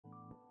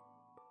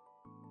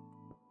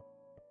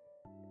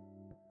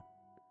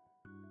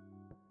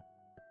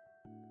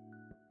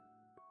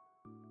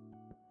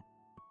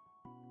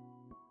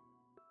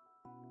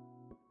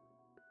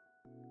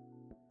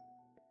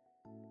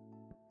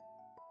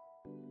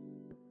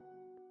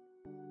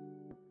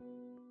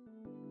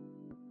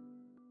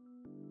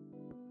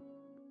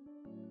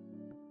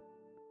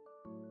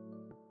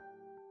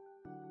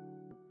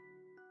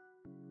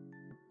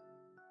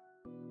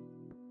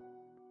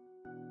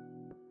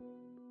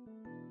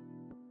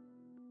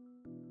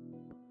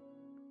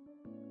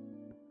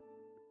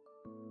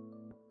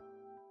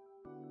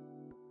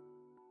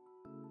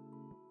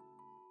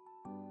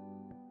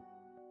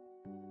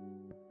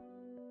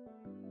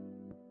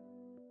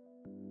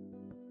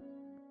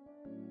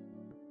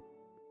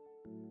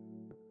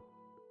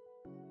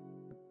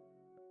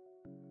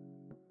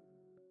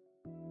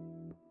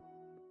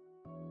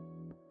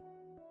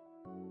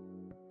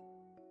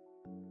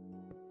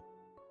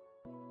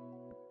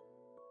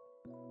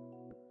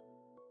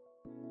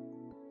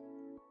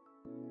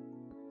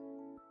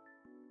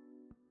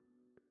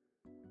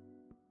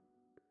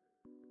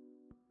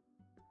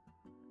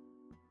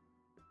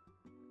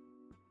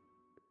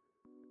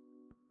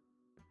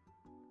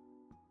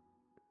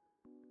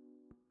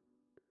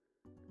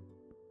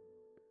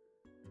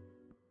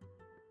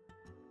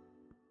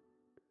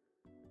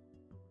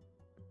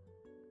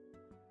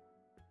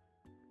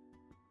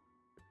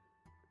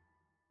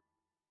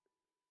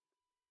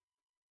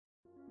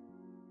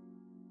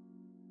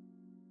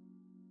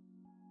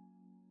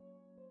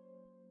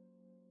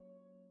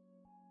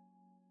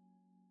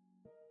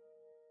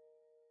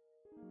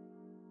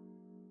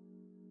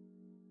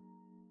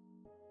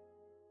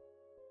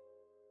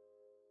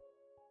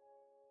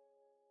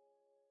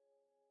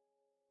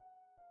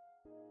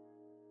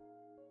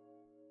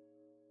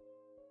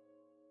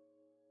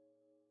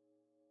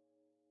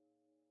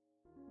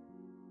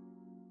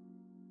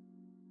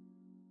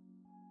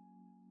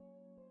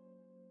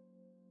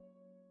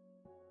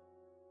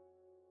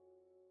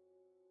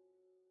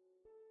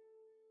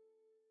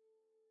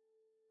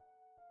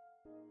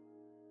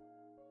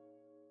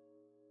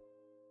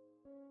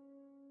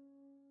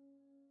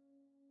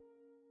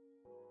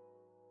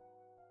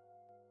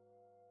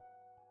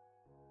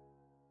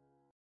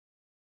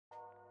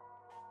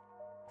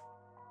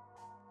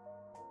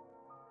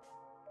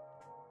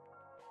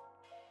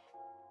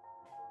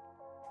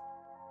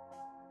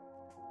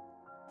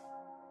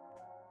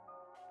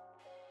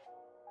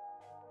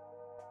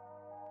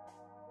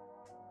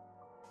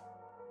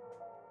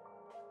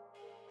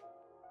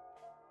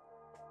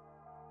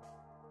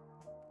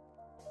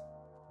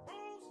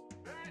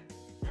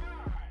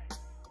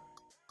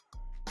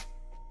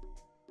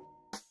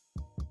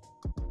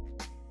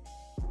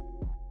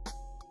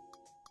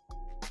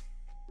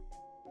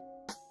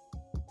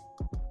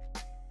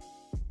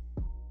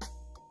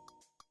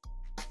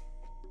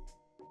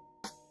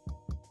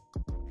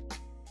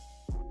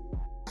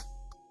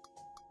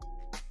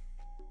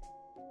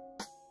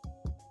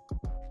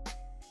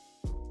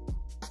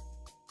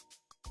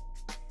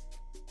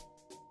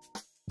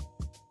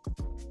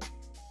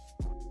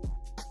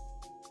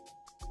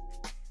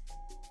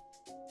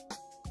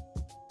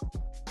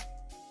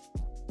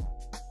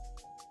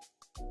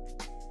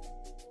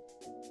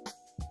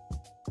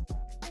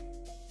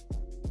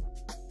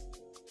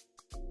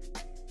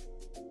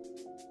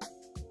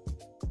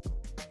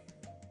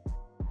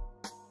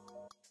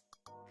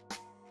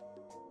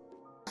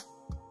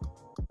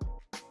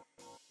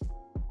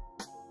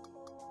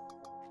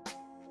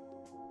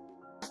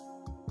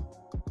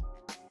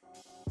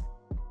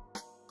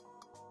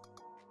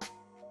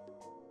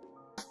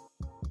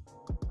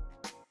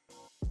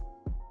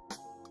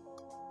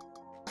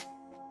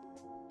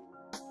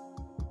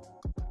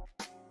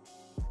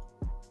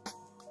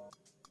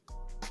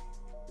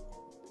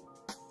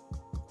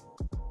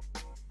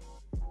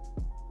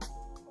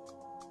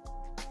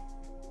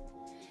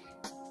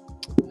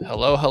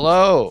Hello,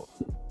 hello.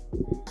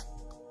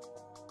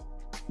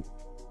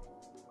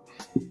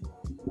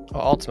 Oh,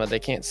 Ultima, they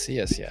can't see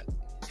us yet.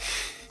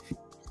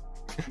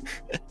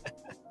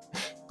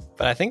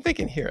 But I think they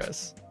can hear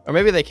us. Or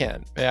maybe they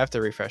can. Maybe I have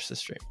to refresh the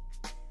stream.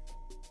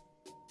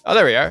 Oh,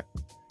 there we are.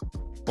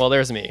 Well,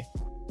 there's me.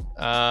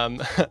 Hello,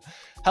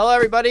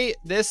 everybody.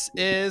 This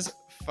is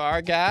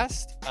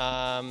Faerghast.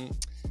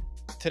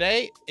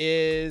 Today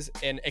is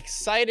an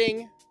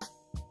exciting...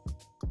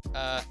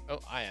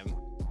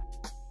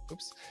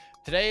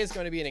 Today is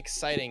going to be an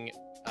exciting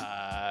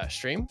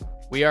stream.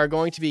 We are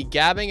going to be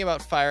gabbing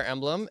about Fire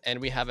Emblem, and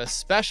we have a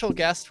special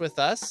guest with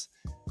us,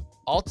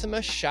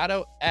 Ultima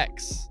Shadow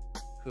X,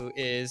 who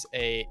is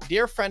a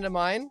dear friend of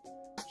mine.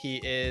 He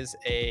is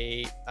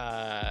a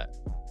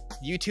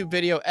YouTube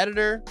video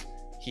editor.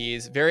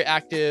 He's very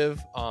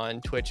active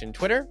on Twitch and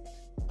Twitter.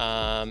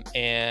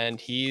 And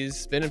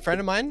he's been a friend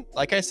of mine,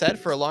 like I said,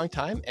 for a long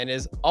time, and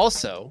is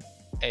also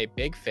a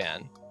big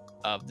fan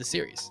of the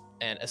series,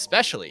 and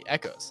especially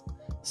Echoes.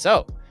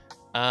 So,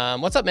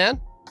 what's up, man?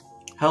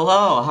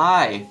 Hello,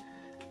 hi.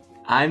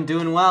 I'm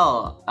doing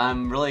well.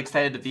 I'm really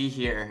excited to be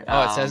here.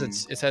 Oh, it says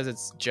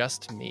it's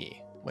just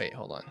me. Wait,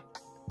 hold on.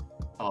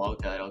 Oh,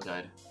 good, oh,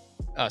 good.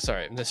 Oh,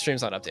 sorry, the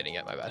stream's not updating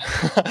yet. My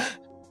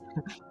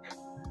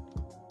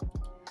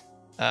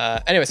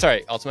bad. Anyway,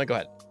 sorry, Ultima, go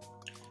ahead.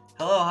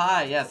 Hello,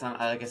 hi. Yes,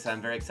 like I said,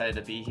 I'm very excited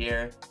to be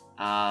here.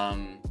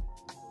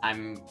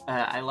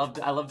 I love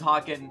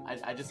talking.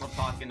 I just love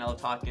talking. I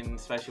love talking,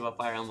 especially about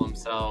Fire Emblem.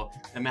 So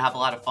I'm gonna have a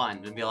lot of fun.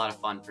 It'll be a lot of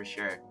fun for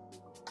sure.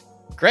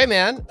 Great,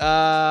 man.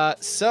 I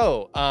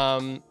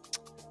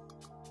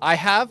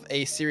have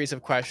a series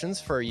of questions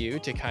for you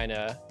to kind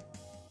of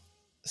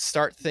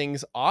start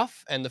things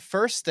off. And the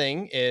first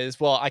thing is,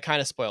 well, I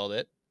kind of spoiled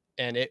it,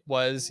 and it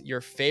was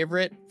your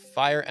favorite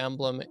Fire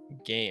Emblem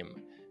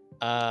game.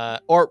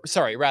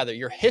 Rather,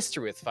 your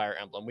history with Fire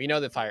Emblem. We know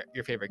that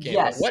your favorite game.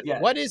 Yes,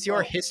 what is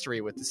your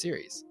history with the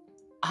series?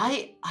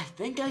 I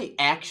think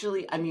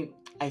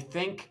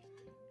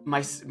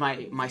my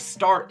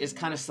start is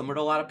kind of similar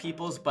to a lot of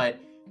people's, but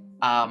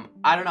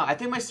I don't know. I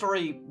think my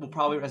story will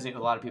probably resonate with a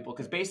lot of people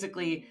because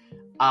basically,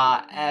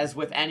 as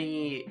with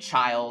any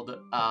child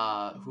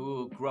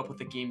who grew up with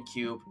the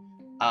GameCube,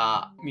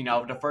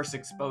 the first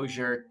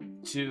exposure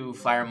to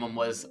Fire Emblem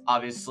was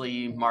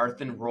obviously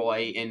Marth and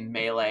Roy in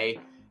Melee.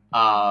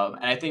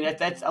 And I think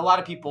that's a lot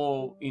of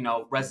people,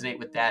 resonate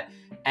with that.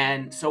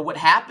 And so what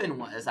happened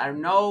was, I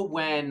know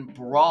when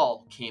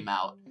Brawl came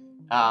out,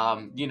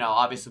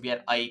 obviously we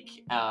had Ike,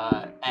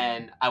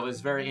 and I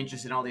was very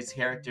interested in all these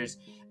characters.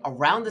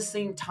 Around the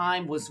same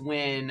time was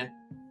when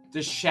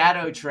the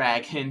Shadow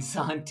Dragons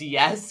on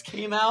DS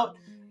came out.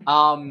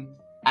 I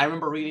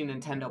remember reading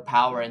Nintendo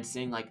Power and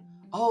seeing like,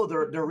 oh,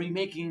 they're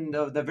remaking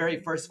the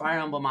very first Fire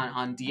Emblem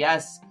on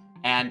DS.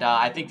 And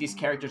I think these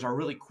characters are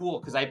really cool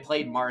because I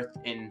played Marth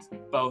in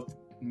both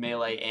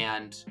Melee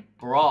and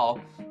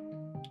Brawl.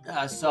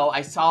 So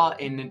I saw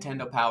in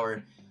Nintendo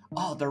Power,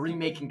 oh, they're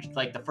remaking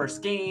like the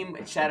first game,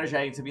 Shadow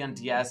Dragon to be on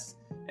DS.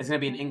 It's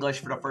going to be in English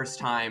for the first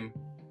time.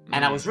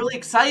 And I was really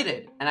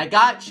excited. And I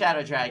got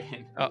Shadow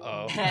Dragon.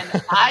 Uh-oh.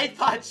 And I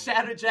thought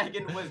Shadow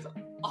Dragon was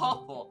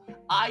awful.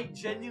 I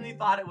genuinely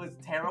thought it was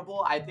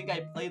terrible. I think I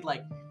played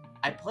like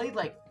I played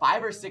like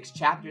 5 or 6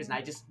 chapters and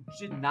I just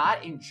did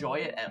not enjoy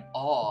it at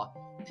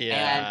all.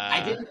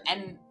 Yeah.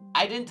 And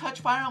I didn't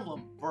touch Fire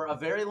Emblem for a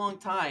very long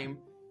time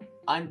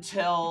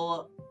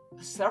until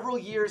several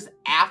years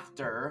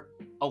after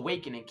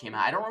Awakening came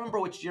out. I don't remember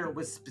which year it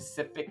was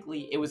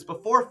specifically. It was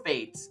before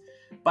Fates,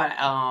 but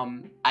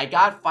I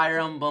got Fire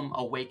Emblem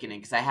Awakening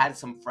because I had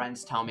some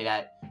friends tell me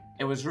that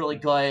it was really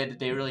good.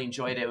 They really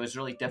enjoyed it. It was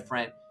really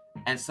different.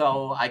 And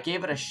so I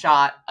gave it a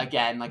shot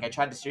again. Like, I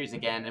tried the series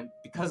again. And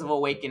because of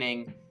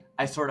Awakening,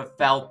 I sort of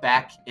fell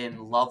back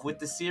in love with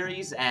the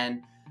series.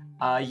 And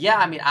yeah,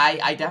 I mean,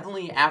 I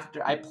definitely,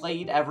 after I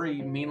played every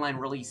mainline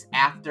release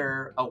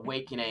after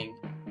Awakening,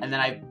 and then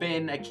I've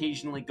been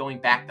occasionally going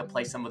back to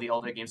play some of the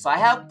older games. So I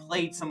have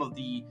played some of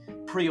the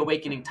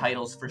pre-Awakening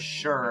titles for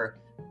sure,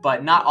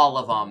 but not all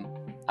of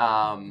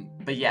them.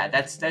 But yeah,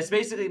 that's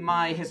basically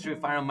my history of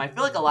Fire Emblem. I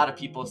feel like a lot of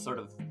people sort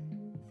of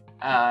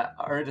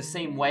are the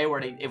same way,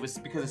 where it was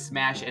because of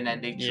Smash, and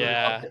then they truly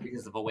loved it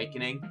because of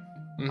Awakening.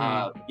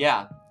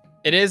 Yeah.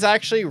 It is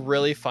actually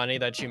really funny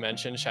that you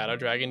mentioned Shadow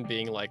Dragon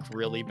being like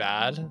really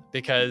bad,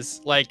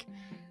 because like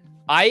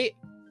I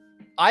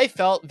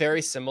felt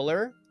very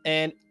similar,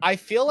 and I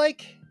feel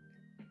like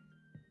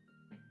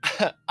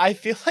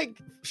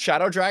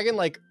Shadow Dragon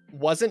like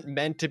wasn't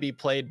meant to be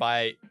played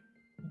by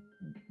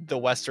the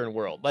Western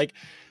world. Like,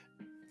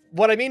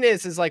 what I mean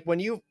is like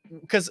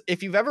because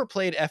if you've ever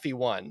played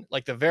FE1,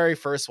 like the very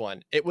first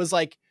one, it was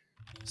like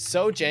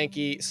so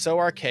janky, so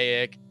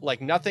archaic, like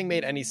nothing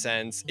made any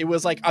sense. It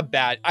was like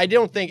I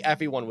don't think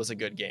FE1 was a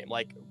good game.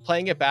 Like,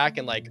 playing it back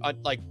and like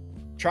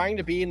trying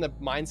to be in the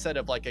mindset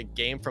of like a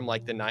game from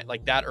like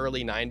that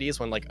early 90s,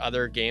 when like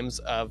other games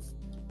of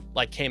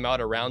like came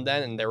out around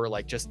then and they were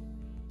like just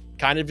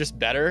kind of just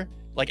better.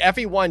 Like,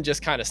 FE1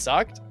 just kind of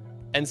sucked.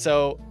 And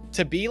so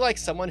to be like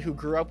someone who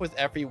grew up with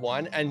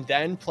FE1 and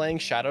then playing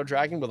Shadow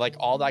Dragon with like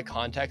all that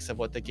context of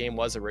what the game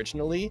was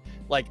originally,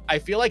 like I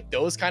feel like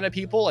those kind of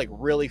people like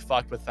really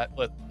fucked with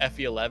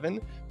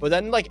FE11. But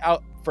then like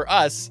out for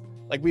us,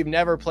 like we've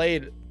never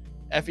played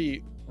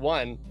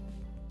FE1,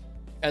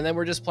 and then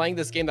we're just playing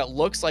this game that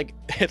looks like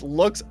it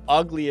looks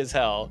ugly as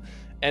hell,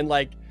 and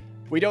like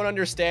we don't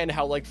understand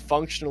how like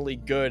functionally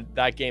good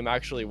that game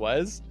actually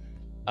was.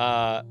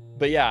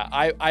 But yeah,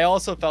 I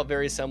also felt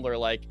very similar,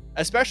 like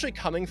especially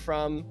coming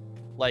from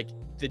like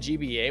the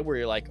GBA, where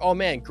you're like, oh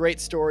man,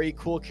 great story,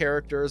 cool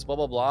characters, blah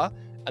blah blah,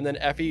 and then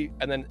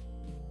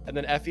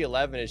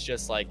FE11 is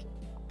just like,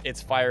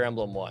 it's Fire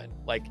Emblem 1.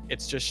 Like,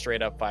 it's just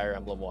straight up Fire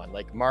Emblem 1.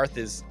 Like, Marth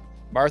is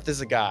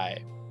a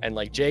guy, and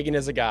like Jagan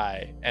is a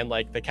guy, and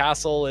like the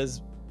castle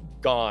is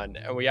gone,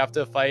 and we have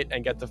to fight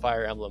and get the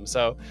Fire Emblem.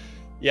 So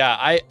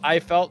yeah, I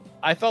felt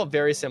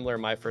very similar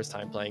my first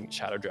time playing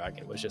Shadow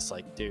Dragon. Was just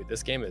like, dude,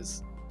 this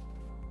game's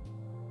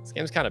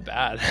kind of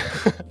bad.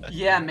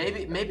 Yeah,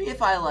 maybe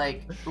if I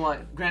like, well,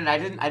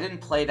 granted, I didn't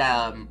play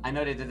that. I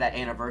know they did that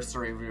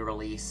anniversary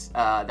re-release.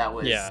 That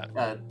was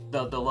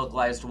the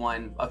localized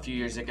one a few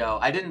years ago.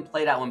 I didn't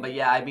play that one, but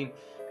yeah, I mean,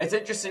 it's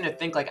interesting to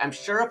think, like, I'm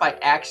sure if I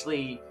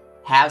actually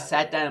have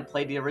sat down and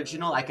played the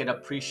original, I could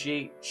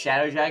appreciate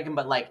Shadow Dragon.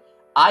 But like,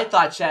 I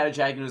thought Shadow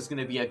Dragon was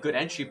going to be a good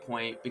entry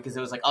point because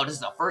it was like, oh, this is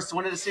the first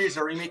one in the series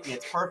they're remaking.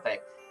 It's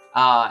perfect.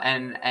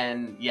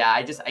 And yeah,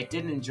 I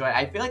didn't enjoy it.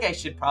 I feel like I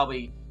should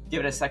probably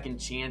give it a second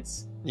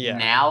chance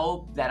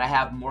now that I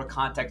have more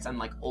context on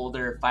like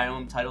older Fire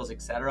Emblem titles,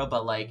 etc.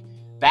 But like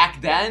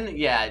back then,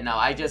 yeah, no,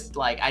 I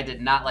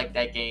did not like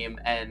that game,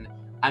 and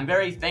I'm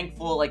very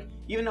thankful. Like,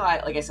 even though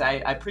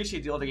I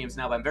appreciate the older games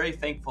now, but I'm very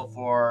thankful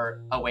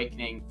for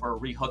Awakening for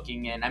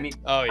rehooking in. I mean,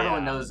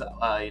 everyone knows,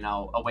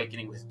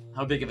 Awakening was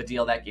how big of a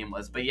deal that game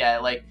was. But yeah,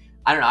 like,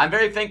 I don't know, I'm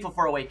very thankful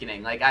for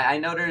Awakening. Like, I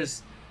know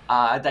there's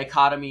a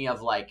dichotomy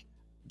of like,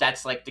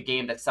 that's like the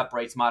game that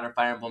separates modern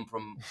Fire Emblem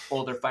from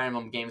older Fire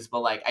Emblem games, but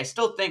like I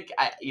still think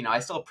I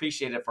still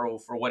appreciate it for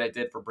what it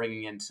did for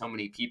bringing in so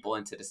many people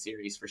into the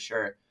series, for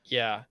sure.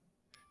 Yeah.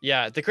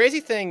 The crazy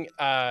thing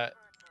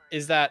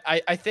is that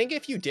I think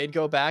if you did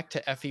go back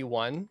to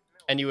FE1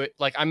 and you would,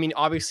 like, I mean,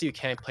 obviously you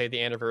can't play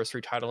the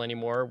anniversary title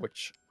anymore,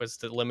 which was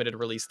the limited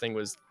release thing,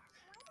 was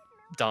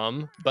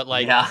dumb, but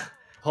like,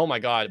 oh my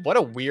god, what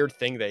a weird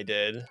thing they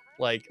did.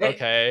 Like,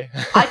 okay.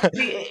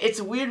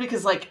 It's weird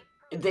because like,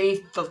 they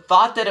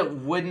thought that it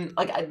wouldn't,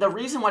 like, the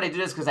reason why they did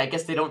this is because I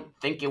guess they don't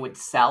think it would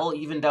sell,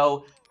 even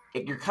though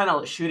you're kind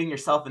of shooting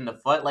yourself in the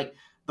foot. Like,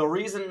 the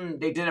reason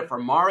they did it for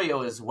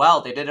Mario as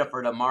well, they did it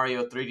for the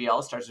Mario 3D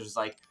All-Stars, was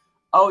like,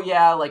 oh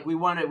yeah, like we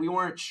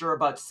weren't sure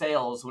about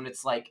sales, when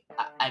it's like,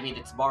 I mean,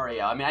 it's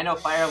Mario. I mean, I know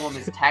Fire Emblem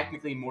is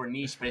technically more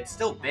niche, but it's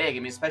still big. I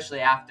mean, especially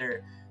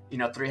after,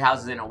 Three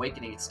Houses and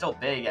Awakening, it's still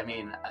big. I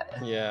mean,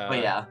 yeah.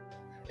 But yeah.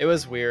 It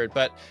was weird,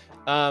 but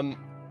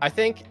I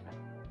think,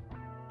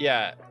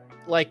 yeah,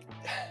 like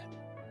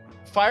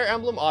Fire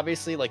Emblem,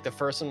 obviously, like the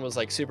first one was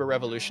like super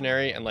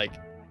revolutionary, and like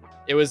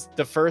it was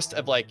the first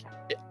of like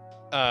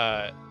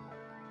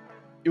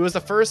it was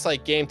the first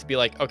like game to be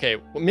like, okay,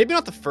 well, maybe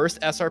not the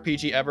first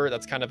SRPG ever,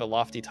 that's kind of a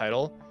lofty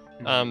title,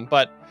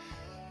 but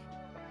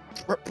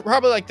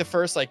probably like the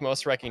first like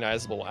most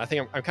recognizable one. I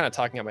think I'm kind of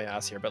talking on my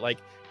ass here, but like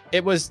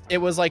it was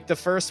like the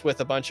first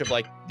with a bunch of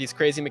like these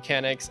crazy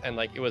mechanics, and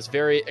like it was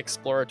very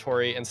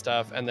exploratory and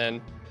stuff. And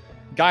then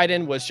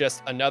Gaiden was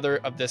just another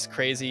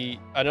crazy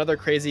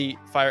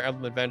Fire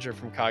Emblem adventure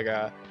from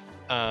Kaga.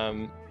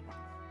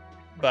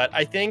 But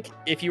I think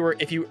if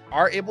you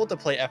are able to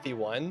play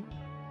FE1,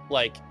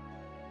 like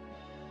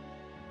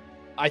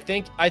I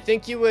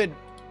think you would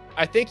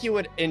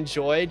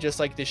enjoy just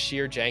like the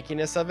sheer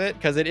jankiness of it,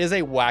 because it is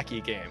a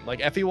wacky game. Like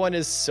FE1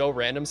 is so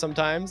random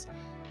sometimes.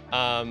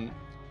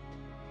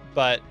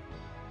 But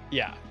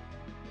yeah,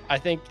 I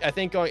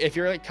think going, if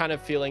you're like kind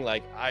of feeling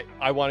like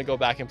I want to go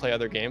back and play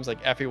other games,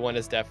 like FE1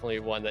 is definitely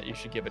one that you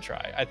should give a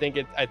try. I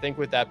think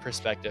with that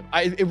perspective,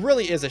 it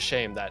really is a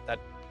shame that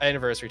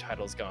anniversary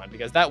title is gone,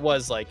 because that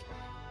was like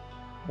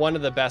one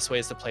of the best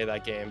ways to play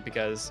that game,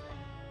 because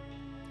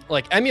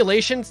like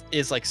emulation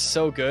is like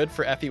so good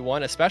for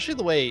FE1, especially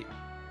the way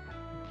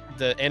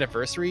the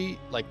anniversary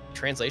like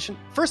translation.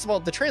 First of all,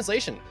 the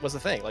translation was the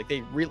thing. Like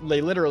they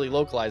literally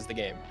localized the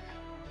game,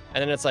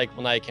 and then it's like,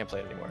 well, now you can't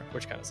play it anymore,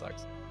 which kind of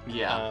sucks.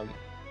 Yeah.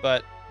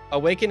 But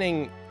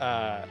Awakening,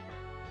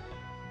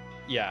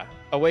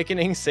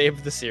 Awakening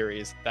saved the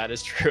series. That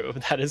is true.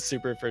 That is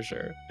super for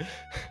sure.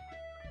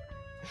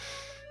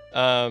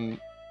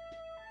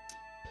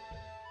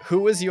 Who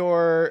was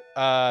your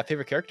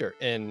favorite character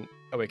in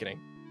Awakening?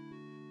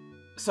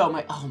 So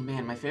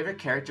my favorite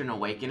character in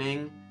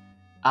Awakening,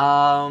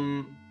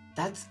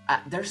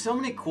 there's so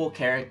many cool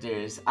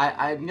characters.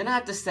 I'm gonna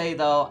have to say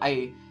though,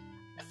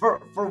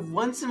 for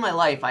once in my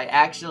life, I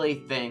actually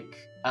think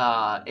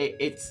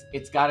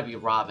it's got to be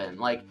Robin.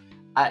 Like,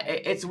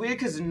 it's weird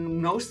because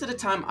most of the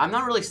time I'm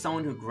not really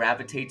someone who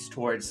gravitates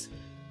towards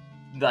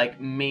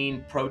like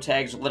main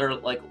protags,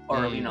 literally, like,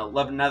 or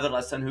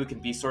nevertheless someone who can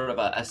be sort of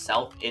a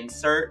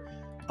self-insert.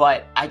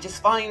 But I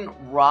just find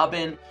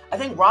Robin. I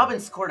think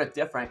Robin's sort of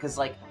different because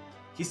like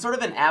he's sort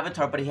of an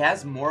avatar, but he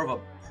has more of a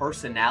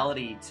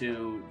personality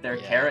to their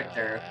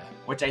character,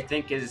 which I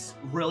think is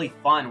really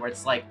fun. Where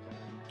it's like,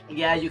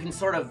 yeah, you can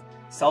sort of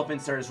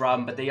self-insert as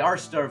Robin, but they are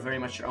still very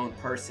much your own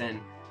person.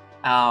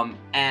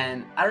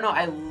 And I don't know,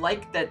 I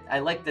like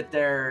that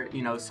they're,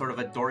 sort of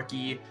a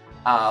dorky,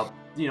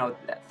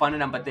 fun in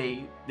them, but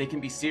they can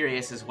be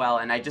serious as well.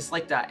 And I just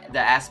like the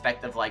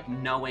aspect of like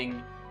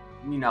knowing,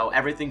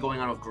 everything going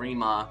on with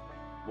Grima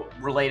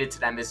related to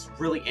them is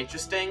really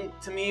interesting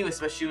to me,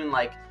 especially when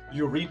like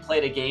you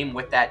replay the game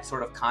with that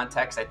sort of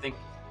context. I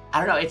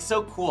don't know, it's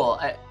so cool.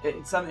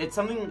 It's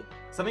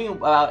something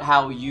about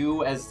how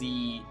you as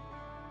the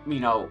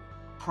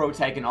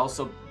protag can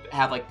also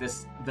have like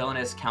this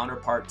villainous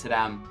counterpart to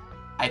them.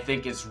 I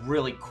think is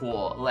really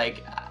cool.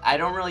 Like I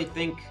don't really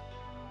think,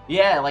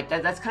 like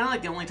that's kind of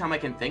like the only time I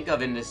can think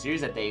of in this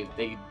series that they've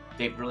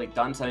really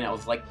done something that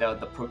was like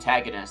the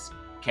protagonist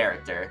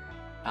character.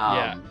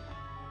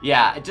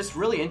 It's just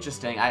really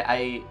interesting.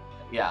 I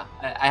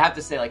have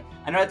to say, like,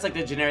 I know it's like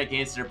the generic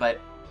answer, but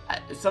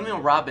something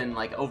with Robin,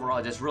 like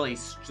overall, just really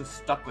just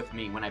stuck with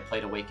me when I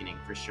played Awakening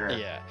for sure.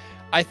 Yeah,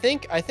 I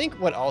think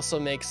what also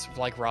makes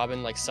like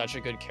Robin like such a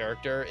good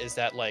character is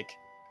that like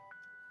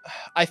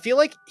I feel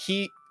like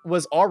he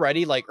was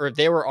already like, or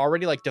they were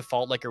already like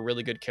default like a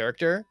really good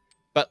character,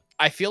 but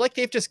I feel like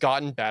they've just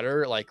gotten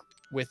better like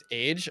with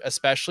age,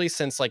 especially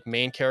since like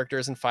main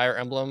characters in Fire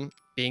Emblem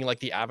being like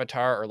the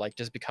avatar or like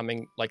just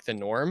becoming like the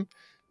norm.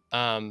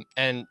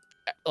 And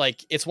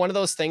like it's one of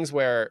those things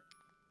where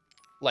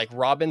like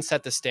Robin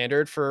set the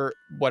standard for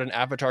what an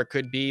avatar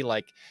could be,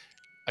 like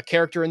a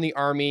character in the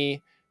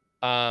army.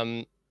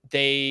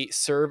 They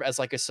serve as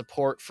like a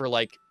support for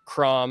like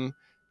Chrom.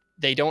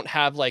 They don't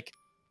have like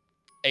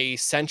a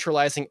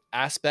centralizing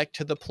aspect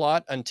to the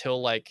plot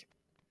until like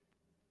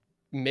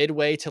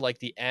midway to like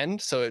the end,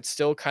 so it's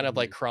still kind of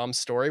like Chrom's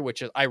story,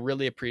 which I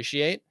really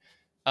appreciate.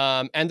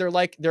 And they're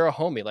a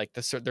homie. Like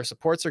their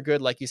supports are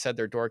good, like you said,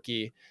 they're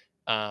dorky.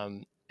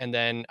 And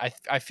then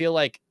I feel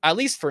like, at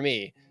least for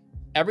me,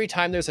 every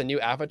time there's a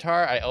new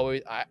avatar,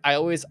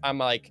 I'm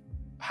like,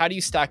 how do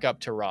you stack up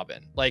to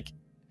Robin? Like,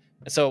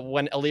 so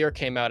when Alir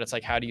came out, it's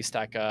like, how do you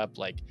stack up?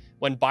 Like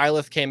when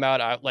Byleth came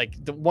out,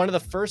 one of the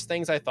first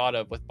things I thought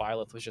of with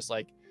Byleth was just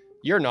like,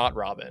 you're not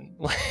Robin.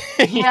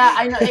 Yeah,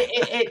 I know.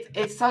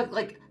 It sucked.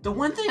 Like the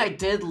one thing I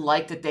did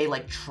like that they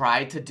like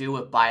tried to do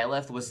with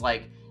Byleth was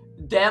like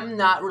them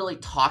not really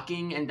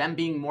talking and them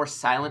being more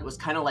silent was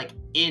kind of like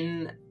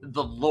in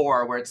the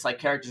lore where it's like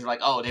characters are like,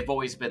 oh, they've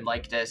always been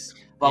like this.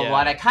 But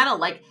what I kind of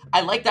like,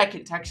 I like that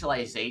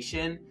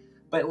contextualization.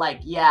 But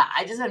like, yeah,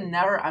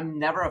 I'm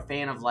never a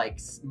fan of like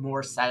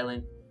more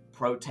silent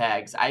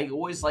protags. I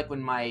always like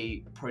when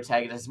my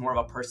protagonist has more of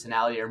a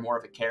personality or more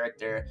of a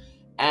character.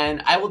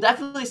 And I will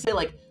definitely say,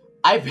 like,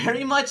 I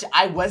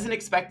wasn't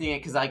expecting it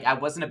because like I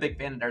wasn't a big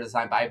fan of their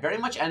design, but I very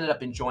much ended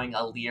up enjoying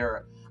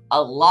Alir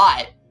a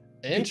lot.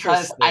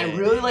 Because I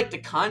really like the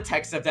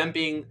context of them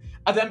being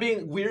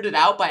weirded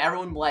out by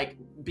everyone like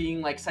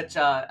being like such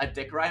a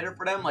dick rider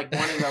for them, like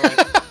wanting to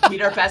like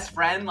meet our best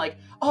friend, like,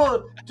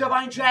 oh,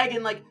 Divine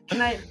Dragon, like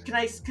can I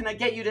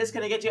get you this?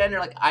 Can I get you? And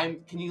they're like,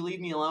 can you leave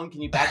me alone?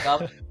 Can you back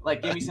up?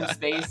 Like give me some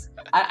space.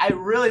 I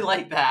really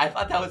like that. I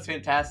thought that was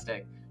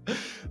fantastic.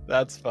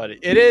 That's funny.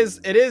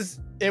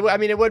 I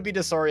mean, it would be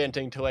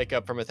disorienting to wake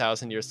up from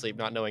 1,000 years sleep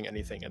not knowing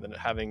anything and then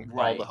having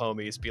all the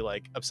homies be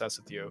like obsessed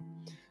with you.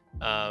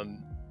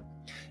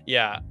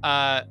 Yeah.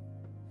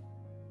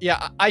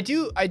 Yeah, I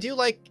do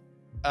like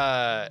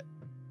I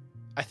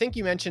think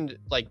you mentioned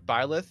like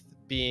Byleth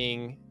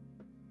being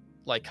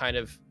like kind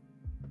of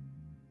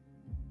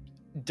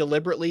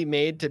deliberately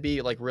made to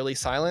be like really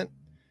silent.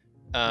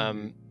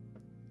 And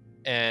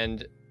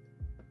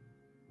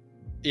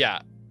yeah,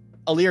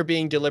 Alir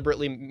being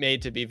deliberately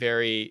made to be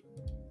very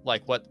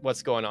like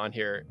what's going on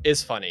here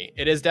is funny.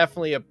 It is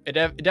definitely it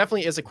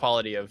definitely is a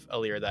quality of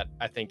Alir that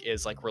I think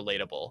is like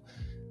relatable.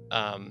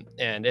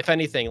 And if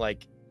anything,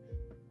 like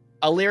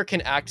Alir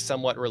can act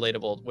somewhat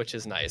relatable, which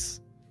is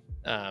nice.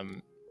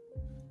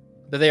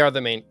 But they are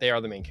the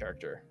main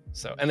character.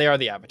 So, and they are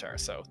the avatar.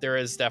 So there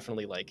is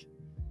definitely like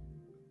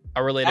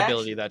a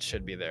relatability that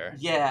should be there.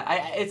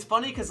 Yeah, it's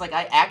funny because like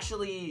I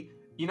actually,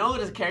 you know,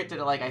 there's a character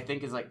that like I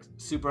think is like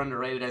super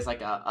underrated as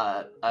like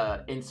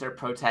a insert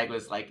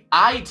protagonist. Like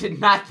I did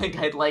not think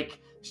I'd like.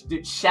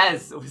 Dude,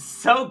 Shez was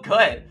so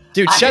good.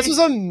 Dude, Shez was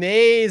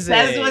amazing.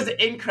 Shez was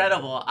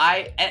incredible.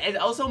 It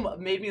also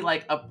made me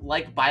like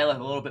Byleth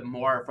a little bit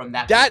more from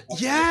that.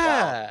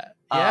 Yeah.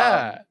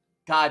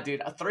 God,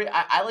 dude,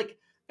 I like.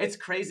 It's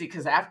crazy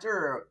because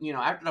after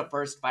the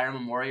first Fire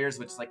Emblem Warriors,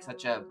 which is like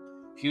such a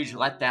huge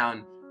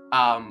letdown,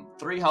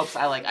 Three Hopes,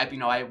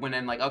 I went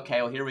in like,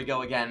 okay, well here we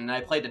go again, and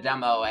I played the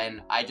demo,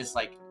 and I just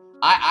like,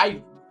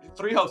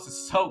 Three Hopes is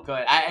so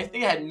good. I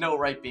think I had no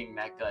right being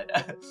that good.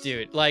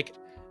 Dude, like,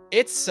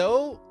 it's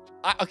so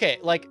okay.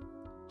 Like,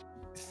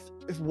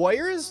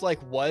 Warriors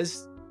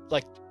was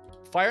like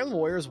Fire Emblem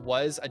Warriors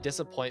was a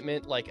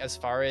disappointment. Like as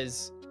far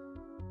as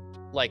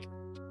like,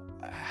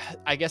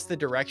 I guess the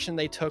direction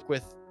they took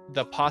with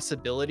the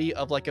possibility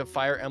of like a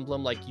Fire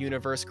Emblem like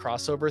universe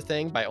crossover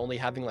thing by only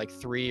having like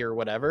 3 or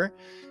whatever.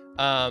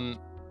 But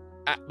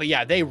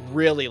yeah, they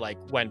really like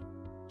went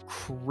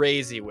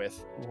crazy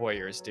with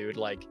Warriors, dude.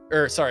 Like,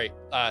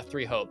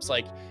 Three Hopes.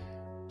 Like,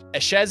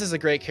 Shez is a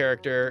great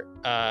character.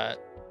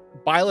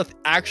 Byleth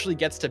actually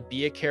gets to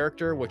be a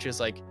character, which is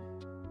like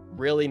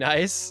really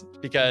nice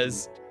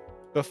because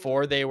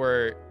before they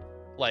were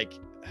like,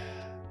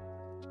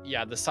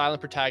 yeah, the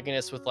silent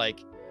protagonist with like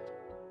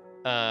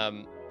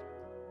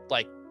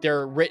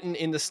they're written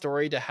in the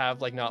story to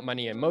have like not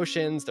many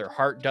emotions. Their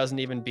heart doesn't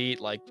even beat,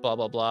 like blah,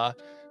 blah, blah.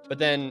 But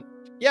then,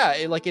 yeah,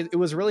 it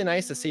was really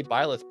nice to see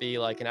Byleth be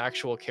like an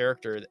actual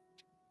character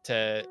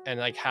and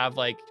like have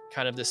like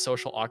kind of this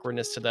social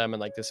awkwardness to them and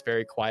like this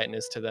very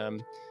quietness to them.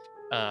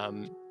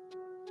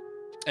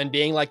 And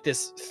being like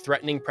this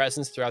threatening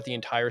presence throughout the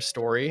entire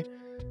story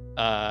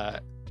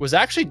was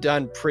actually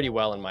done pretty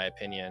well in my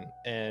opinion.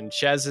 And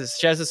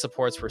Shez's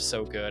supports were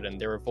so good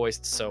and they were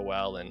voiced so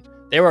well and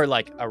they were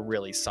like a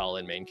really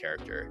solid main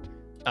character.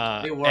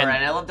 They were, and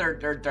I love their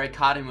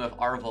dichotomy with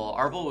Arvel.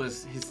 Arvel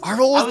was I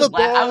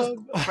was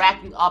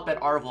cracking up at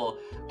Arvel,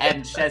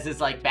 and Shez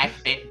is like back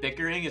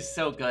bickering is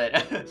so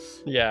good.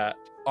 Yeah,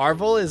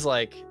 Arvel is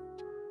like,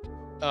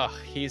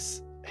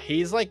 he's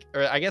like,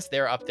 or I guess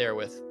they're up there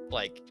with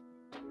like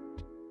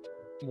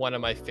one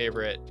of my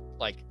favorite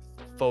like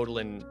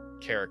Fodlan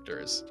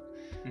characters.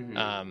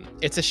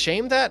 It's a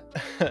shame that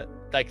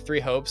like Three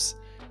Hopes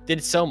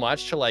did so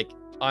much to like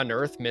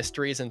unearth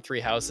mysteries in Three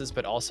Houses,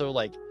 but also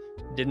like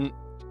didn't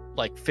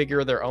like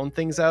figure their own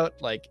things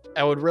out. Like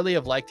I would really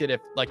have liked it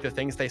if like the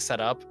things they set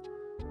up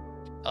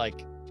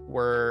like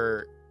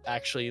were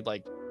actually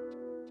like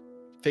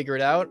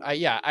figured out.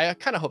 I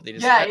kind of hope they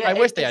just I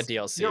wish they had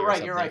DLC. You're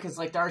right, because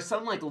like there are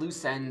some like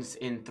loose ends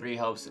in Three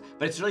Hopes,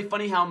 but it's really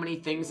funny how many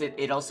things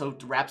it also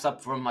wraps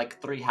up from like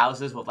Three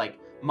Houses with like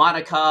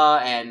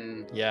Monica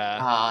and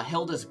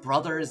Hilda's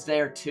brother is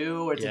there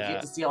too, or you get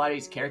to see a lot of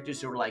these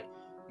characters who were like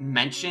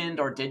mentioned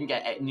or didn't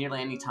get nearly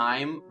any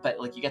time, but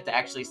like you get to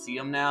actually see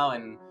them now.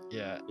 And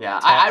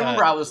I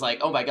remember I was like,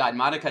 oh my god,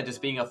 Monica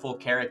just being a full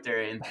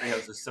character in Three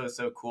Hopes is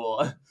so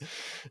cool.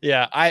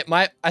 I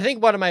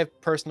think one of my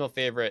personal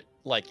favorite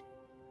like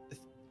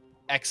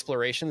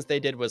explorations they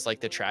did was like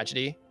the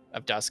tragedy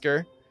of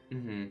Dusker,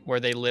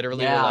 where they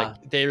literally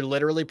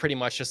were like pretty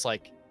much just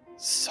like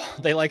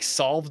they like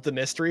solved the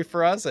mystery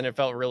for us, and it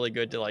felt really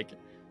good to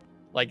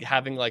like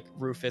having like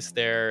Rufus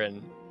there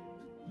and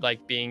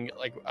like being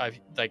like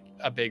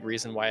a big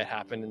reason why it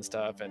happened and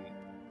stuff, and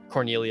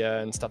Cornelia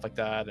and stuff like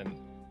that. And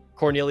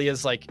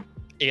Cornelia's like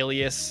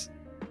alias,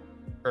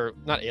 or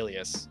not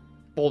alias,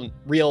 well,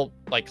 real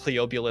like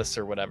Cleobulus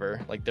or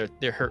whatever, like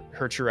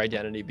her true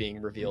identity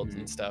being revealed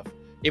and stuff.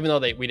 Even though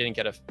we didn't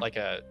get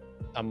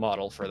a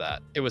model for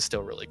that, it was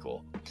still really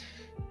cool.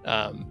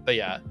 But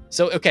yeah,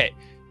 so okay,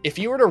 if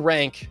you were to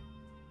rank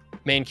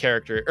main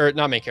character, or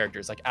not main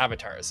characters, like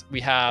avatars,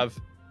 we have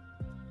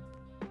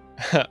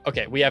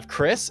okay, we have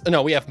Chris.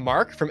 No, we have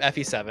Mark from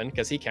FE7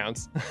 because he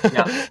counts.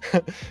 Yeah.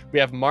 We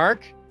have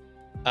Mark.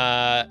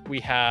 We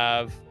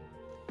have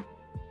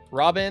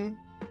Robin.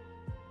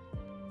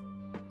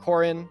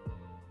 Corrin.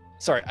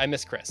 Sorry, I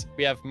missed Chris.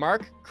 We have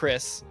Mark,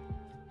 Chris,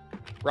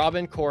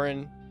 Robin,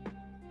 Corrin,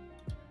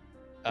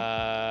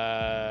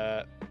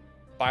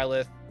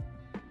 Byleth,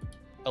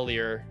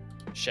 Alir,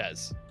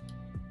 Shez.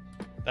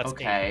 That's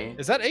okay. 8.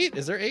 Is that 8?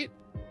 Is there 8?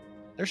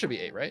 There should be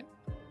 8, right?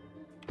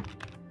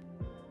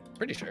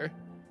 Pretty sure.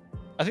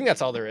 I think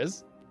that's all there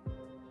is.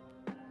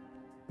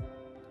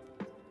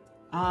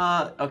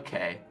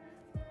 Okay.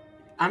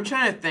 I'm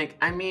trying to think.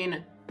 I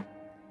mean,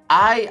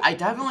 I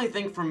definitely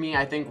think for me,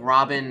 I think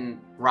Robin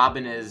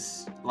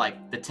is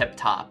like the tip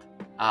top.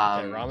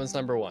 Okay, Robin's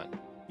number 1.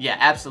 Yeah,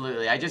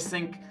 absolutely. I just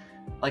think,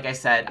 like I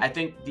said, I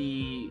think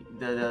the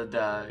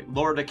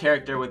lore of the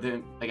character with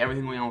the like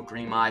everything we know with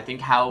Grima. I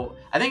think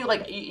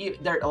like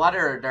there a lot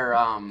of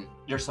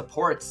their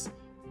supports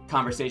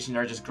conversations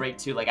are just great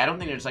too. Like I don't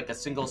think there's like a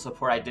single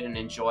support I didn't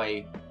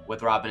enjoy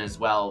with Robin as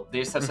well. They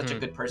just have such a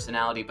good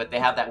personality, but they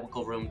have that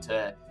wiggle room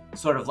to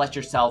sort of let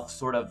yourself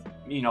sort of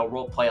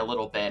role play a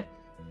little bit.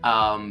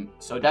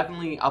 So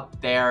definitely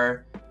up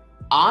there.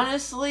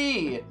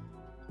 Honestly,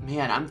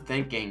 man, I'm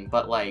thinking,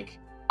 but like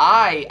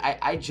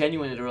I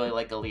genuinely really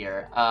like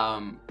Alir.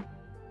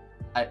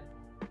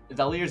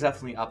 Alir's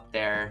definitely up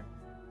there.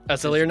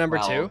 That's Alir number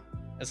 2?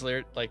 Is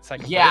Alir like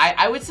second Yeah, place?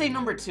 I would say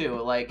number 2.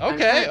 Like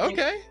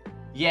Okay.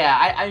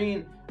 Yeah, I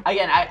mean,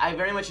 again, I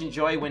very much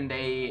enjoy when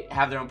they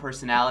have their own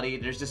personality.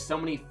 There's just so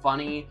many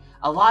funny.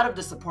 A lot of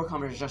the support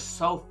comments are just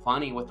so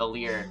funny with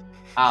Alir.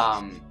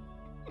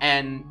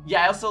 And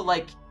yeah, I also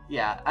like,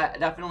 I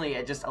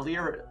definitely just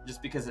Alir,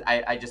 just because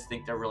I just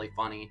think they're really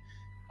funny.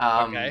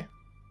 Okay.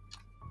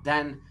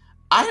 Then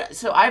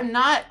I've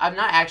not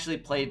actually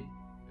played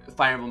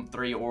Fire Emblem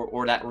 3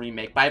 or that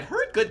remake, but I've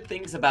heard good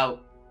things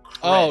about Chris.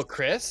 Oh,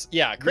 Chris?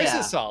 Yeah, Chris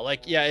is solid.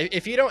 Like, yeah,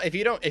 if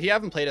you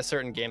haven't played a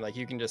certain game, like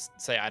you can just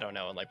say I don't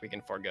know and like we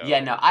can forego. Yeah,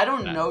 no, I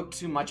don't know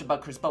too much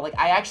about Chris, but like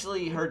I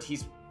actually heard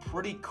he's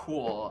pretty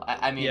cool.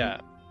 I mean,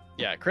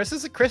 yeah, Chris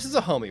is a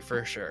homie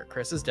for sure.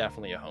 Chris is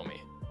definitely a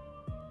homie.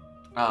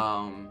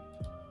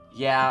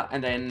 Yeah,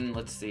 and then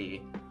let's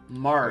see,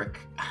 Mark.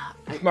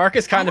 Mark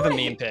is kind of a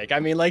meme pick. I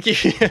mean, like,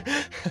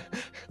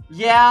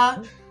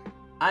 yeah,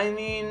 I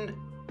mean,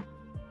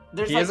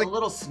 there's he like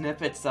little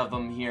snippets of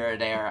him here or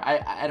there.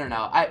 I don't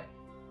know. I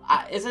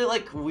is it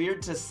like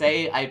weird to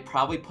say I'd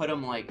probably put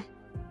him like,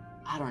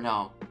 I don't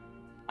know.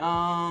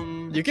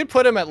 You could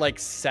put him at like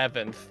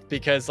 7th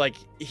because like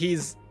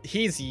he's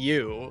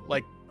you,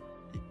 like,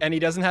 and he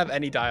doesn't have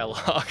any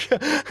dialogue.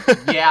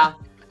 yeah.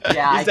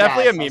 He's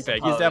definitely a meme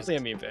pick. He's definitely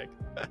a meme pick.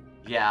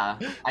 Yeah,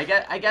 I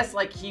guess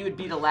like he would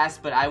be the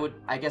last, but I would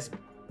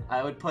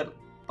put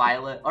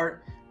Violet,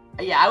 or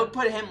I would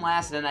put him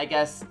last, and I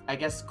guess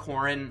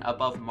Corrin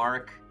above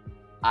Mark.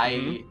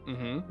 I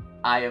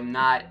am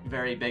not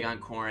very big on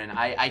Corrin.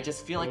 I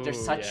just feel like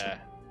there's such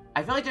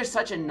I feel like there's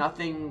such a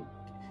nothing.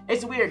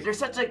 It's weird. There's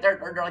such like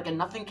they're like a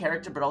nothing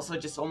character, but also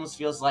just almost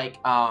feels like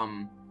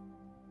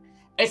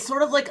it's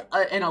sort of like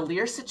an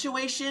Alir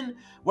situation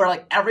where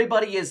like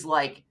everybody is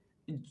like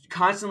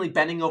constantly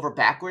bending over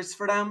backwards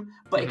for them,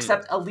 but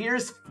except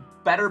Alir's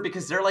better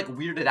because they're like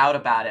weirded out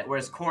about it,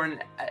 whereas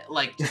Corrin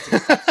like just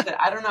accepts it.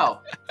 I don't know.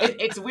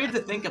 It's weird to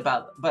think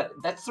about, but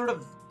that's sort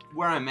of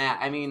where I'm at.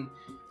 I mean,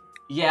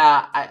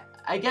 yeah,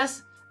 I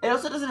guess it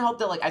also doesn't help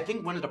that like I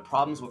think one of the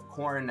problems with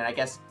Corrin, and I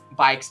guess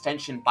by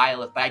extension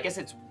Byleth, but I guess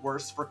it's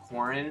worse for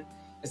Corrin,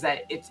 is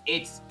that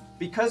it's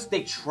because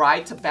they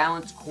tried to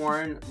balance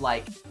Corrin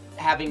like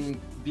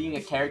being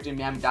a character and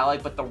having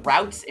dialogue, but the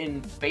routes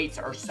in Fates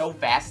are so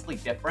vastly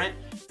different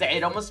that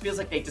it almost feels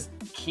like they just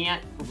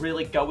can't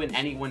really go in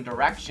any one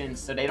direction,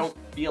 so they don't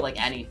feel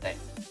like anything.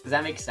 Does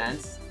that make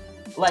sense?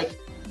 Like,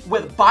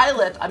 with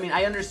Byleth, I mean,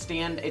 I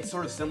understand it's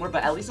sort of similar,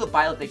 but at least with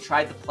Byleth, they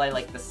tried to play,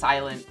 like, the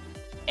silent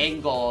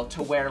angle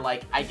to where,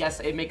 like, I guess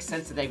it makes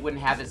sense that they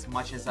wouldn't have as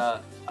much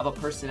of a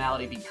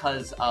personality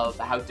because of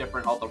how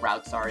different all the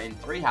routes are in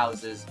Three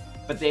Houses,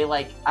 but they,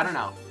 like, I don't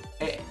know.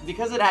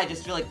 Because of that, I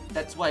just feel like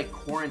that's why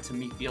Corrin to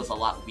me feels a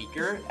lot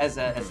weaker as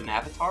an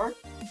avatar.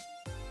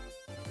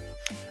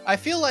 I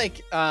feel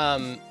like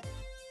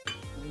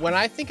when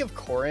I think of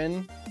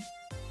Corrin,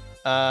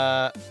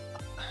 I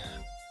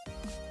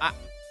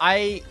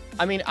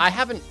mean I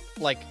haven't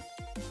like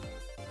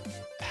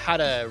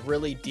had a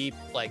really deep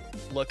like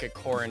look at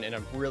Corrin in a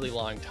really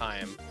long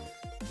time,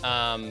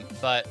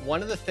 but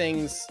one of the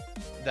things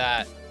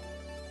that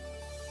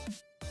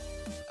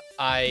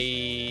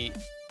I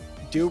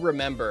do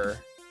remember,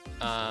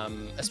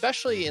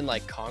 especially in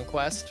like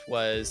Conquest,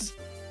 was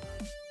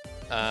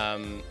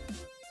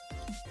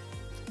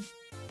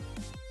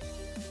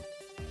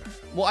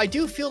well, I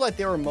do feel like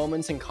there were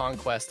moments in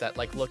Conquest that,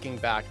 like, looking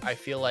back, I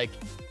feel like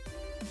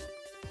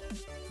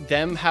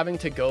them having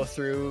to go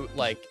through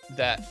like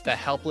the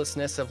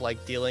helplessness of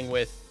like dealing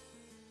with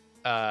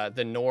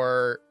the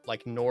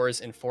Nor's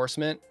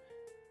enforcement.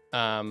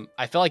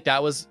 I felt like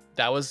that was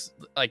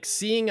like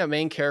seeing a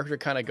main character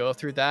kind of go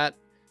through that.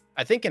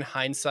 I think in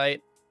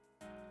hindsight,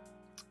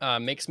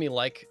 makes me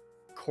like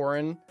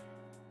Corrin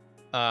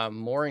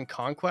more in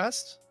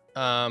Conquest.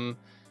 And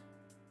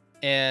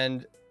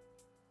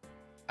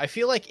I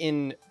feel like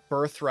in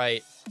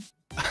Birthright,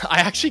 I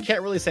actually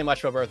can't really say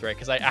much about Birthright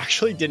because I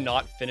actually did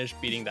not finish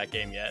beating that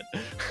game yet.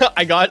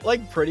 I got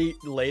like pretty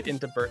late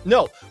into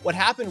No, what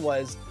happened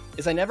was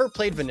is I never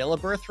played vanilla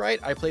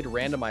Birthright. I played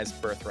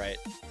randomized Birthright.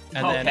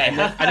 And Okay. then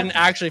I didn't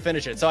actually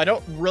finish it. So I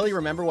don't really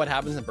remember what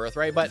happens in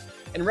Birthright, but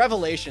in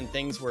Revelation,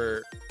 things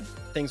were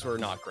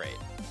not great.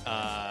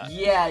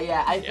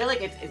 I feel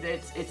like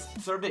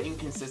it's sort of an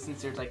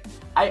inconsistency. It's like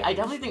I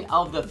definitely think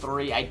of the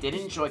three, I did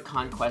enjoy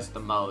Conquest the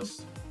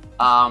most,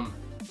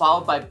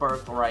 followed by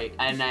Birthright,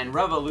 and then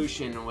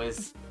Revolution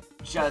was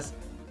just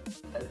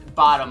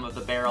bottom of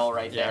the barrel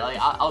right there. Like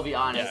I'll be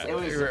honest, it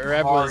was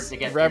hard to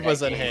get Rev through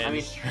was that game.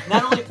 unhinged. I mean,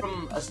 not only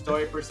from a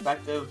story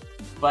perspective,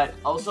 but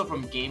also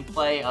from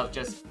gameplay of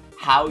just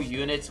how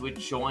units would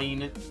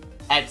join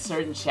at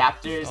certain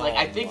chapters. Like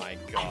I think I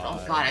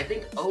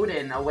think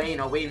Odin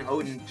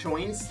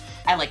joins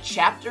at like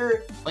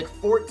chapter like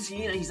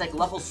 14 and he's like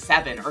level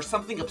 7 or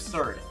something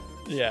absurd.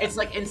 Yeah. It's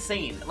like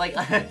insane. Like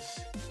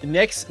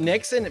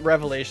Nyx in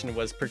Revelation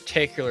was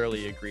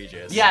particularly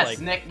egregious.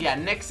 Yes, like,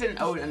 Nyx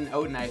and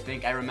Odin, I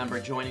think I remember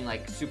joining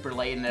like super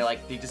late and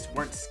they just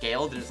weren't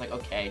scaled and it's like,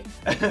 okay.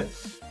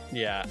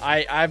 Yeah,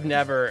 I've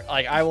never,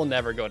 like, I will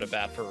never go to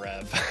bat for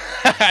Rev.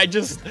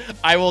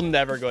 I will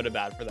never go to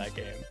bat for that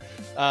game.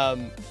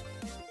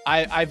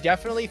 I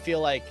definitely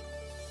feel like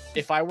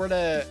if I were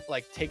to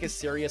like take a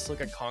serious look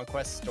at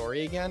Conquest's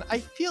story again, I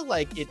feel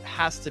like it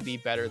has to be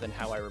better than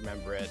how I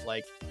remember it.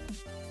 Like,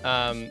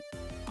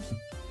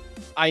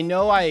 I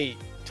know I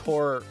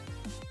tore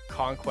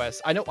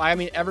Conquest. I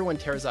mean, everyone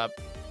tears up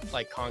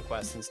like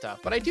Conquest and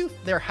stuff, but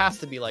there has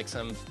to be like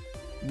some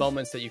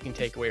moments that you can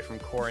take away from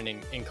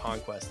Corrin in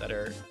Conquest that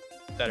are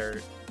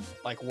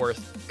like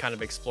worth kind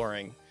of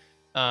exploring.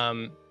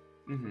 But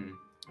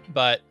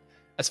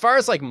as far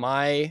as like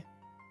my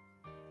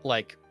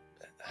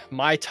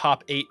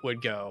top 8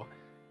 would go,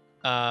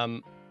 I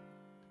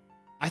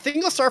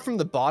think I'll start from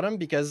the bottom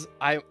because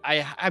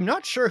I'm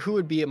not sure who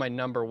would be at my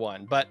number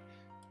 1, but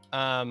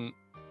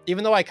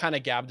even though I kind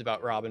of gabbed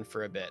about Robin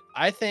for a bit,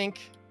 I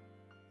think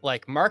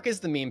like Mark is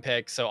the meme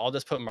pick, so I'll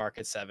just put Mark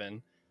at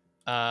 7.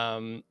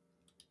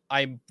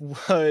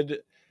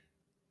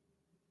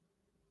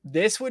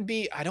 This would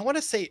be, I don't want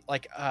to say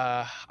like,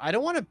 I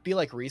don't want to be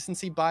like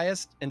recency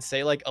biased and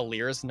say like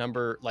Alir's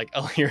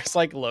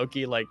like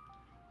Loki, like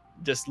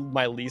just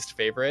my least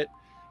favorite,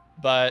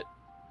 but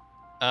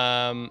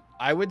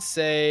I would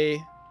say,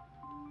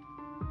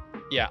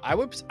 yeah, I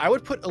would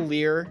put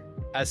Alir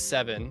as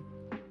 7.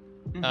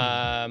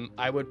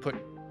 I would put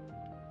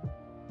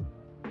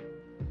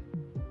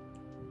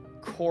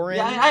Corrin.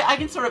 Yeah, I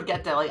can sort of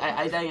get that. Like,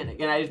 I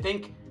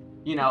think,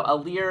 you know,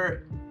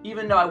 Alir,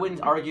 even though I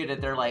wouldn't argue that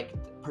they're like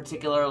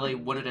particularly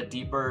one of the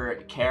deeper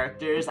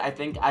characters, I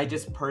think I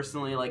just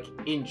personally like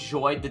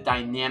enjoyed the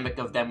dynamic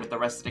of them with the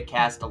rest of the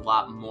cast a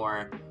lot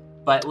more.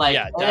 But like,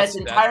 that's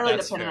entirely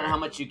dependent on how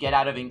much you get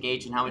out of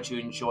Engage and how much you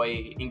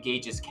enjoy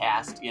Engage's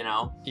cast, you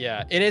know?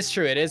 Yeah, it is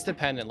true. It is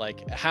dependent.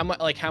 Like how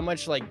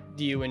much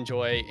do you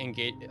enjoy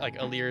Engage, like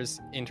Alir's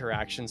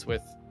interactions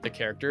with the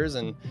characters,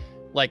 and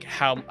like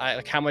how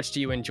much do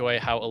you enjoy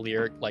how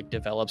Alir like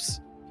develops?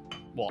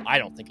 Well, I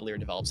don't think Alir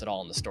develops at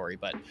all in the story,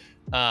 but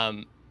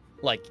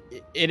like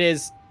it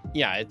is.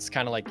 Yeah, it's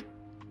kind of like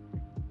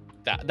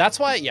that. That's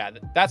why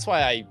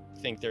I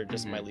think they're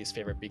just my least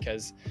favorite,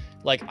 because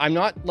like I'm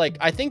not like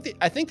I think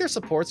their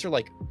supports are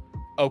like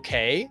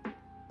okay.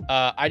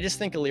 I just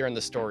think Alir in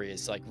the story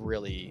is like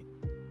really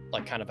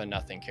like kind of a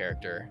nothing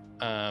character.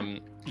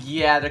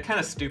 Yeah, they're kind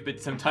of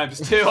stupid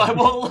sometimes too. I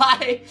won't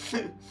lie.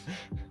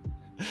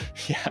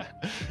 Yeah,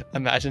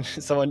 imagine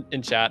someone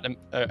in chat,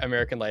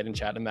 American Light in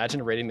chat,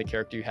 imagine rating the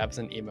character you have as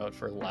an emote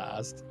for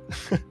last.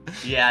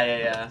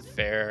 Yeah.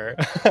 Fair.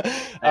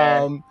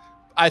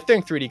 I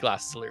think 3D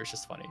Glasses Alir is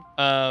just funny.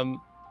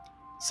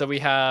 So we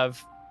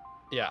have,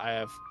 I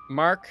have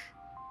Mark,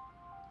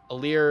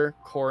 Alir,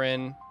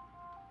 Corrin,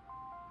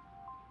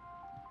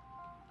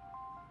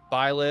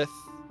 Byleth,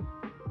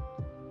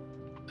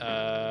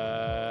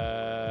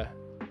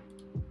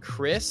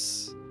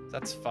 Chris,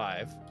 that's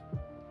 5.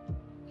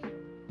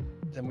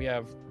 Then we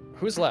have,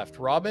 who's left?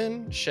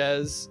 Robin,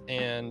 Shez,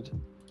 and...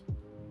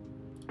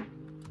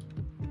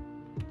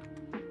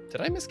 Did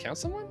I miscount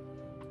someone?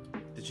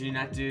 Did you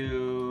not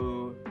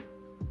do...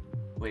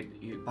 Wait,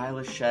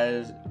 Byleth,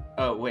 Shez...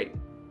 Oh, wait.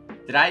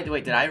 Did I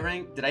put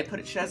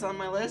Shez on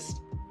my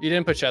list? You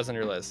didn't put Shez on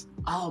your list.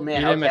 Oh,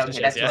 man. Okay,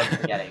 That's what I'm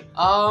forgetting.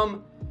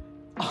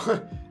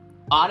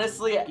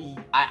 Honestly,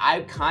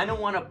 I kind of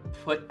want to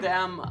put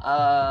them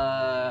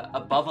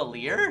above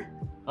Alir.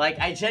 Like,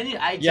 I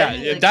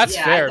genuinely, that's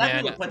fair, I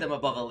man. would put them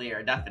above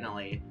Alir,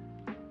 definitely.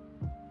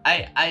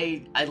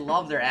 I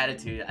love their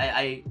attitude.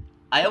 I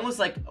almost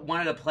like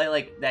wanted to play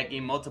like that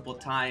game multiple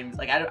times.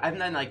 Like I haven't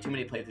done like too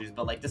many playthroughs,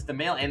 but like just the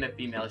male and the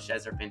female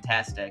Shez are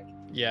fantastic.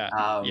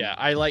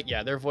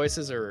 Their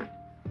voices are.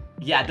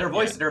 Yeah, their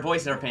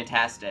voices are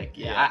fantastic.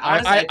 Yeah,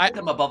 I put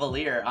them above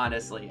Alir.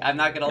 Honestly, I'm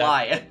not gonna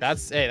lie.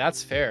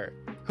 That's fair.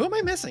 Who am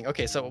I missing?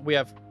 Okay, so we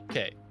have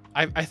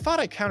I thought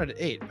I counted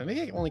 8, but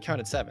maybe I only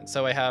counted 7.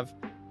 So I have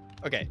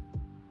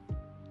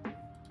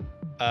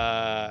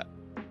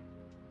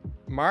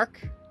Mark,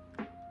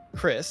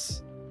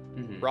 Chris,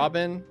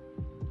 Robin,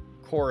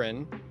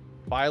 Corrin,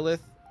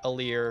 Byleth,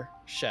 Alir,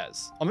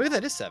 Shez. Oh, maybe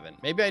that is 7.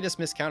 Maybe I just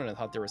miscounted and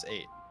thought there was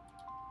 8.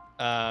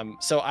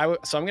 So I'm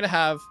gonna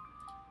have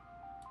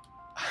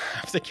I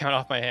have to count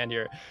off my hand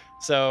here.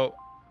 So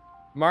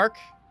Mark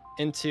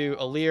into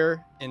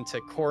Alir,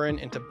 into Corin,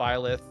 into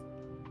Byleth,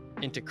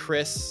 into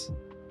Chris,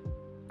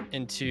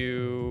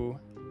 into...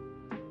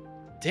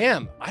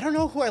 Damn, I don't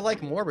know who I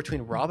like more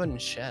between Robin and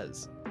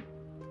Shez.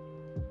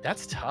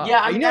 That's tough.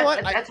 Yeah, I mean, you know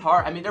what? That's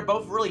hard. I mean, they're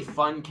both really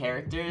fun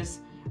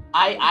characters.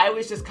 I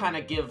always just kind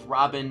of give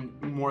Robin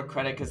more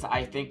credit because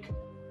I think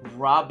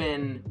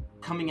Robin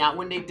coming out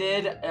when they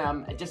did,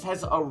 it just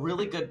has a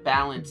really good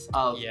balance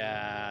of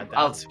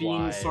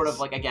being wise. Sort of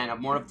like, again,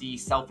 more of the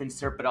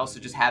self-insert, but also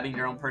just having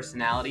your own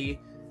personality.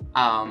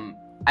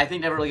 I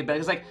think that really good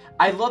because, like,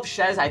 I love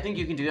Shez. I think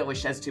you can do that with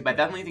Shez too, but I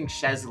definitely think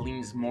Shez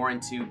leans more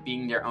into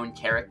being their own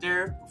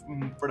character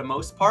for the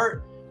most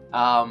part.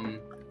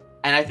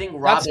 And I think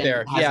Robin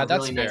has a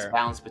really nice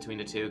balance between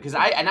the two. Because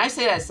I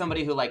say that as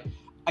somebody who, like,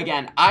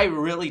 again, I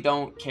really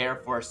don't care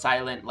for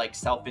silent, like,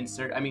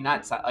 self-insert. I mean,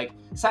 not like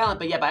silent,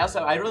 but yeah, but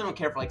I really don't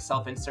care for, like,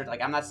 self-insert.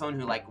 Like, I'm not someone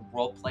who, like,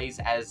 role plays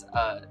as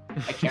a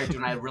character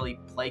when I really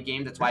play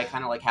games. That's why I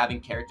kind of like having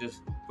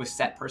characters with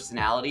set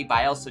personality. But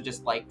I also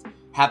just liked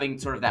having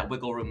sort of that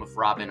wiggle room with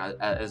Robin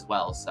as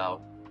well.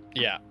 So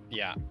yeah.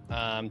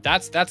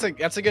 That's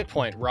a good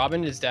point.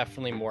 Robin is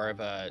definitely more of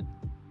a,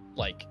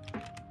 like,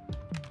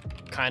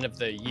 kind of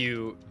the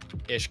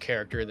you-ish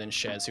character than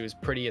Shez, who is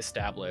pretty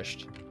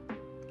established.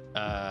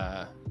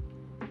 And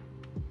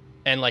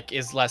like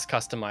is less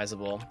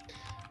customizable.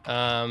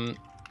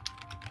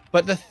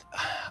 But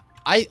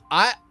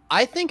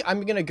I think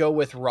I'm gonna go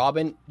with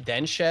Robin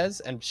then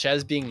Shez, and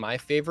Shez being my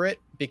favorite,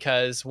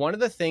 because one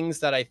of the things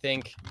that I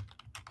think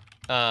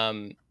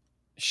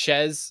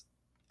Shez,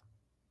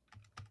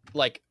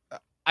 like,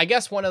 I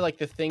guess one of, like,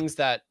 the things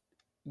that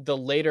the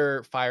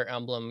later Fire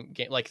Emblem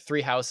game, like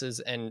 3 Houses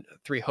and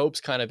 3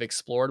 Hopes, kind of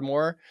explored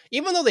more,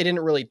 even though they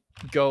didn't really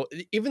go,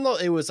 even though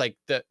it was like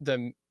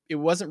it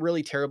wasn't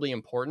really terribly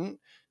important,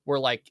 were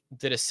like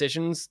the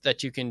decisions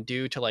that you can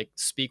do to, like,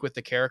 speak with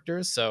the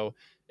characters. So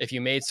if you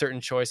made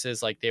certain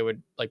choices, like, they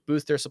would, like,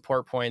 boost their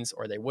support points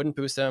or they wouldn't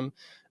boost them.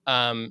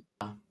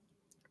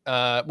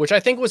 Which I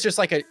think was just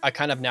like a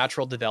kind of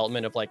natural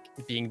development of, like,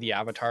 being the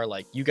avatar.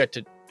 Like, you get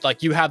to,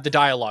 like, you have the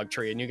dialogue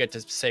tree and you get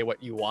to say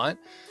what you want.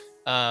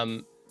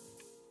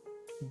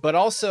 But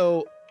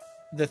also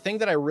the thing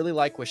that I really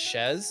like with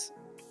Shez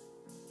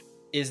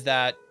is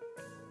that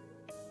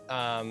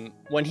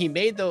when he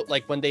made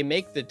when they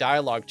make the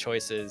dialogue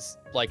choices,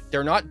 like,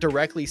 they're not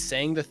directly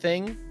saying the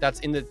thing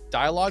that's in the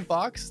dialogue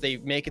box. They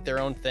make it their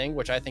own thing,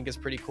 which I think is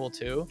pretty cool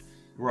too.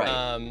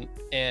 Right.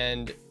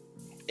 And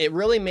it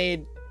really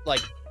made,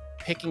 like,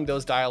 picking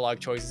those dialogue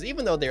choices,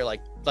 even though they're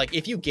like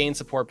if you gain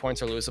support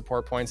points or lose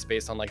support points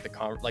based on, like,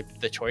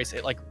 the choice,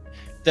 it, like,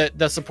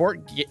 the support,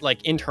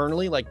 like,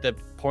 internally, like, the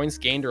points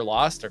gained or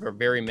lost are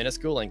very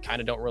minuscule and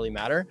kind of don't really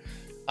matter.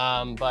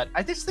 But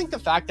I just think the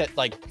fact that,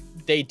 like,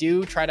 they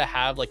do try to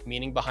have, like,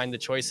 meaning behind the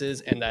choices,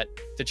 and that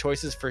the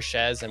choices for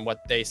Shez and what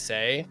they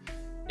say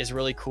is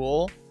really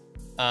cool.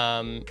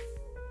 I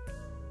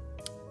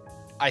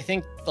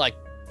think, like,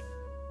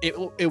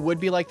 it would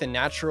be, like, the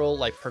natural,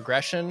 like,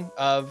 progression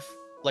of,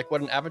 like,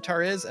 what an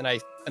avatar is, and I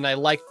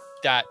like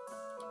that.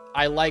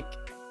 I like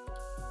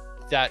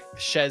that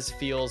Shez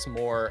feels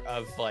more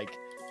of like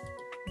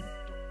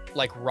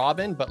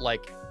Robin, but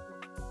like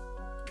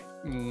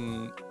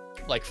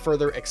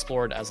further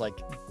explored as, like,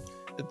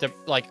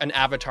 an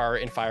avatar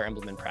in Fire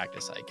Emblem in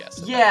practice, I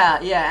guess. Yeah,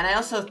 and I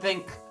also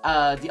think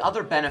the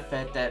other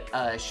benefit that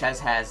Shez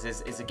has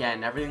is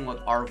again, everything with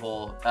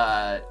Arvel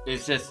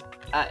is just,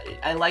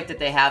 I like that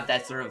they have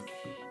that sort of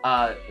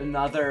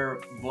another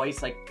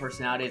voice, like,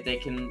 personality that they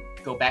can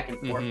go back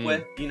and forth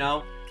with, you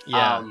know?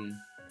 Yeah.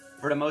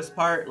 For the most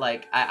part,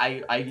 like,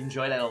 I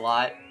enjoy that a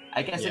lot.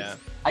 I guess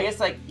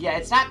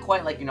it's not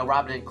quite like, you know,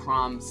 Robin and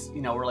Crom's,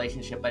 you know,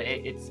 relationship, but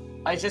it's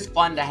just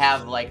fun to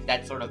have, like,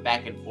 that sort of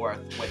back and forth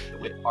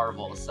with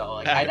Arvel. So,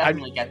 like, I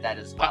definitely get that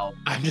as well.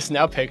 I'm just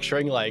now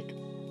picturing, like,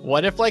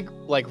 what if like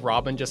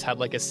Robin just had,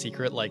 like, a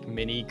secret, like,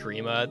 mini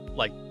Grima,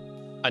 like,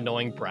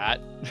 annoying brat,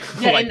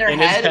 yeah, like, in their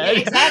head.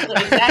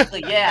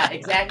 Exactly. Yeah,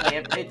 exactly.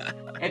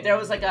 If there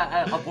was, like,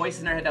 a voice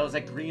in their head that was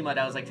like Grima,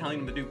 that was, like, telling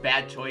them to do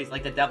bad choice,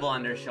 like the devil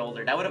on their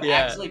shoulder, that would have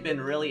actually been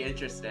really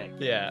interesting.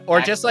 Yeah,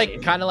 or just,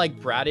 like, kind of like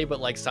bratty, but,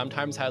 like,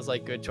 sometimes has,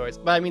 like, good choice.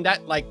 But I mean,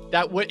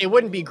 it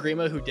wouldn't be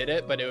Grima who did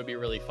it, but it would be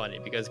really funny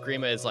because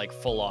Grima is, like,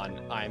 full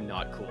on, I'm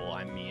not cool,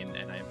 I'm mean,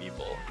 and I'm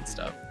evil and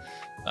stuff.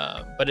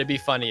 But it'd be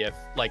funny if,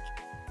 like,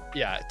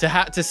 yeah,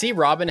 to see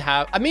Robin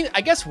have. I mean,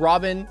 I guess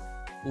Robin,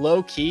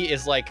 low key,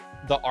 is, like,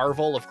 the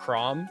Arvel of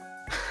Crom.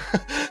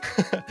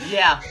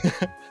 Yeah,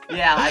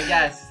 I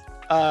guess.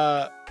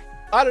 I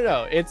don't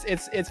know.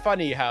 It's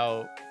funny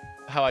how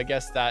I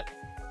guess that's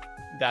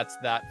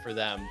that for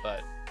them,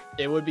 but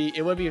it would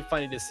be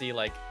funny to see,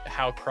 like,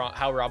 how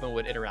Robin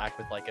would interact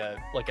with, like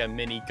a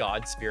mini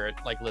god spirit,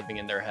 like, living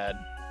in their head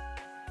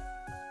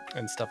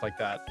and stuff like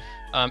that.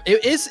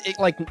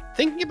 Like,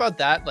 thinking about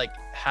that, like,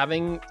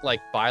 having,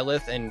 like,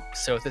 Byleth and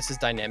Sothis'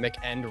 dynamic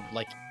end,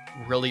 like,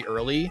 really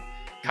early,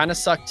 kind of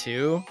sucked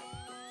too,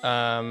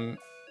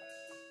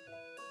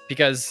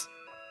 because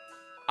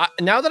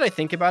now that I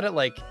think about it,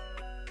 like,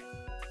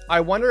 I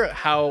wonder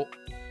how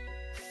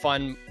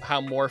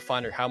more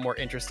fun or how more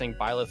interesting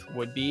Byleth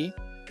would be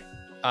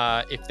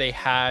if they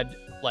had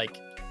like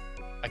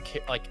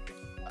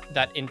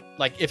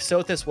if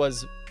Sothis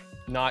was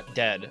not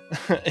dead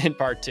in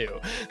part 2.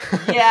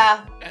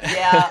 Yeah.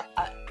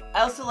 I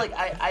also like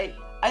I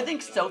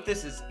think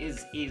Sothis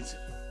is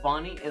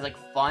funny, is like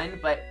fun,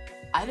 but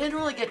I didn't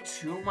really get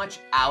too much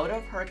out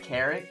of her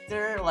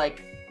character.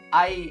 Like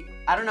I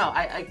don't know.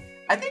 I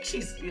think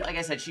she's, like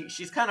I said,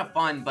 she's kind of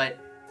fun, but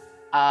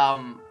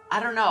I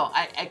don't know.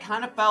 I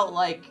kind of felt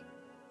like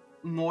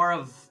more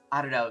of,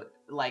 I don't know,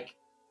 like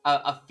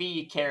a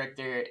Fee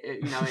character,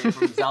 you know,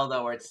 from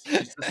Zelda, where it's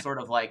just sort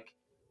of like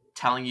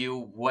telling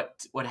you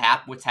what's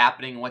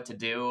happening, what to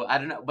do. I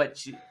don't know, but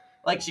she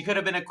could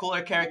have been a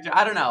cooler character.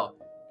 I don't know.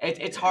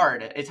 It's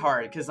hard. It's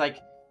hard because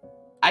like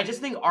I just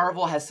think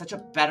Arvel has such a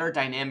better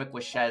dynamic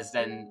with Shez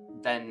than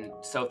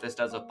Sothis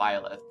does with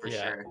Byleth, for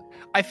sure.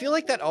 I feel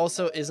like that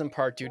also is in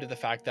part due to the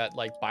fact that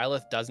like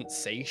Byleth doesn't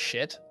say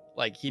shit.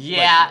 Like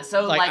Shez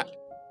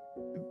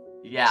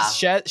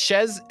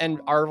and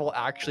Arvel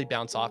actually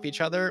bounce off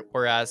each other,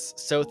 whereas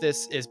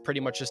Sothis is pretty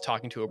much just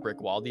talking to a brick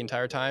wall the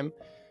entire time.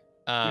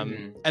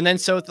 And then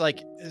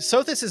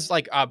Sothis is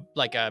like a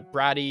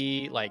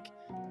bratty, like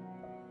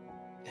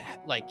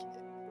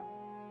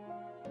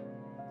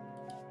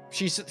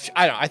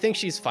I think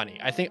she's funny.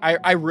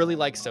 I really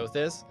like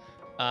Sothis.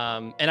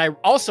 And I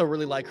also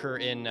really like her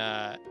in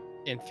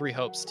Three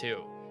Hopes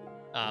too.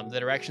 The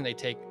direction they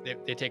take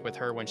with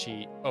her when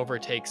she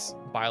overtakes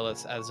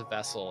Byleth as a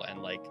vessel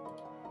and like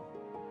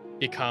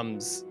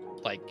becomes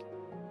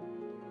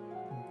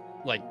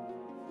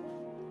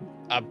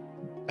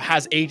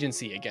has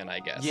agency again, I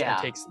guess. Yeah.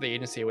 And takes the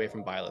agency away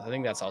from Byleth. I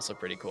think that's also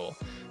pretty cool.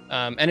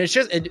 And it's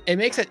just it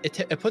makes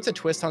it puts a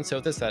twist on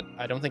Sothis that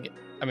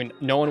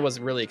no one was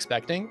really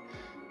expecting.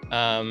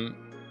 And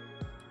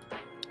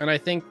I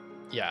think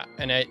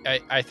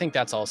I think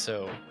that's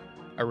also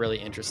a really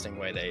interesting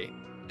way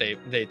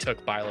they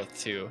took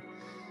Byleth to.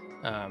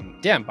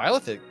 Damn,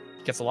 Byleth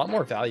gets a lot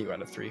more value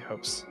out of Three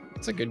Hopes.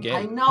 It's a good game.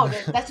 I know,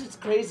 that's what's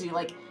crazy.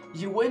 Like,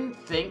 you wouldn't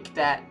think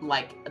that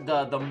like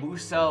the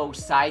Muso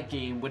side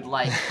game would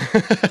like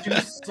do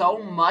so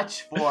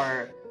much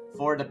for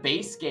the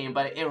base game,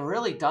 but it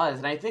really does.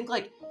 And I think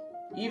like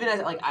even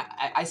as like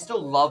I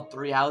still love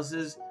Three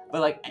Houses,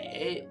 but like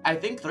I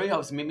think Three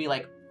Hopes made me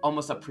like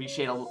almost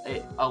appreciate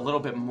it a little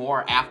bit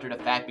more after the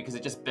fact, because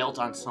it just built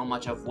on so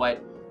much of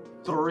what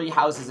Three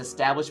Houses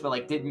established, but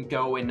like didn't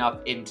go enough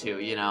into,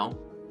 you know?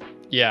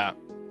 Yeah.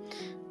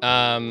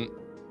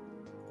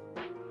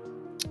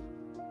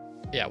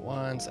 Yeah,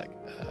 one sec.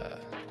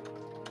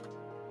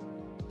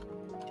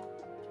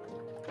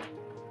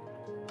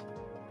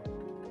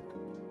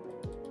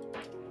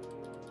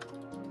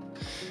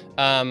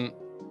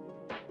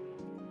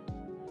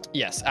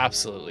 Yes,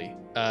 absolutely.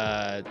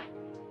 Why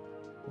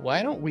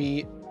don't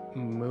we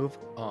move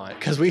on?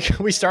 Because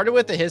we started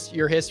with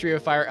your history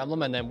of Fire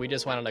Emblem, and then we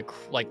just went on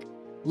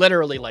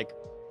literally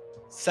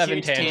 7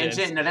 Huge tangents.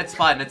 Tangent. No, that's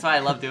fun. That's why I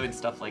love doing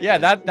stuff like yeah,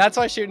 this. that's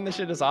why shooting the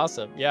shit is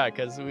awesome. Yeah,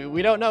 because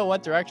we don't know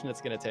what direction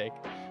it's gonna take.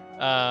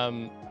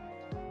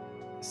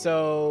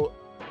 So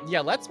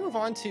yeah, let's move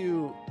on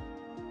to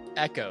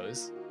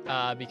Echoes,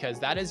 because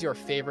that is your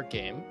favorite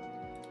game.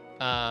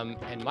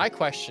 And my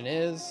question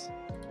is,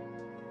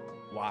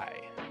 why?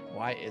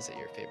 Why is it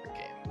your favorite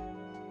game?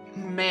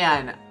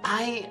 Man,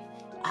 I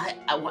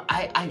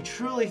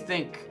truly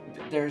think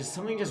there's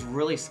something just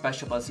really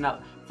special about this. Now,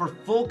 for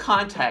full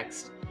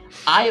context,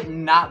 I have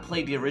not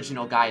played the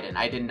original Gaiden.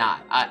 I did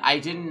not. I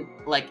didn't,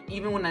 like,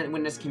 even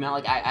when this came out,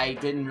 like, I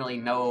didn't really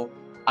know.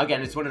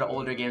 Again, it's one of the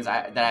older games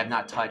that I have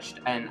not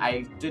touched, and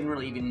I didn't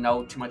really even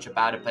know too much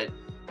about it, but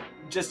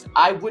just,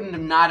 I wouldn't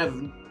have not have,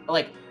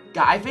 like,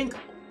 I think,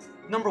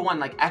 number one,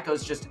 like,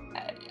 Echoes just,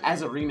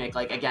 as a remake,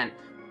 like, again,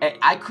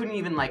 I couldn't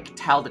even, like,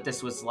 tell that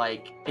this was,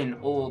 like, an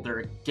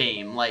older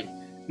game. Like,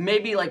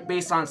 maybe, like,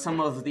 based on some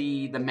of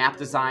the map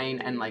design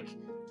and, like,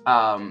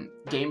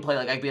 gameplay,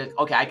 like, I'd be like,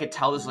 okay, I could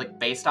tell this was, like,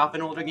 based off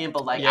an older game,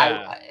 but, like,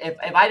 yeah.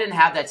 If I didn't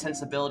have that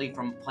sensibility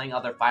from playing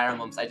other Fire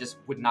Emblems, I just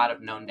would not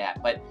have known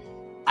that. But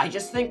I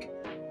just think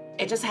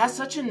it just has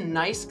such a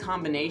nice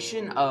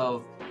combination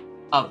of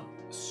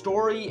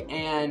story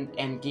and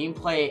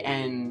gameplay,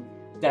 and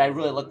that I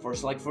really look for.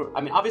 So, like,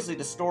 obviously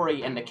the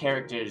story and the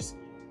characters,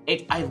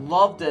 I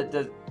love that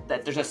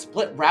there's a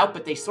split route,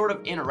 but they sort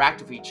of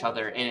interact with each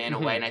other in a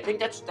way, and I think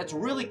that's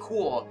really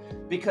cool,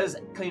 because,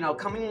 you know,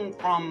 coming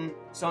from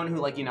someone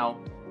who, like, you know,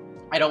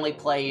 I'd only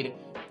played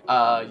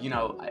you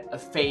know,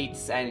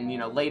 Fates, and, you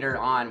know, later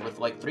on with,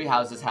 like, Three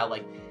Houses, how,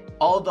 like,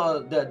 all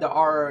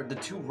the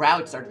two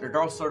routes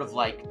they're all sort of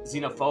like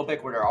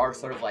xenophobic, where there are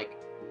sort of like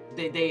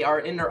they are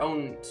in their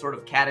own sort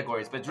of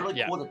categories, but it's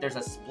really cool that there's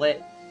a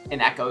split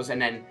in Echoes,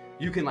 and then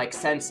you can like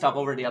send stuff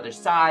over the other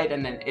side,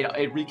 and then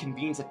it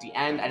reconvenes at the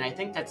end, and I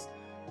think that's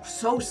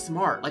so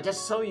smart. Like, that's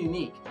so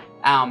unique,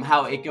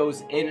 how it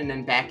goes in and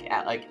then back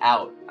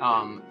out.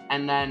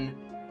 And then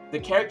the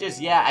characters,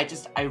 yeah,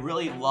 I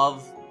really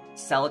love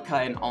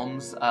Celica and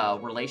Ulm's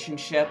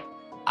relationship.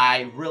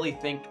 I really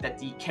think that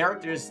the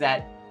characters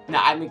that,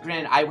 now I mean,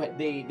 granted,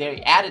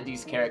 they added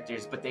these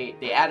characters, but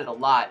they added a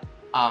lot.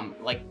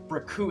 Like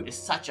Brakut is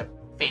such a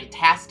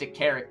fantastic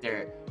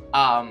character.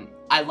 I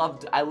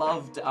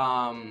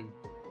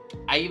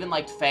even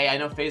liked Faye. I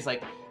know Faye's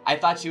like, I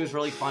thought she was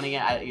really funny.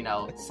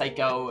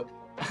 Psycho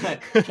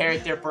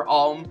character for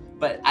Ulm,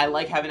 but I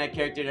like having that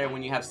character there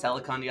when you have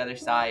Celica on the other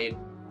side.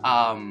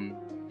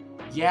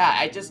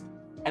 Yeah,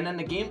 and then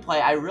the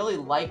gameplay, I really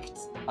liked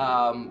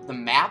the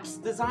maps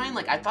design.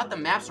 Like, I thought the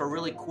maps were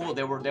really cool.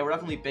 They were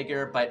definitely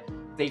bigger, but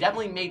they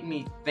definitely made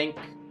me think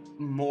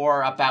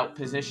more about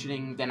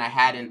positioning than I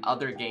had in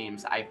other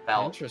games, I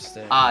felt.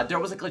 Interesting. There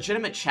was a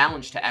legitimate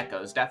challenge to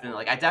Echoes, definitely.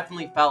 Like, I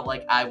definitely felt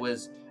like I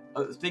was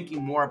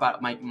thinking more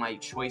about my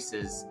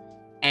choices.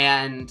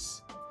 And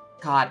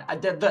God,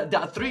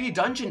 the 3D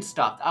dungeon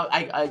stuff.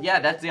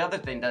 Yeah, that's the other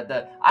thing.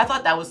 I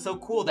thought that was so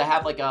cool to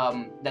have like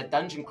that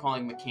dungeon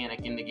crawling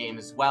mechanic in the game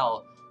as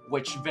well,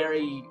 which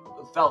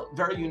felt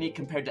very unique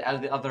compared to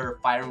the other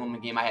Fire Emblem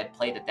game I had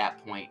played at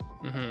that point.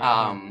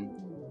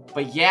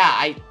 But yeah,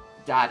 I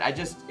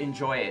just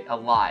enjoy it a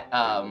lot.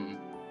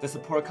 The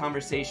support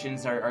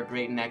conversations are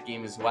great in that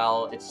game as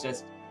well. It's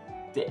just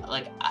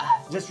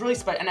just really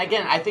special. And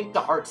again, I think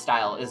the art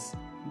style is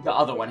the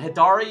other one.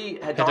 Hidari's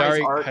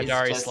art is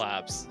just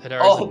slaps.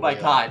 Oh my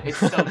god, it's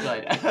so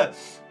good.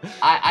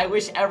 I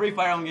wish every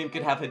Fire Emblem game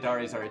could have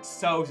Hidari's art. It's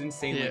so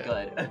insanely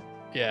good.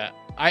 Yeah,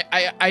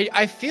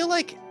 I feel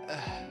like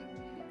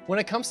when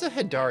it comes to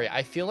Hidari,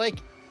 I feel like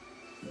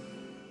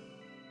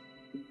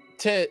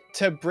to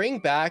bring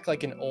back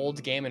like an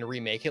old game and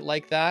remake it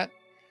like that,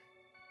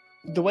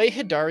 the way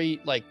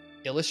Hidari like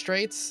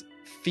illustrates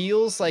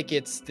feels like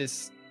it's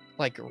this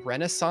like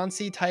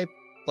Renaissance-y type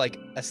like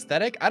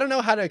aesthetic. I don't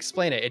know how to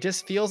explain it. It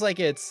just feels like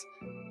it's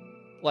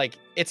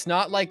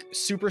not like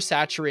super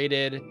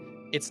saturated.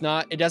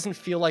 It doesn't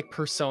feel like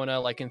Persona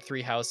like in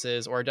Three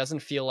Houses, or it doesn't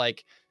feel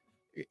like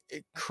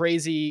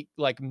crazy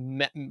like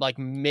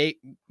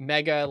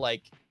mega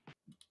like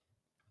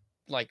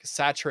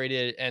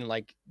saturated and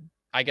like,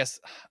 I guess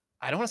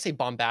I don't want to say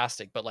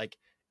bombastic, but like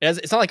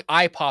it's not like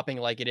eye popping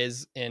like it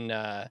is in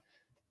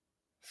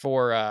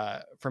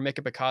for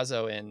Mika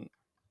Picasso and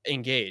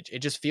Engage. It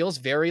just feels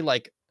very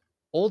like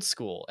old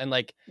school, and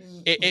like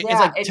it's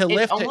like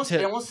it almost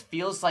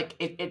feels like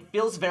it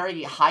feels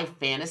very high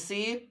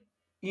fantasy.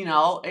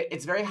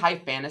 It's very high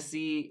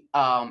fantasy.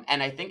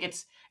 And I think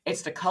it's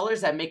the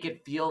colors that make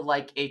it feel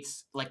like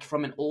it's like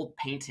from an old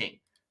painting.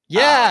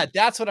 Yeah,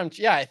 that's what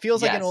it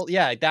feels like an old,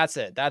 that's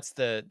it. I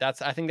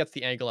think that's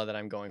the angle that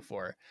I'm going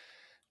for.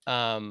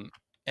 And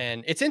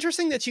it's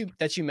interesting that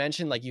you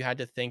mentioned like you had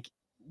to think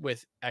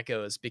with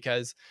Echoes,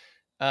 because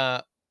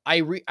I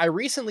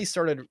recently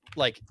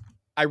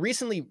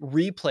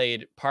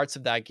replayed parts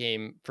of that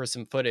game for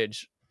some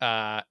footage,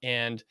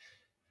 and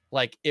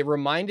like it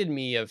reminded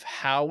me of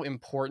how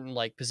important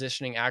like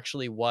positioning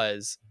actually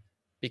was,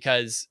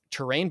 because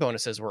terrain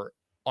bonuses were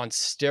on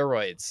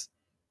steroids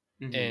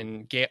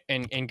in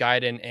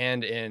Gaiden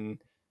and in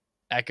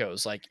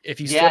Echoes. Like if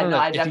you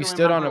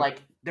stood on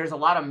like there's a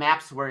lot of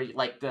maps where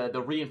like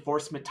the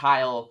reinforcement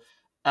tile,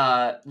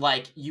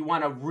 like you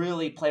want to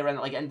really play around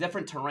like in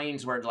different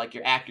terrains where like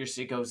your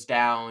accuracy goes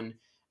down.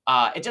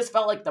 It just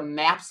felt like the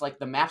maps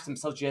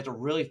themselves, you had to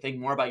really think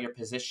more about your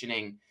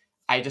positioning.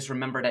 I just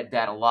remembered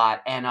that a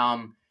lot. And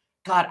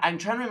God, I'm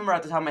trying to remember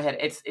at the top of my head.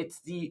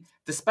 It's the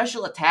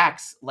special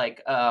attacks,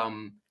 like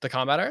the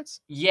combat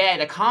arts. Yeah,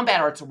 the combat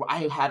arts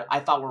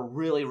I thought were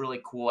really, really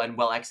cool and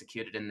well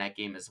executed in that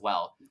game as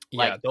well.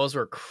 Yeah, those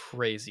were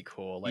crazy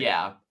cool. Like,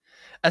 yeah,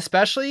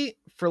 especially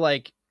for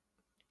like,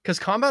 because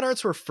combat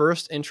arts were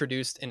first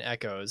introduced in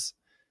Echoes,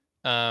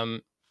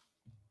 and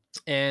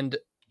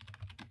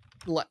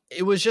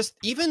it was just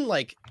even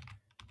like,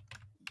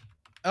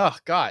 oh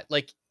god,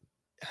 like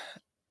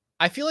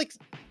I feel like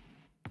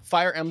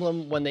Fire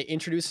Emblem, when they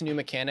introduce a new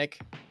mechanic,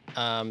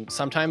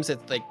 sometimes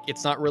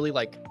it's not really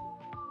like,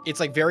 it's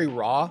like very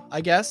raw,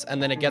 I guess,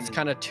 and then it gets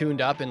kind of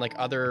tuned up in like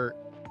other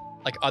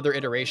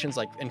iterations,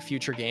 like in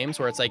future games,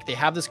 where it's like they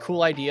have this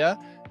cool idea,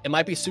 it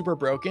might be super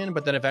broken,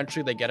 but then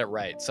eventually they get it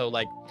right. So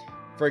like,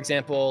 for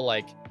example,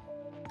 like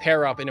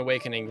Pair Up in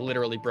Awakening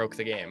literally broke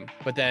the game,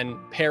 but then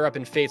Pair Up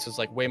in Fates was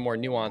like way more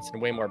nuanced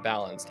and way more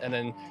balanced, and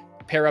then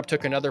Pair Up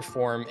took another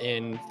form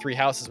in Three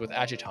Houses with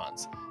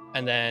Adjutants,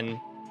 and then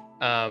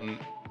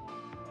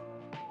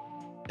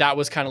that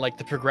was kind of like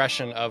the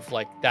progression of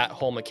like that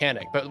whole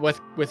mechanic. But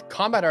with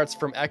combat arts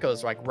from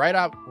Echoes, like right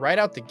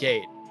out the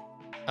gate,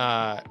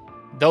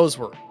 those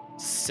were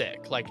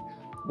sick. Like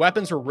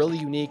weapons were really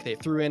unique. They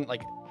threw in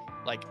like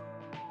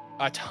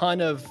a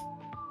ton of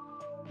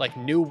like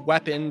new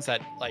weapons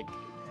that like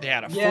they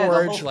had a forge. The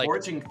whole like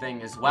forging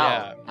thing as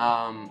well.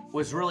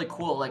 Was really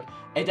cool. Like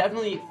it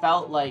definitely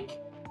felt like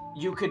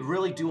you could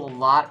really do a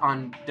lot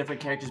on different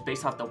characters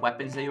based off the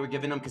weapons that you were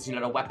giving them, because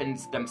the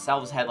weapons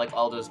themselves had like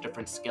all those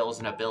different skills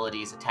and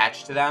abilities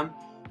attached to them.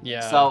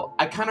 Yeah. So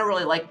I kind of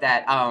really like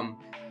that.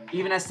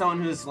 Even as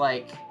someone who's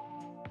like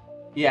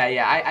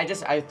Yeah.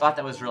 I thought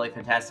that was really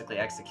fantastically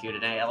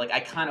executed. And I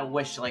kind of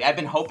wish, like, I've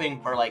been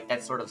hoping for like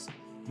that sort of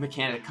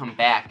mechanic to come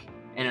back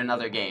in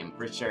another game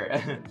for sure.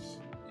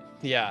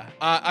 Yeah,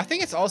 I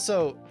think it's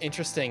also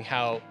interesting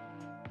how,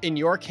 in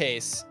your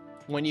case,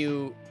 when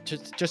you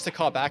just to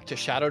call back to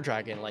Shadow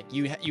Dragon, like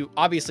you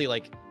obviously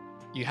like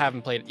you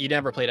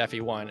never played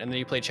FE1, and then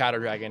you played Shadow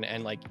Dragon,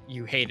 and like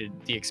you hated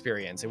the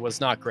experience. It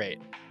was not great.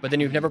 But then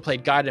you've never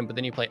played Gaiden, but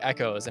then you play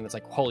Echoes, and it's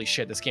like, holy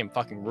shit, this game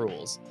fucking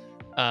rules.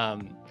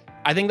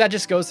 I think that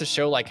just goes to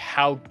show like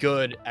how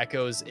good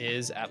Echoes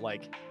is at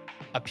like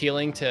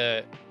appealing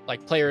to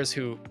like players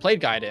who played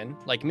Gaiden,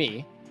 like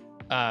me.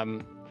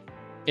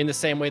 In the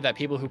same way that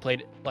people who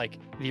played like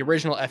the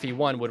original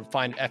FE1 would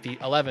find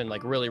FE11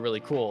 like really, really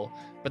cool,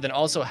 but then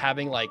also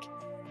having like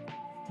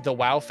the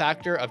wow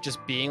factor of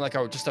just being like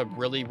just a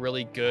really,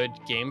 really good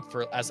game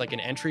for as like an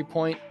entry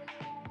point.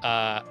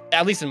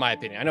 At least in my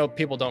opinion, I know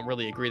people don't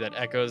really agree that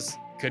Echoes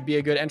could be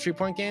a good entry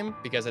point game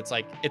because it's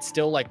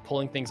still like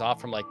pulling things off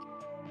from like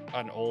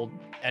an old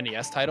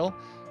NES title,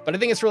 but I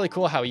think it's really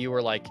cool how you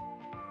were like,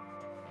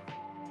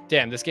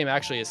 damn, this game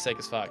actually is sick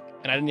as fuck,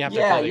 and I didn't have to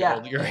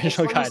play your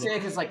original guide.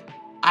 Because like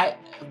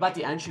about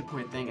the entry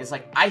point thing is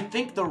like, I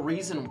think the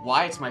reason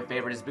why it's my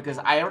favorite is because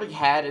I already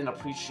had an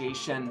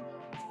appreciation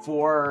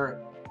for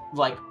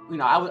like,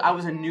 I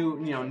was a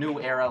new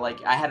era.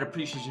 Like I had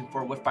appreciation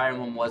for what Fire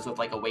Emblem was with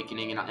like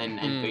Awakening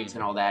and Fates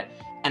and all that.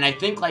 And I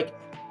think like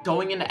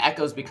going into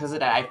Echoes because of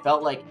that, I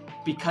felt like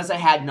because I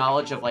had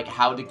knowledge of like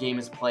how the game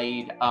is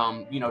played,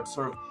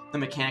 sort of the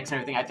mechanics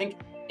and everything, I think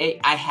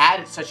I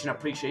had such an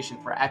appreciation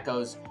for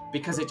Echoes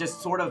because it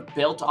just sort of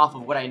built off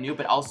of what I knew,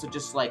 but also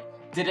just like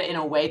did it in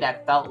a way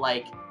that felt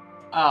like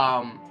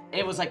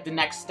it was like the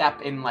next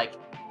step in like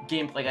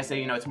gameplay. Like I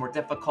say, it's more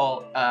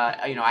difficult.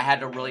 I had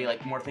to really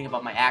like more think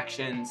about my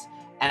actions,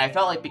 and I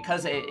felt like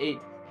because it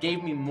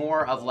gave me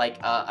more of like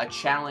a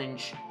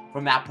challenge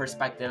from that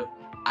perspective,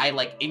 I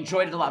like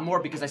enjoyed it a lot more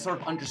because I sort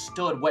of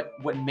understood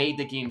what made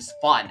the games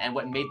fun and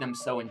what made them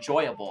so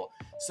enjoyable.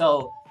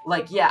 So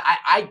like, yeah,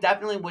 I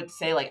definitely would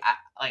say like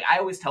I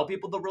always tell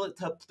people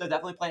to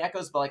definitely play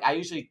Echoes, but like I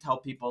usually tell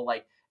people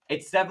like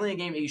it's definitely a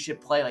game that you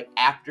should play like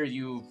after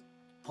you've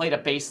played a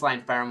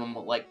baseline Fire Emblem,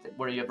 like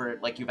where you've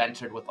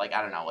entered with like,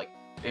 I don't know, like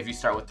if you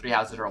start with Three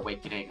Houses or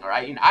Awakening, or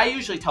I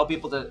usually tell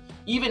people to,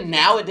 even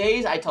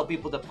nowadays I tell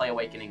people to play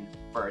Awakening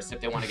first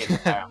if they want to get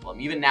into Fire Emblem.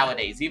 Even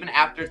nowadays, even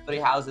after Three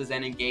Houses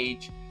and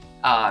Engage,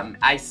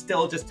 I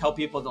still just tell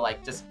people to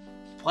like just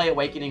play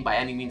Awakening by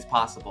any means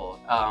possible.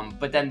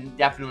 But then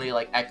definitely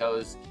like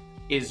Echoes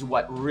is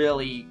what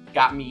really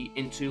got me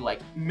into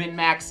like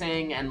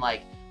min-maxing and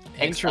like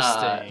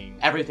interesting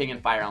everything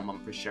in Fire Emblem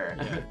for sure.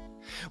 Yeah.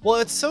 Well,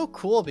 it's so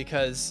cool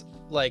because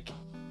like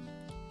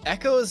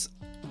Echoes,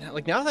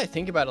 like now that I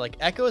think about it, like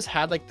Echoes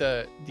had like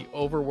the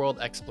overworld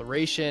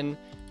exploration.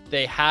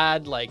 They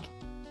had like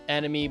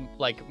enemy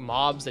like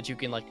mobs that you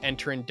can like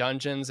enter in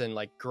dungeons and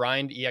like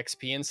grind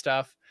EXP and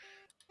stuff.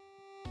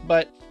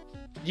 But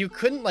you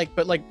couldn't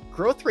but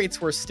growth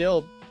rates were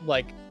still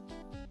like,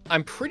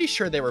 I'm pretty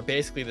sure they were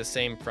basically the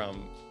same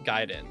from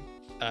Gaiden.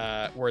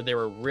 Where they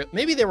were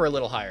maybe they were a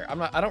little higher.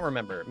 I don't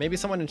remember. Maybe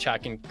someone in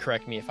chat can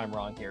correct me if I'm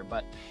wrong here.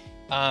 But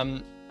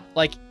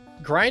like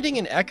grinding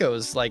in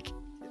Echoes, like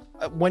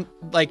when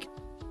like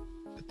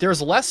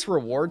there's less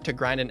reward to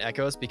grind in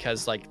Echoes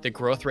because like the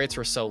growth rates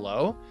were so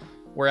low.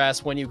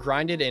 Whereas when you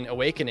grinded in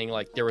Awakening,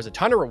 like there was a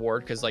ton of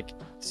reward because like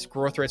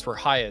growth rates were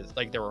high,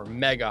 like they were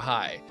mega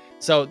high.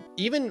 So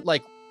even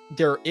like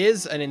there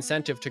is an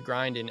incentive to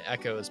grind in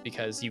Echoes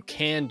because you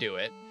can do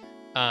it.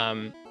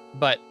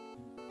 But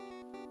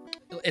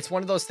it's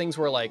one of those things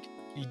where like,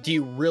 do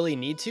you really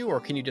need to, or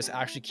can you just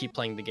actually keep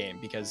playing the game?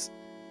 Because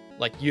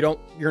like you're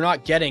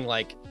not getting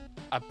like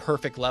a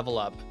perfect level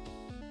up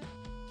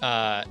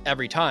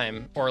every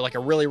time, or like a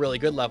really, really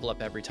good level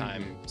up every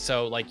time. Mm-hmm.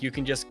 So like you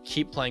can just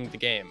keep playing the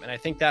game. And I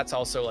think that's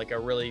also like a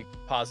really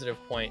positive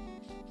point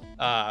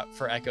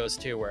for Echoes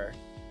too, where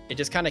it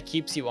just kind of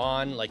keeps you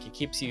on, like it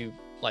keeps you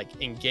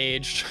like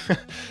engaged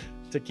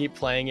to keep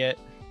playing it.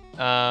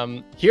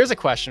 Here's a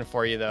question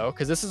for you though,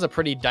 because this is a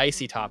pretty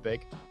dicey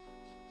topic.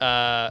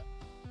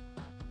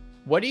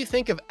 What do you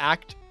think of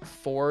Act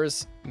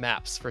 4's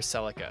maps for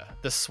Celica?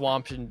 The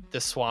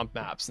swamp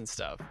maps and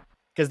stuff.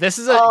 Because this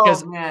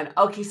is man.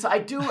 Okay, so I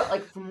do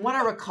like from what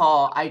I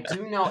recall, I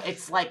do know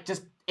it's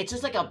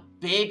just like a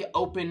big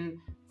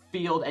open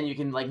field, and you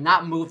can like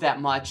not move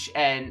that much,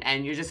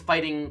 and you're just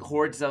fighting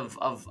hordes of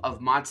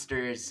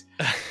monsters.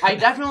 I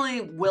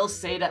definitely will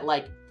say that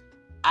like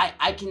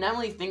I can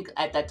definitely think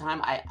at that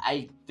time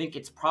I think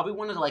it's probably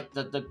one of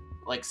the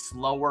like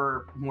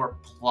slower, more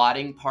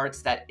plotting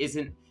parts that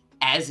isn't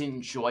as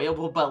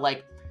enjoyable, but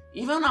like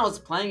even when I was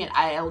playing it,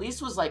 I at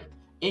least was like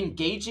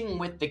engaging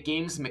with the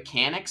game's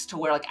mechanics to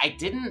where like I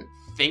didn't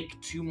think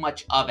too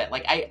much of it.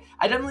 Like I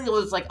definitely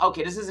was like,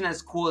 okay, this isn't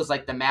as cool as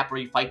like the map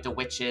where you fight the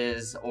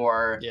witches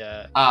or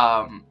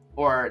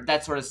or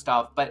that sort of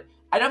stuff, but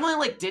I definitely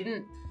like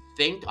didn't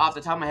think off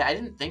the top of my head, I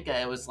didn't think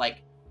that it was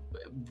like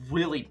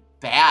really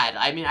bad.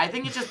 I mean, I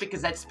think it's just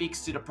because that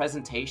speaks to the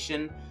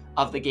presentation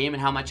of the game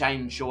and how much I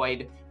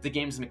enjoyed the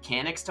game's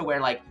mechanics, to where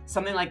like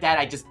something like that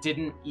I just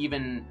didn't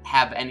even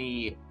have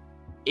any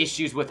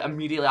issues with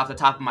immediately off the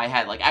top of my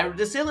head. Like I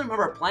distinctly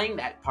remember playing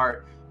that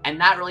part and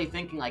not really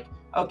thinking like,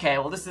 okay,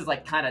 well this is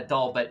like kind of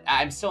dull, but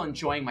I'm still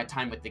enjoying my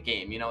time with the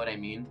game. You know what I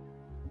mean?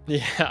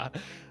 Yeah.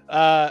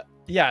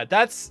 Yeah,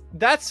 that's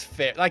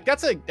fair. Like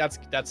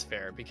that's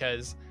fair,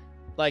 because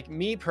like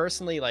me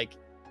personally, like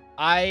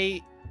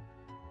I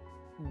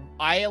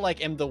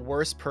like am the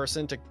worst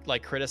person to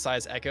like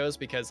criticize Echoes,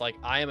 because like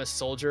I am a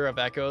soldier of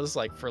Echoes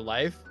like for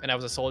life, and I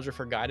was a soldier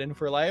for Gaiden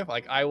for life.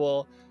 Like I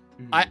will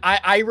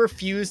I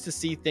refuse to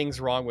see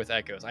things wrong with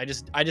Echoes. I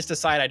just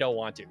decide I don't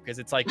want to, because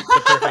it's like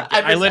the perfect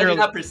I literally do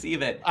not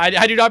perceive it.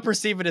 I do not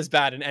perceive it as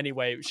bad in any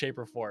way, shape,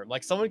 or form.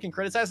 Like someone can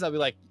criticize it, I'll be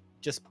like,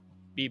 just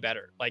be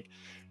better. Like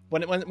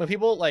when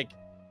people like,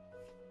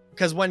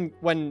 because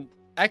when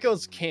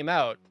Echoes came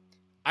out,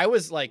 I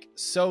was like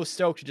so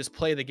stoked to just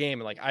play the game,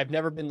 and like I've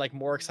never been like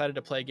more excited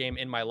to play a game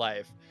in my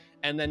life.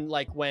 And then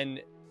like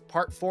when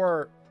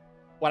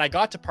I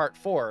got to part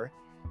 4,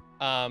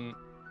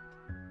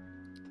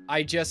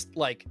 I just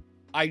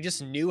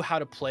knew how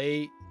to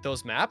play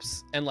those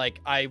maps, and like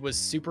I was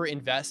super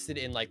invested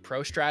in like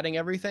pro stratting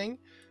everything,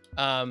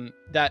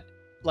 that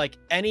like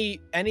any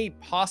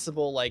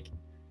possible like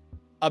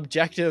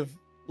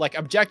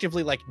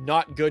objectively like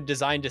not good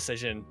design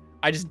decision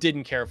I just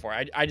didn't care for.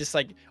 I just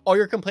like, oh,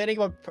 you're complaining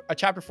about a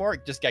chapter 4?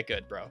 Just get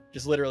good, bro.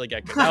 Just literally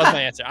get good. That was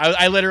my answer.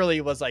 I literally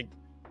was like,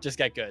 just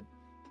get good.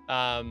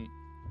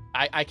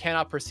 I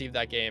cannot perceive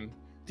that game.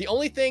 The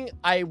only thing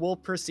I will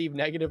perceive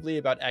negatively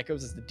about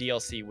Echoes is the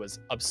DLC was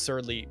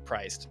absurdly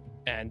priced,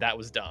 and that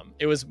was dumb.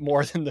 It was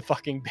more than the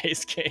fucking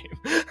base game.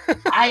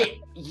 I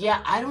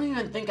don't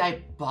even think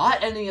I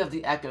bought any of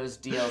the Echoes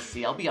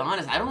DLC. I'll be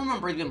honest, I don't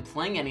remember even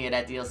playing any of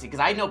that DLC, because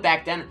I know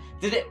back then,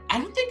 I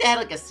don't think they had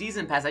like a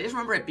season pass. I just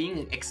remember it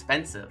being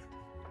expensive.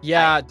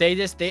 Yeah, I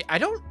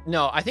don't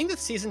know. I think the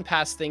season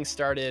pass thing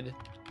started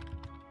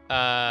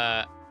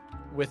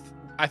with,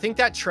 I think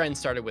that trend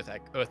started with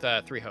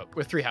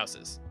Three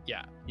Houses.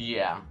 Yeah.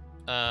 Yeah.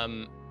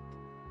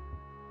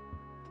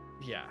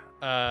 Yeah.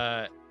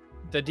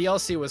 The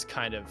DLC was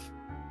kind of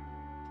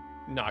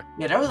not.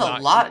 Yeah, there was a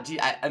lot. Gee,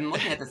 I'm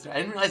looking at this. I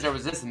didn't realize there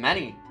was this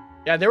many.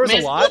 Yeah, there was a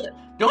lot. Cool.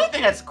 The only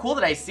thing that's cool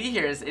that I see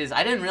here is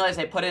I didn't realize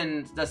they put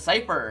in the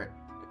Cypher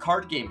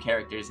card game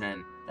characters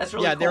in. That's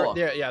really cool.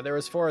 There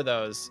was 4 of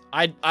those.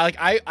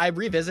 I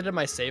revisited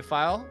my save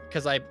file,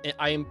 because I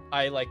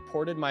like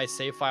ported my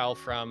save file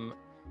from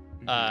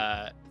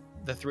my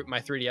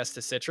 3DS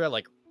to Citra,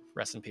 like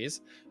rest in peace.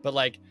 But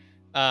like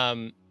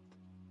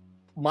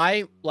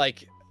my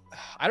like,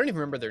 I don't even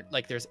remember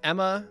there's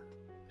Emma,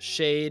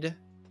 Shade.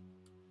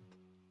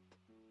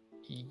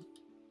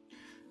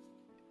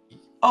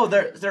 Oh,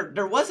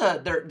 there was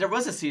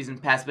a season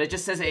pass, but it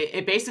just says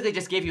it basically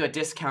just gave you a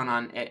discount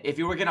on it. If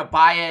you were gonna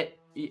buy it,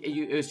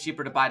 it was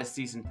cheaper to buy the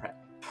season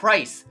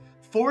price.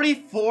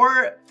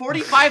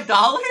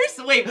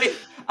 $45? Wait.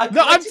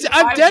 No, I'm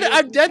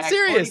dead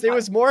serious. It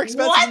was more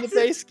expensive than the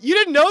base. You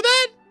didn't know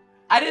that?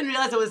 I didn't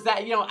realize it was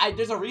that. You know,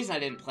 there's a reason I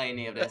didn't play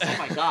any of this. Oh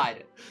my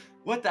god.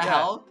 What the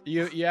hell?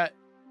 Yeah.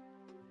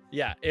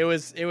 It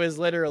was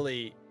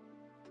literally,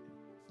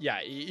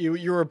 yeah.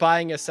 You were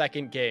buying a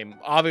second game,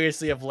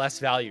 obviously of less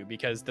value,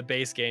 because the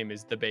base game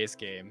is the base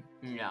game.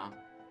 Yeah.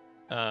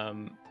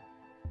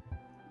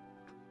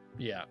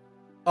 Yeah.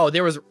 Oh,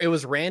 it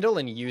was Randall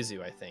and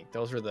Yuzu, I think.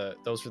 Those were the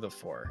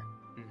 4.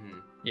 Mm-hmm.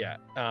 Yeah.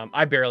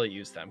 I barely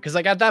used them, because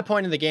like at that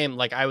point in the game,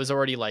 like I was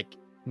already like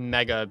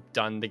mega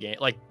done the game.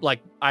 Like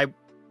I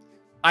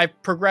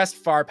progressed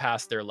far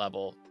past their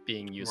level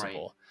being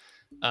usable.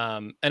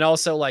 Right. And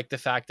also like the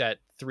fact that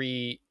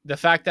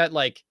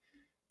like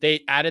they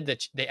added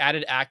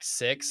Act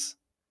 6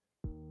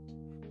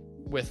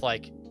 with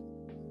like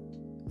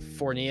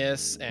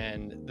Forneus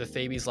and the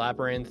Thebes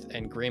Labyrinth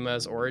and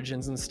Grima's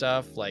origins and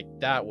stuff. Like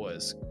that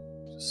was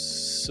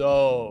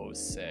so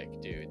sick,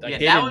 dude. Like,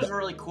 yeah, that was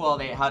really cool.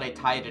 How they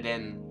tied it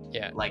in.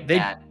 Yeah, like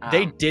that.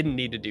 They didn't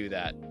need to do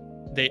that.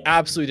 They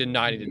absolutely did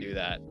not need to do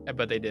that,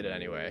 but they did it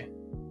anyway.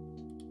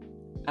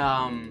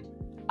 I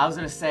was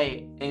gonna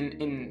say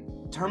in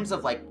terms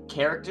of like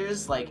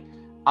characters, like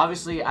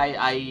obviously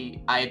I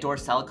adore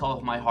Celico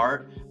with my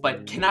heart,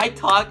 but can I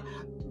talk,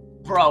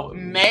 bro?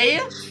 May,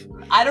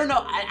 I don't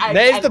know.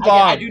 May's the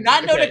bomb. I do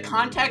not know the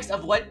context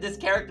of what this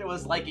character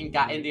was like in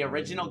the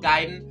original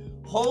Gaiden.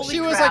 Holy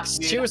crap,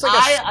 she was like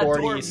a sporty, I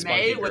adore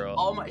May girl. With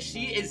all my.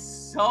 She is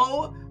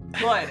so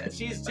good.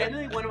 She's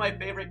genuinely one of my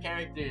favorite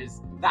characters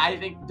that I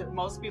think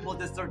most people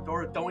just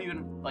don't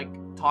even like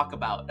talk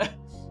about.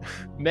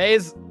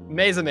 May's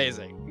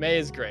amazing. May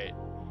is great.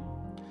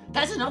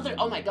 That's another.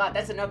 Oh my god,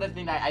 that's another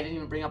thing that I didn't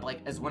even bring up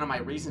like as one of my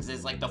reasons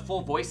is like the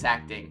full voice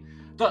acting.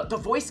 The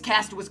voice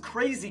cast was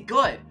crazy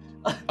good.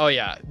 Oh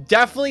yeah,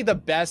 definitely the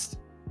best.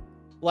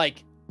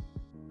 Like,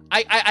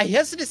 I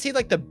hesitate to say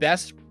like the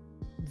best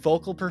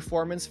vocal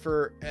performance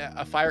for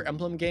a Fire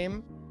Emblem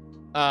game,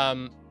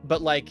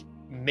 but like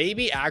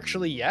maybe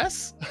actually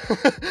yes.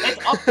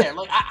 It's up there.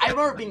 Like I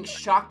remember being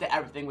shocked that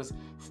everything was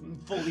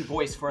fully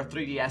voiced for a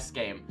 3DS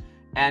game.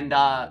 And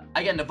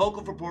again, the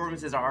vocal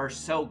performances are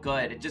so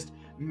good. It just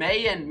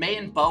May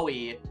and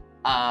Bowie,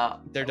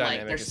 Their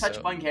dynamic they're is such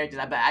so... fun characters.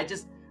 But I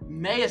just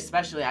May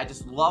especially, I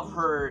just love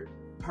her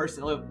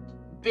personally.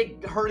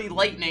 Big hurdy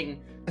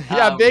lightning.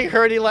 Yeah, big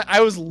hurdy. I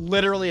was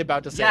literally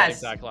about to say that Yes.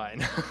 exact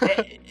line.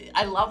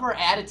 I love her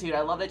attitude.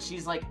 I love that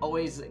she's like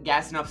always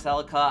gassing up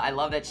Celica. I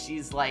love that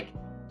she's like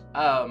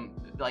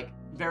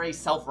very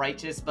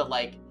self-righteous, but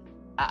like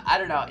I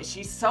don't know.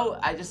 She's so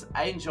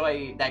I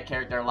enjoy that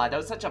character a lot. That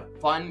was such a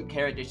fun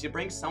character. She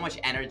brings so much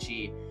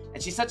energy,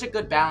 and she's such a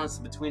good balance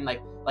between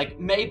like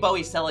May,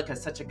 Bowie, Celica,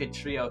 such a good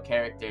trio of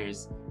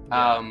characters.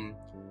 Yeah.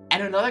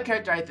 And another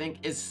character I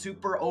think is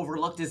super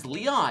overlooked is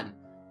Leon.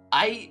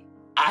 I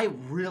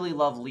really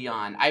love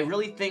Leon. I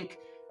really think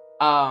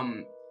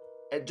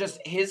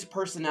just his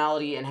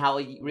personality and how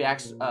he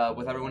reacts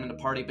with everyone in the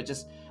party, but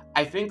just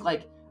I think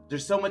like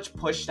there's so much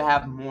push to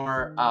have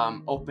more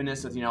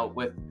openness with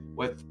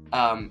with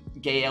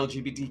gay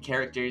LGBT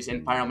characters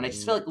in Fire Emblem. And I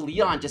just feel like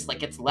Leon just like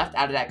gets left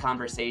out of that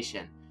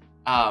conversation.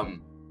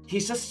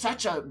 He's just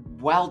such a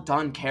well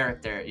done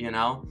character, you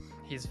know.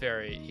 He's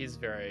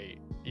very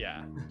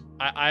yeah.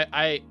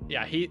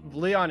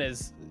 Leon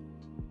is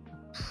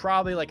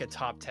probably like a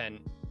top 10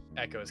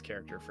 Echoes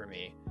character for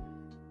me.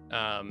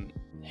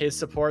 His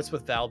supports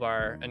with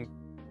Valbar and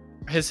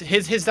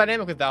his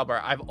dynamic with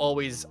Valbar, I've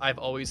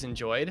always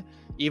enjoyed.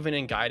 Even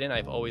in Gaiden,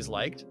 I've always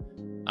liked.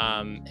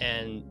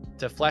 And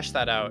to flesh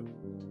that out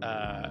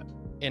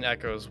in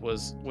Echoes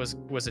was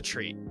a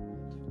treat.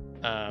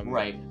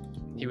 Right.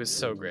 He was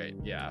so great,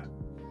 yeah.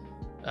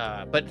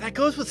 But that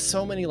goes with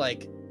so many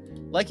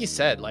like you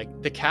said,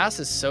 like the cast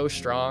is so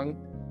strong.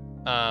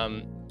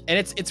 And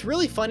it's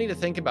really funny to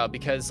think about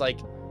because like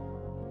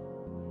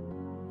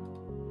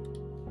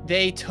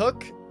they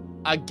took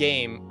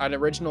an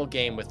original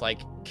game with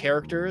like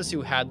characters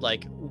who had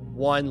like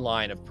one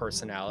line of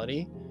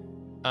personality,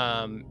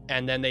 and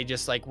then they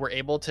just like were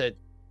able to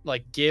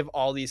like give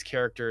all these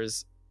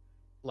characters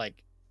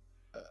like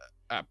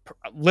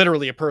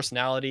literally a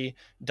personality,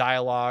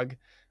 dialogue,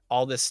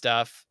 all this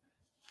stuff.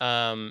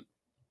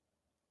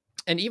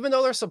 And even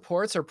though their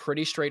supports are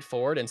pretty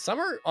straightforward, and some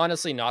are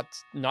honestly not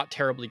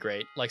terribly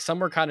great, like some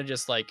were kind of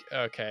just like,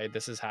 okay,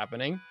 this is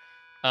happening.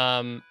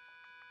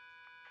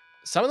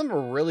 Some of them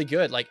were really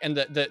good. Like, and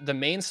the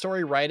main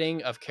story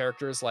writing of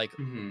characters like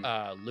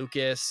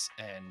Lucas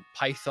and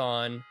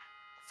Python,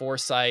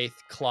 Forsyth,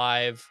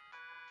 Clive,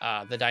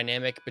 the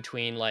dynamic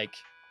between like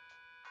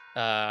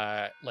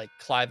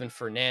Clive and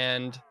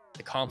Fernand,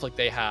 the conflict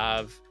they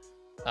have,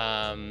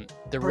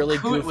 the really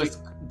goofy...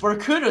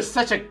 Barkut was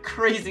such a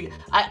crazy...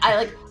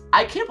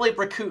 I can't believe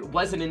Barkut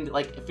wasn't in,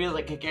 like, it feels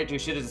like a character who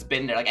should have just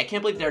been there. Like, I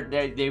can't believe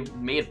they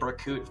made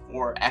Barkut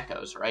for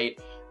Echoes, right?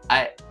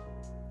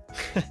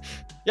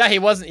 Yeah, he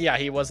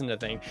wasn't a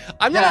thing.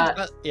 I'm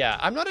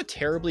not a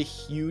terribly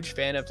huge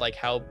fan of like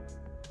how...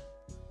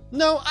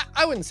 No,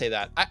 I wouldn't say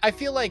that. I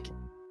feel like...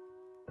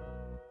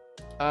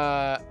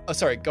 Oh,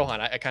 sorry, go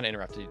on. I kind of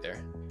interrupted you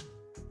there.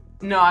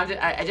 No,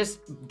 I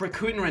just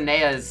Barkut and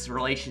Renea's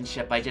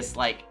relationship, I just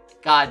like,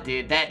 God,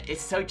 dude, that is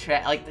so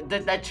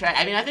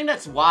I mean, I think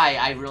that's why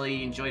I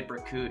really enjoyed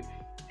Barkut.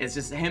 It's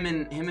just him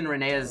and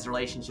Renea's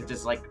relationship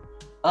just like,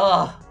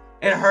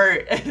 it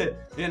hurt,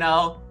 you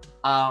know?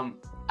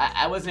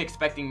 I wasn't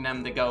expecting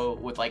them to go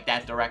with like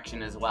that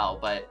direction as well,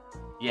 but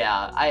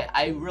yeah,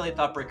 I really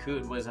thought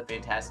Barkut was a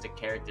fantastic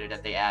character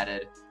that they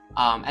added.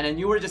 And then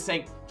you were just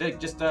saying,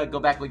 just to go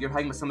back, like you're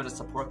talking about some of the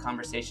support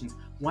conversations.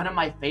 One of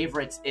my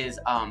favorites is,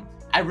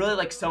 I really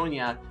like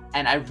Sonya,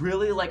 and I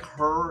really like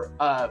her.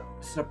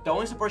 So the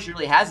only support she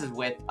really has is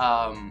with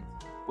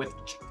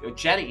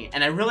Jenny,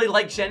 and I really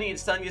like Jenny and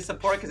Sonya's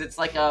support because it's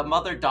like a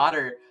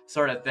mother-daughter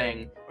sort of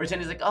thing, where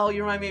Jenny's like, "Oh,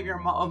 you remind me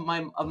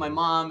of my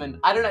mom," and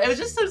I don't know. It was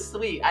just so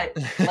sweet. I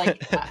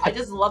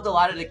just loved a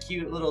lot of the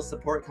cute little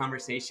support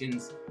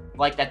conversations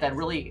like that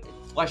really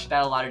fleshed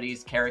out a lot of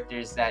these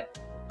characters that.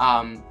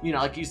 You know,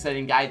 like you said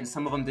in Gaiden,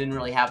 some of them didn't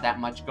really have that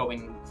much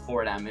going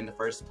for them in the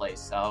first place,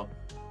 so.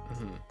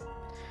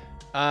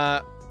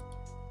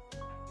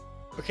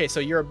 Okay, so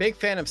you're a big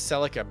fan of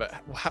Celica, but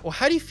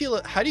how do you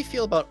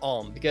feel about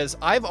Ulm? Because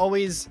I've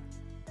always,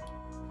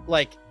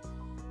 like,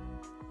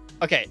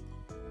 okay,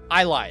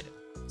 I lied.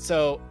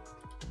 So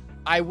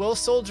I will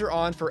soldier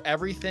on for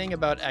everything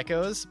about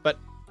Echoes, but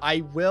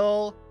I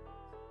will...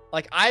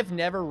 Like, I've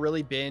never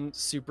really been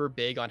super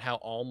big on how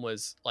Ulm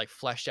was, like,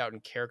 fleshed out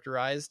and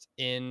characterized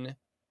in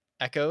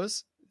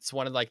Echoes. It's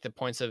one of, like, the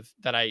points of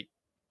that I've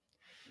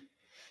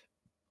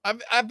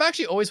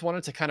actually always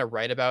wanted to kind of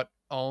write about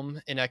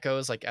Ulm in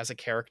Echoes, like, as a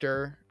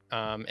character,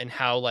 and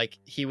how, like,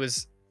 he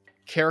was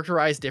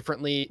characterized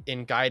differently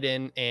in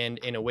Gaiden and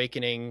in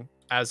Awakening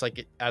as a...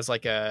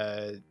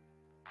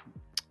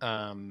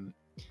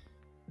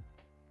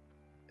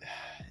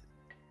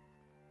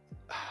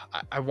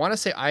 I want to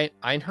say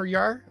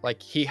Einherjar.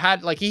 Like he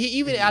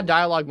even had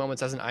dialogue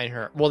moments as an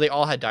Einher. Well, they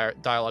all had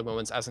dialogue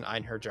moments as an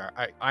Einherjar.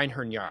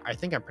 Einherjar. I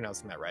think I'm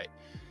pronouncing that right.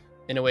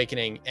 In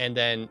Awakening, and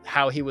then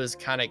how he was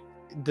kind of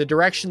the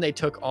direction they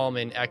took Ulm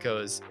in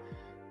Echoes.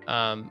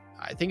 I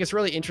think it's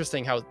really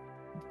interesting how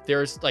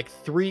there's like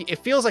three. It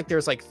feels like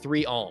there's like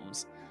three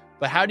Alms.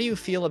 But how do you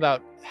feel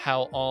about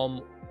how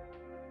Alm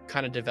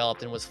kind of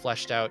developed and was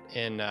fleshed out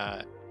in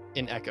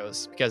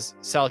Echoes? Because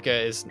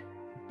Celica is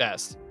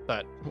best,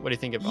 but what do you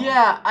think of Alm?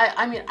 Yeah,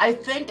 I mean, I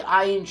think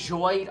I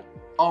enjoyed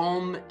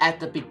Alm at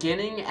the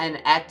beginning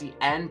and at the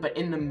end, but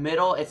in the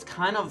middle, it's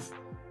kind of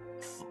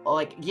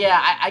like, yeah,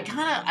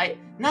 I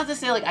not to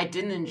say like I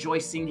didn't enjoy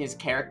seeing his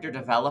character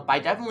develop. I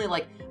definitely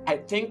I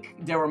think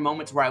there were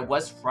moments where I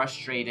was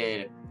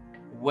frustrated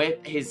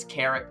with his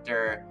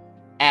character.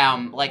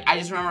 Like I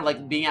just remember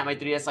like being at my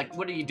 3DS, like,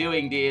 what are you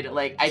doing, dude?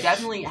 Like I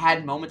definitely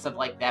had moments of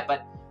like that,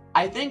 but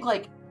I think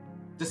like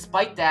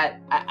despite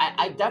that,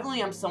 I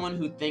definitely am someone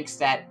who thinks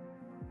that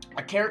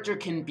a character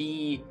can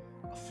be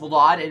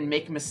flawed and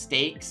make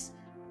mistakes,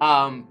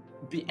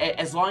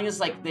 as long as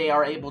like they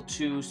are able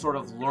to sort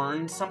of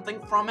learn something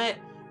from it.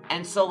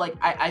 And so like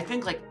I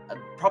think like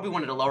probably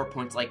one of the lower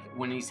points, like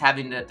when he's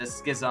having the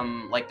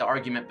schism, like the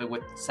argument but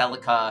with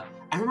Celica,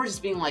 I remember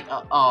just being like,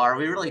 oh, are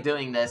we really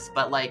doing this?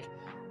 But like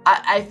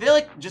I feel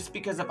like just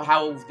because of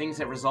how things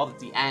have resolved at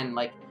the end,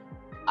 like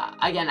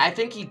again, I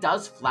think he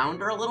does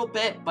flounder a little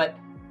bit, but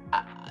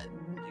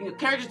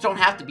characters don't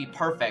have to be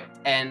perfect,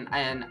 and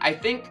I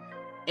think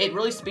it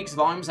really speaks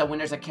volumes that when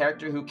there's a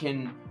character who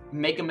can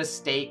make a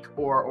mistake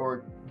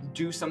or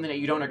do something that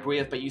you don't agree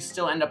with, but you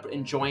still end up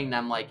enjoying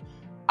them. Like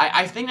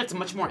I think that's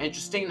much more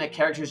interesting than a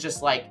character who's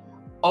just like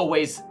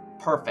always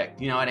perfect.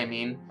 You know what I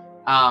mean?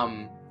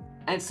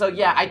 And so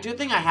yeah, I do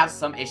think I have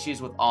some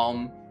issues with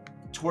Alm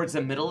towards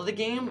the middle of the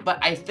game, but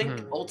I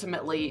think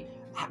ultimately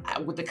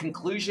with the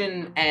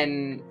conclusion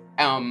and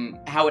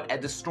how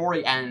the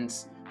story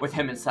ends with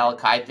him and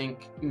Celica, I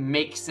think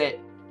makes it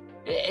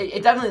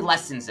definitely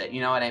lessens it.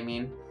 You know what I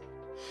mean?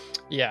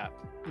 Yeah.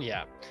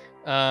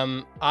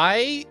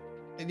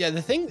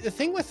 The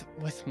thing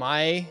with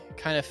my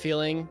kind of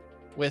feeling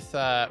with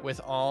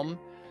Alm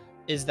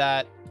is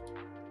that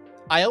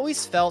I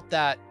always felt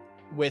that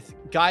with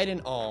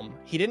Gaiden Alm,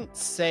 he didn't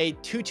say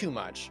too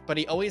much, but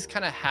he always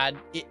kind of had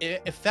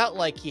it felt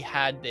like he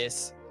had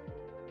this,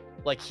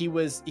 like he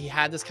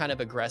had this kind of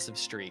aggressive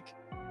streak.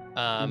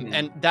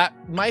 And that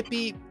might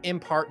be in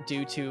part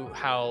due to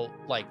how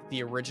like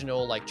the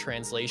original like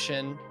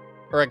translation,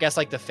 or I guess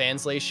like the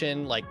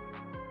fanslation, like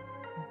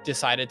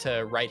decided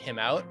to write him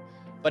out.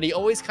 But he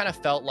always kind of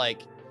felt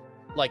like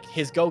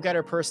his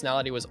go-getter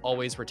personality was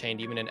always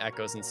retained, even in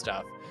Echoes and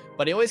stuff.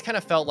 But he always kind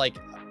of felt like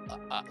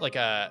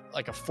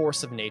a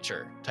force of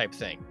nature type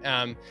thing.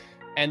 And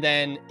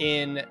then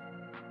in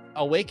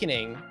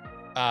Awakening,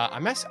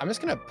 I'm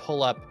just gonna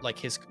pull up like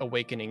his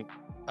Awakening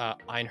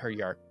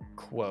Einherjar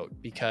quote,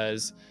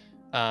 because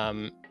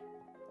I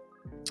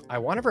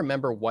want to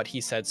remember what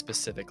he said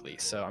specifically.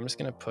 So I'm just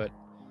gonna put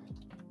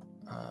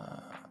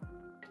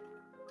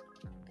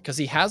because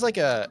he has like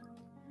a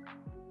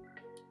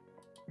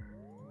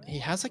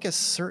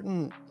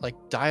certain like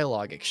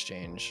dialogue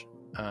exchange.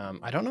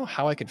 I don't know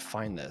how I could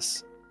find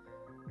this.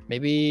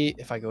 Maybe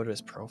if I go to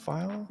his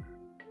profile.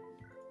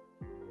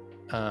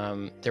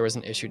 There was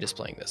an issue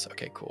displaying this.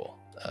 Okay, cool.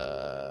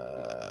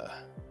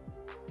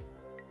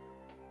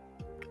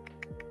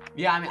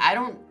 Yeah, I mean,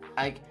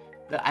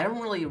 I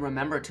don't really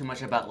remember too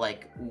much about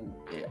like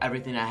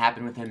everything that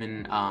happened with him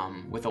in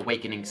with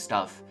Awakening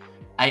stuff.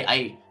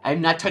 I've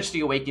not touched the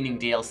Awakening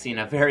DLC in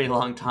a very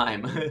long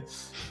time.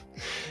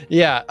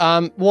 Yeah.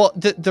 Well,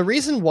 the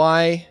reason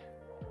why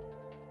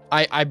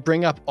I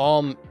bring up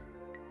Alm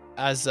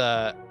as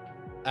a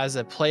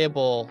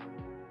playable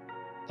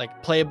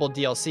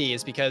DLC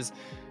is because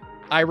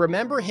I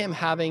remember him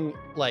having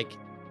like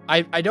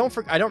I don't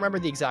remember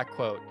the exact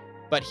quote,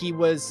 but he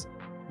was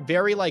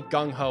very like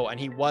gung-ho, and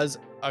he was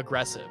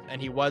aggressive,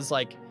 and he was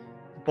like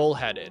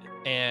bullheaded,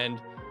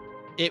 and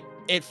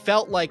it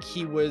felt like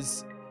he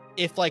was,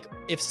 if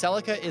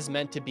Celica is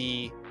meant to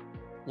be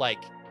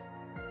like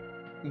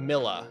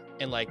Milla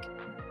and like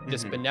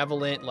this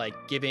benevolent, like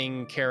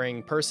giving,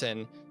 caring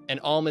person, and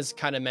Alm is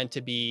kind of meant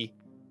to be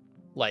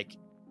like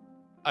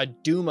a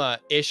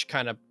Duma-ish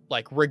kind of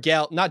like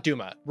Rigel, not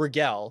Duma,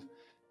 Rigel,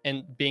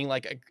 and being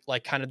like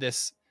kind of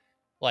this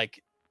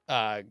like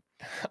I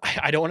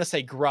don't want to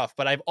say gruff,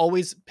 but I've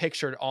always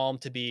pictured Alm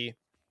to be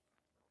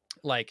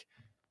like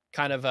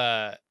kind of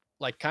a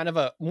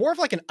more of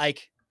like an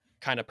Ike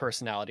kind of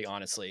personality,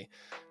 honestly.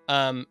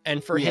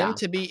 And for him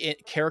to be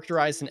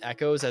characterized in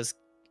Echoes as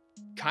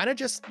kind of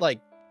just like,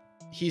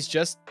 he's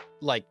just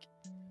like,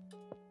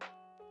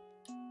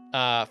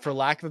 for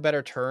lack of a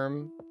better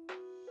term,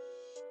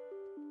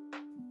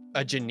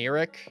 a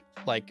generic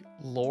like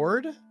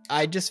lord.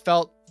 I just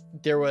felt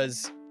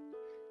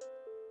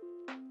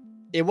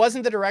it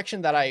wasn't the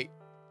direction that I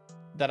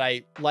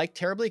liked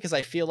terribly, because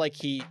I feel like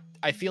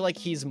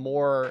he's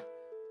more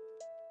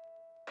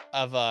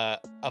of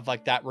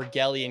like that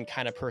Regalian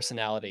kind of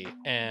personality,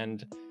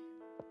 and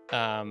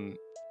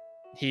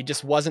he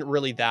just wasn't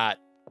really that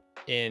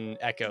in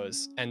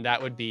Echoes, and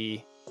that would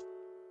be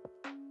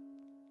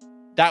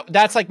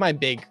that's like my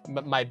big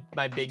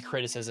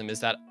criticism, is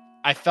that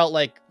I felt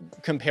like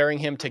comparing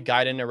him to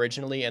Gaiden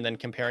originally and then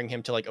comparing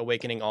him to like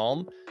Awakening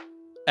Alm,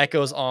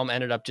 Echo's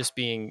ended up just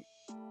being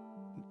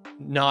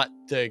not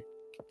the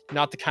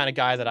kind of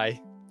guy that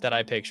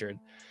I pictured.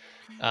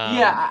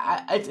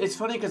 Yeah, it's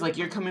funny because like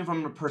you're coming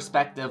from a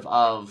perspective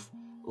of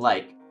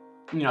like,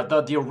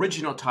 the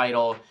original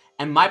title,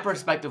 and my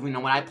perspective, when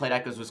I played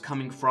Echoes, was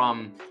coming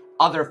from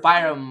other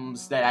Fire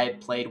Emblems that I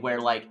had played, where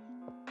like,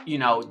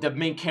 the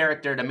main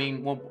character, the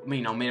main, well,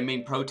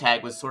 main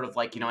protag was sort of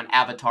like, an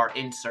avatar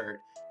insert.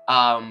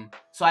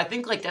 So I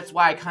think like that's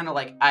why I kind of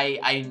like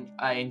I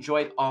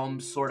enjoyed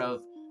sort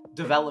of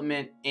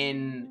development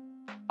in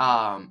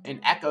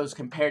Echoes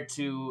compared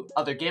to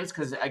other games,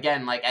 because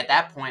again, like at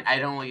that point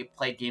I'd only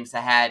played games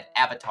that had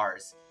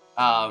avatars.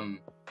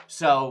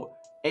 So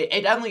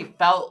it definitely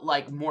felt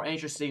like more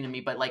interesting to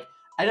me, but like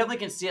I definitely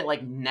can see it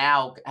like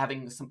now,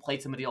 having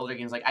played some of the older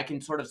games, like I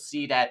can sort of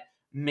see that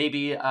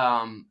maybe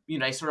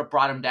they sort of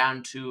brought him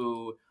down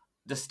to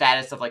the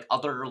status of like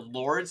other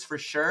lords for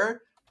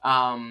sure.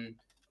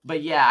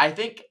 But yeah, I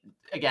think,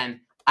 again,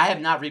 I have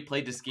not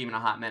replayed this game in a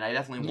hot minute. I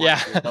definitely want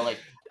to, but like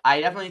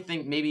I definitely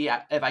think maybe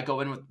if I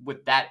go in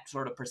with that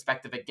sort of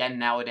perspective again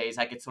nowadays,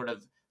 I could sort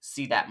of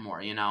see that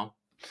more,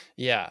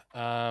 Yeah.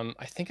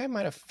 I think I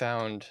might have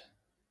found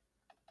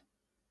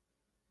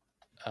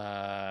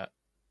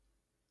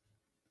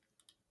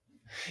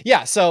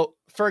yeah, so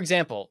for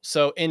example,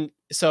 so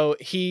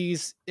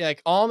he's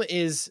like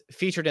is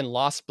featured in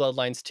Lost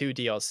Bloodlines 2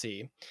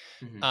 DLC.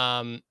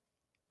 Mm-hmm.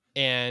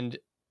 And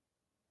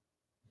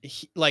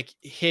like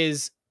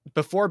his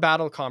before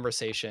battle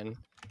conversation,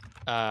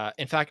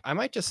 in fact, I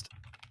might just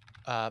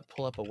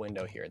pull up a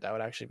window here. That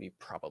would actually be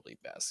probably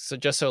best. So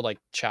just so like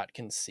chat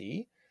can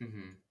see.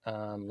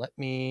 Mm-hmm. Let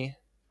me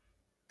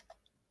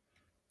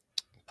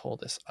pull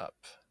this up.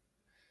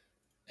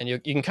 And you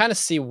can kind of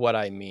see what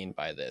I mean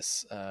by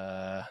this.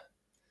 Let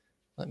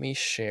me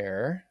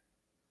share.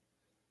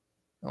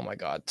 Oh my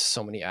God,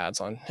 so many ads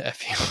on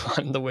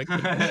FU on the wiki.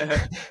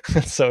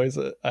 It's always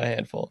a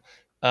handful.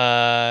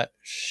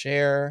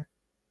 Share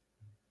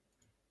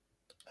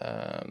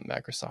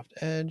Microsoft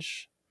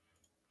Edge.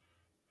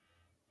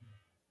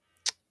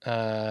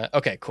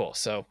 Okay, cool.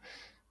 So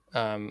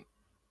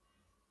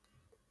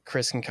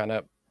Chris can kind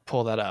of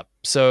pull that up.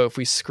 So if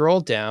we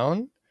scroll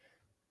down,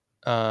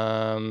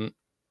 I'm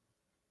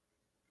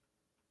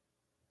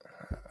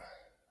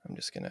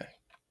just gonna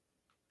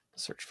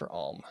search for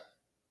Alm.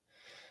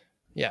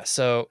 Yeah,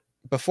 so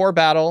before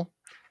battle,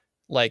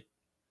 like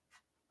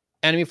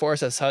enemy force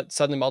has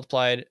suddenly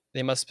multiplied.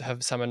 They must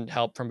have summoned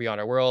help from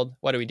beyond our world.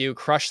 What do?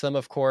 Crush them,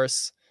 of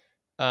course.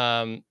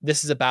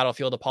 This is a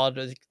battlefield.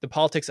 The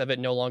politics of it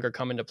no longer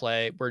come into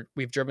play.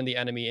 We've driven the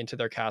enemy into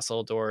their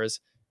castle doors,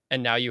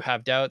 and now you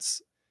have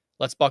doubts.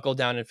 Let's buckle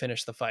down and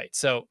finish the fight.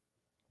 So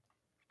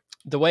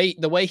the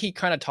way he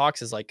kind of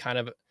talks is like kind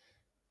of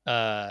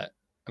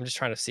I'm just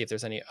trying to see if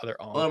there's any other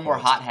A little more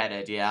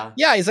hot-headed, yeah.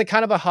 Yeah, he's like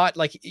kind of a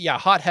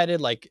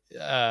hot-headed, like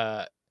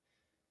a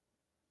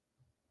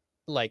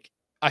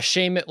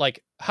shame it,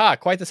 like,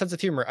 quite the sense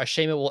of humor. A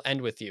shame it will end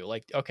with you.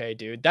 Like, okay,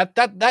 dude,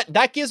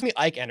 that gives me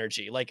Ike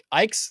energy. Like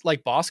Ike's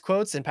like boss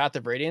quotes in Path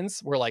of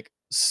Radiance were like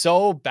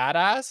so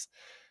badass,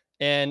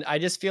 and I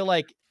just feel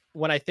like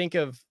when I think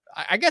of,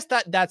 I guess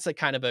that's a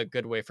kind of a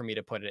good way for me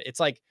to put it.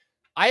 It's like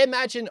I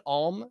imagine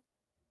Alm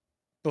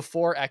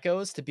before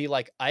Echoes to be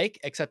like Ike,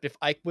 except if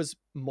Ike was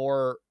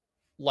more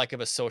like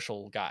of a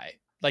social guy.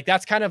 Like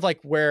that's kind of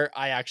like where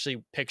I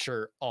actually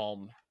picture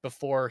Alm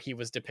before he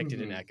was depicted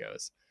in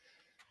Echoes.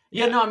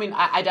 Yeah, no, I mean,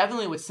 I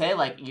definitely would say,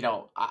 like,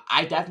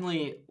 I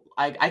definitely,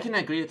 I can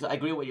agree with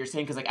what you're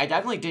saying, because, like, I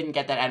definitely didn't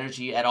get that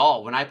energy at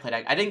all when I played.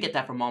 I didn't get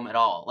that from Alm at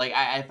all. Like,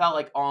 I felt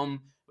like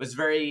Alm was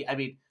very, I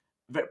mean,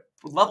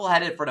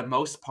 level-headed for the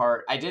most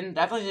part. I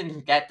definitely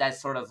didn't get that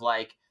sort of,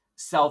 like,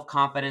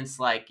 self-confidence,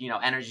 like,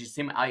 energy,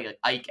 same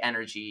Ike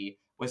energy.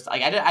 Was,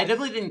 like, I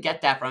definitely didn't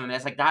get that from him.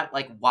 That's, like, not,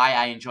 like, why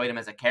I enjoyed him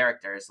as a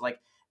character. So, like,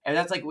 and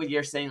that's, like, what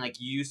you're saying, like,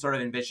 you sort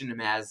of envisioned him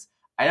as.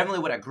 I definitely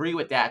would agree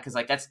with that, because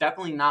like that's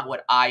definitely not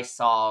what I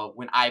saw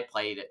when I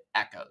played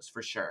Echoes,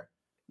 for sure.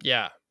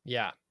 Yeah,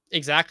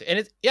 exactly.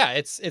 And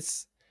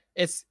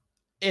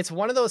it's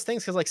one of those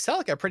things, because like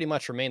Celica pretty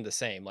much remained the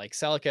same. Like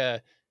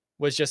Celica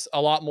was just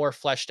a lot more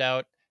fleshed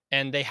out,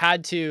 and they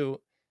had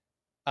to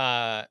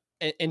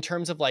in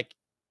terms of like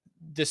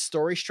the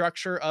story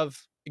structure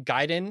of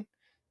Gaiden,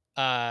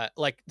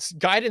 like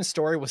Gaiden's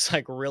story was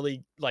like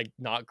really like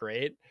not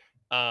great.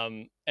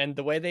 And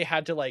the way they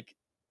had to like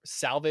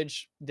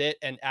salvage it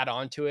and add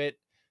on to it,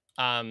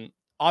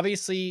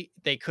 obviously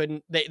they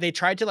couldn't, they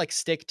tried to like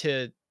stick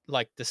to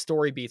like the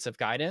story beats of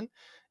Gaiden,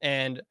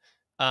 and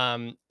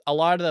a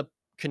lot of the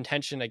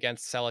contention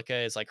against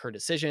Celica is like her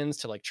decisions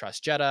to like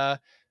trust Jedha,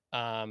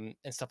 and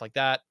stuff like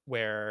that,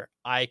 where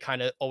I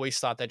kind of always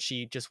thought that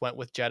she just went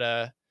with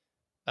Jedha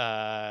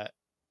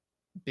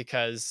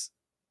because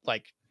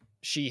like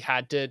she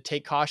had to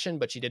take caution,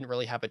 but she didn't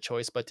really have a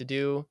choice but to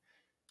do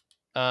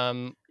Yeah,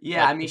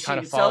 like I mean, kind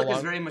of follow Celica is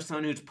along. very much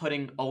someone who's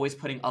always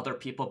putting other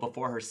people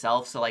before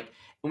herself. So like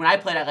when I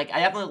played it, like I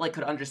definitely like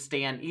could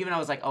understand. Even I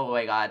was like, oh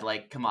my god,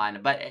 like come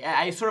on. But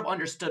I sort of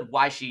understood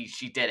why she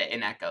did it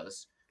in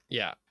Echoes.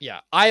 Yeah.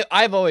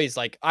 I've always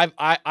like I'm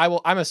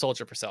a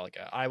soldier for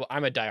Celica.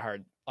 I'm a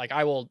diehard. Like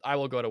I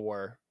will go to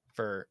war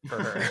for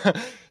her.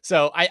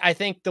 So I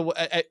think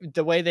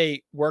the way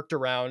they worked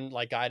around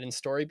like guide and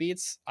story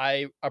beats,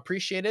 I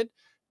appreciated.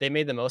 They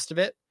made the most of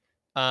it.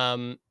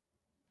 Um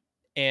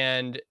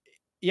and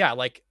yeah,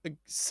 like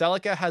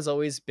Celica has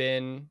always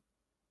been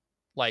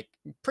like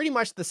pretty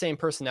much the same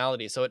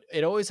personality. So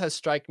it always has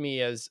struck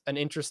me as an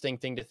interesting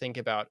thing to think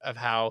about of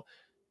how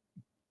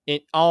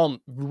it all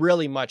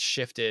really much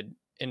shifted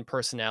in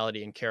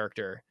personality and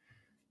character.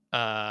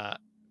 Uh,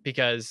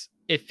 because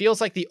it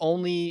feels like the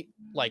only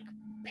like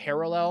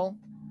parallel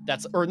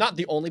that's, or not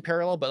the only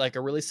parallel, but like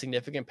a really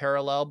significant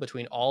parallel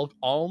between all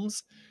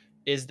alms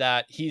is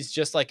that he's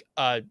just like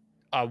a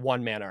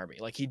one man army.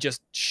 Like he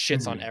just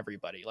shits on Mhm.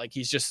 everybody. Like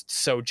he's just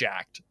so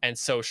jacked and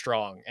so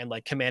strong and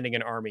like commanding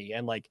an army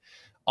and like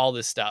all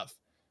this stuff.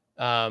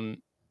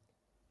 Um,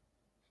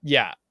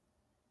 yeah,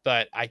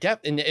 but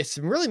and it's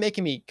really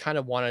making me kind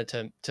of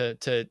wanted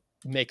to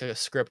make a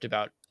script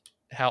about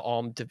how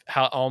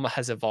Alma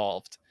has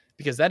evolved,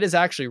 because that is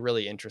actually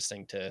really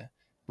interesting to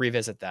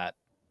revisit that.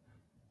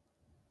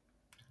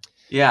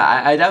 Yeah,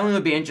 I definitely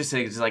would be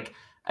interested. 'Cause, like,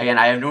 again,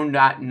 I do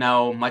not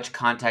know much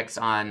context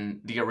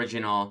on the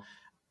original.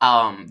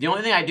 The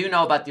only thing I do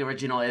know about the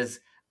original is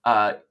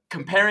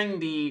comparing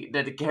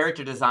the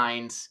character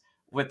designs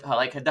with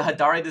like the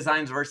Hadari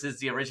designs versus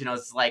the original.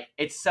 Is like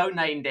it's so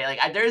night and day.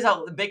 Like there's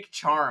a big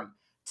charm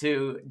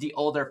to the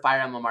older Fire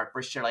Emblem art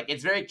for sure. Like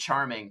it's very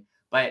charming,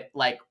 but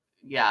like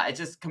yeah, it's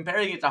just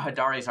comparing it to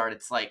Hadari's art.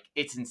 It's like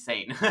it's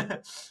insane.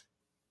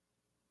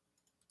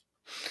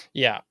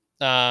 Yeah.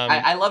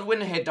 I love when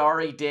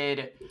Hidari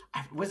did.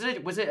 Was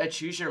it a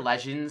Choose Your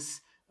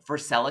Legends for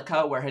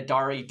Celica where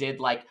Hidari did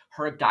like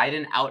her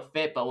Gaiden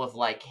outfit but with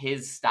like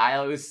his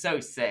style? It was so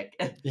sick.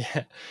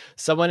 Yeah.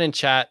 Someone in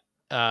chat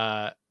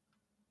uh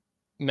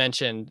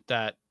mentioned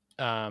that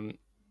um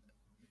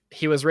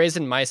he was raised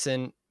in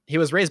Meissen. He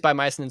was raised by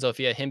Meissen and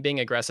Zofia. Him being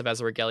aggressive as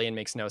a Regalian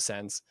makes no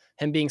sense.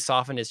 Him being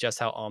softened is just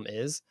how Alm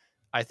is.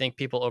 I think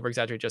people over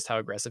exaggerate just how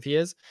aggressive he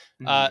is.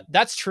 Mhm.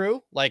 That's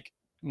true. Like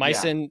Yeah,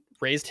 Meissen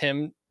raised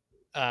him,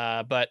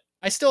 but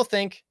I still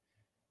think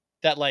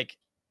that like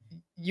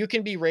you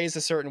can be raised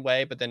a certain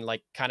way, but then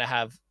like kind of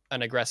have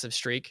an aggressive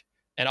streak.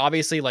 And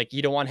obviously, like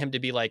you don't want him to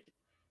be like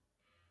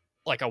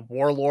a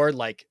warlord.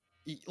 Like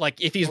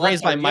if he's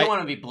raised by bloodthirsty. You don't my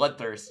want to be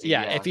bloodthirsty.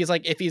 yeah, Yeah,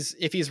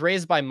 if he's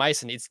raised by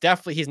Meissen, he's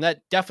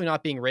definitely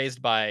not being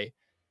raised by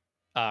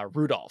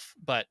Rudolph.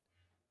 But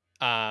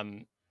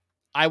um,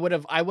 I would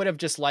have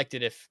just liked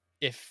it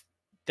if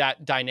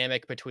that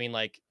dynamic between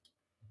like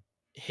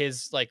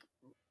his like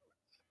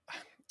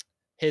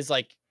his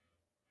like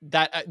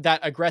that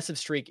aggressive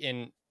streak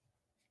in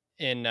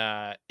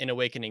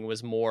Awakening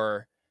was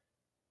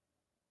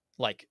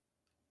like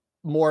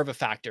more of a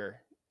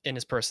factor in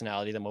his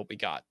personality than what we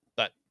got.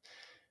 But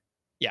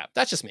yeah,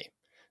 that's just me.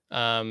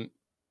 Um,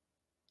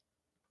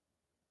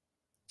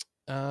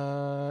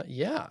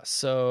 yeah.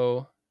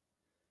 So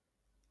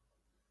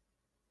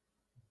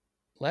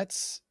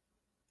let's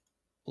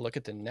look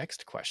at the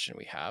next question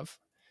we have.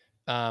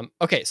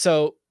 Okay,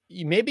 so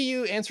maybe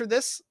you answered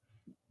this,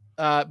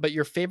 but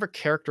your favorite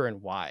character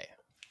and why?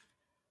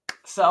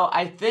 so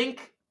I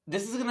think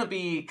this is gonna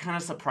be kind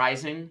of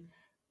surprising.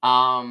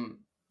 Um,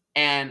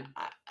 and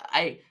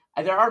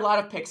there are a lot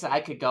of picks that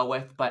I could go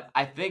with, but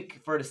I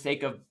think for the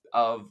sake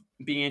of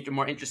being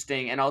more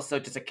interesting and also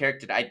just a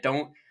character that I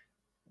don't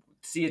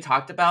see it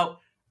talked about,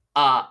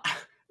 uh,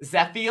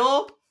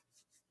 Zephiel.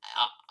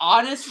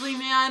 Honestly,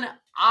 man,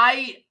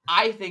 I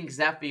think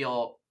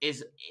Zephiel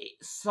is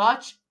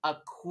such a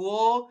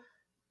cool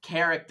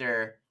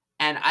character,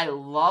 and I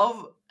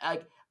love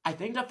like I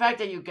think the fact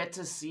that you get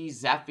to see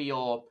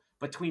Zephiel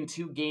between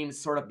two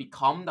games sort of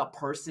become the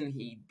person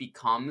he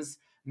becomes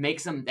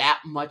makes him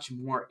that much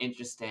more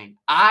interesting.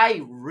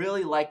 I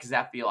really like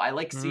Zephiel. I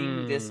like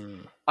seeing this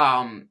Hmm.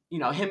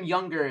 him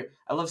younger.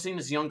 I love seeing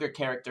this younger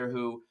character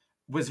who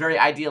was very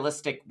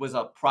idealistic, was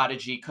a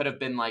prodigy, could have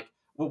been like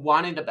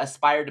wanted to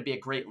aspire to be a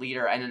great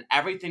leader, and then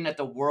everything that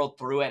the world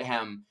threw at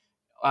him,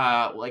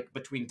 like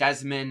between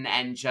Desmond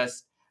and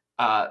just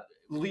uh,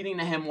 leading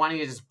to him wanting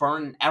to just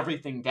burn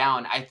everything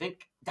down. I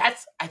think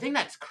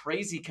that's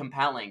crazy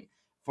compelling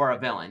for a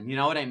villain. You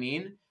know what I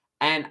mean?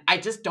 And I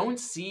just don't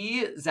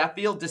see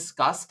Zephiel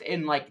discussed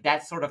in like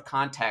that sort of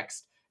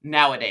context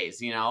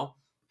nowadays. You know?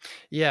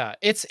 Yeah,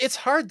 it's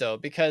hard though,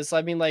 because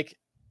I mean like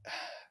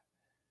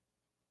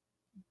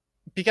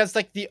because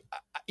like the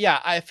yeah,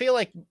 I feel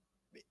like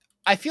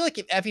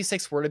if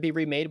FE6 were to be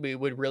remade, we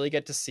would really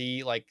get to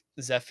see like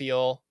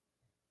Zephiel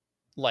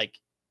like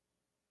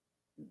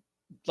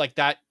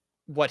that,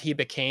 what he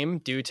became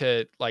due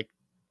to like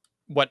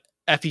what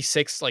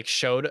FE6 like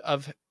showed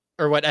of,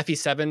 or what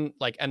FE7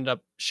 like ended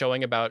up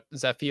showing about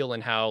Zephiel,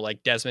 and how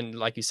like Desmond,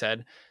 like you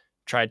said,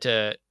 tried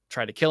to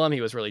kill him.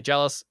 He was really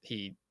jealous.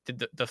 He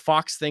did the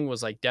Fox thing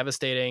was like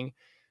devastating.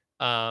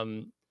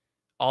 Um,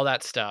 all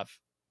that stuff.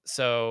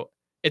 So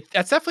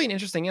That's definitely an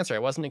interesting answer. I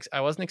wasn't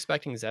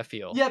expecting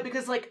Zephiel. Yeah,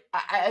 because like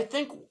I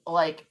think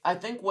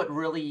what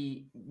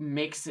really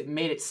made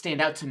it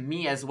stand out to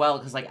me as well,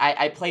 because like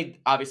I played,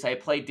 obviously I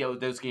played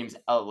those games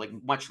like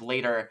much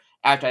later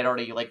after I'd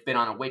already like been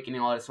on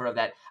Awakening, all that sort of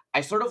that.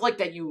 I sort of like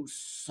that you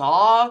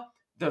saw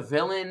the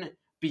villain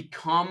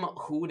become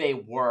who they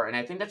were, and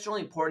I think that's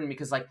really important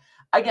because like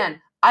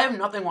again, I have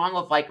nothing wrong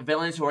with like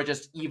villains who are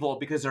just evil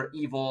because they're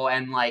evil,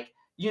 and like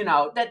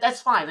that's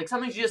fine. Like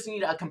sometimes you just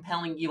need a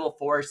compelling evil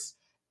force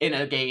in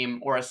a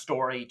game or a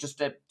story just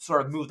to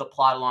sort of move the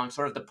plot along,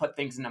 sort of to put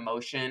things into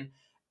motion.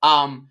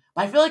 But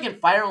I feel like in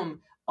Fire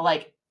Emblem,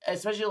 like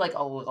especially like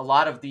a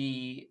lot of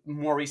the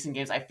more recent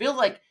games, I feel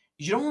like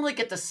you don't really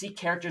get to see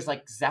characters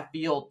like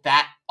Zephiel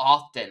that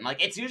often.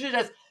 Like it's usually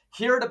just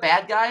here are the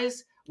bad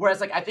guys.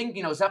 Whereas like I think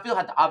Zephiel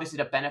had obviously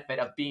the benefit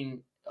of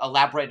being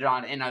elaborated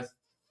on in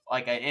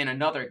in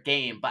another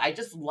game, but I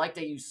just like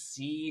that you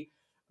see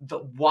the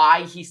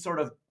why he sort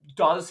of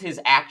does his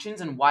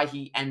actions and why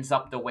he ends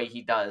up the way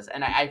he does.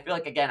 And I feel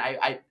like again,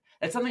 I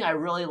it's something I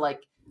really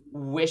like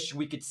wish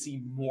we could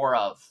see more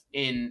of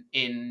in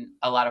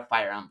a lot of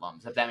Fire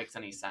Emblems, if that makes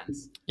any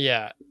sense.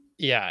 Yeah.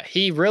 Yeah,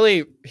 he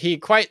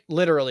quite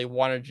literally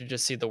wanted to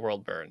just see the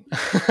world burn.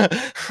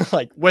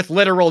 Like with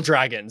literal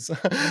dragons.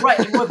 Right,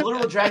 and with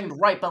literal dragons,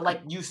 right, but like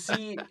you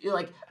see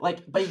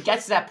but he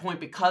gets to that point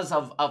because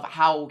of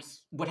how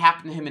what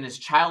happened to him in his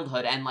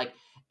childhood, and like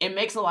it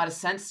makes a lot of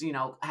sense,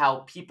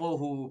 how people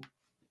who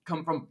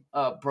come from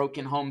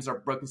broken homes or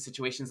broken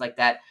situations like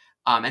that,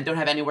 and don't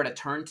have anywhere to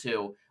turn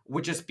to,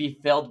 would just be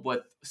filled with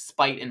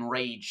spite and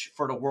rage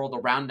for the world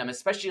around them,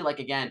 especially like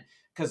again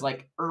because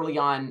like early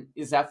on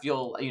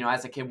Zephiel,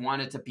 as a kid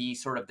wanted to be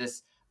sort of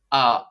this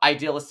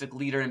idealistic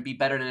leader and be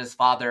better than his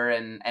father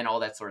and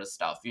all that sort of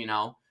stuff.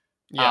 Yeah.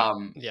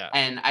 Yeah.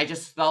 And I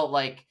just felt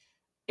like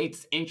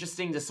it's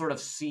interesting to sort of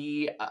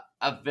see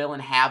a villain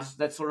have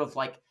that sort of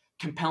like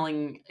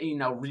compelling,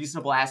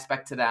 reasonable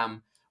aspect to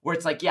them, where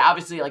it's like, yeah,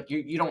 obviously like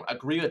you don't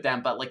agree with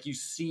them, but like you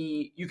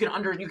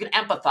can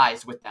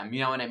empathize with them,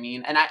 you know what I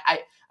mean? And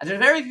I there's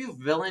very few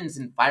villains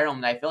in Fire Emblem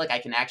that I feel like I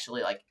can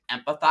actually like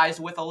empathize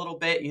with a little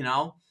bit,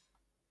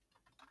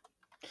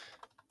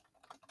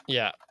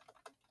 Yeah.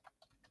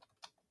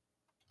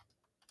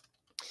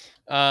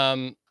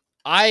 I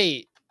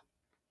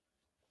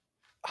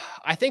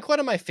think one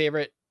of my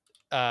favorite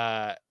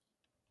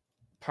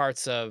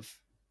parts of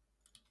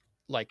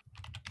like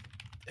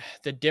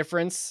the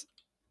difference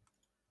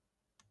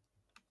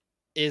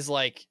is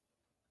like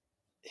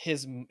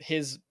his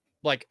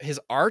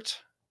art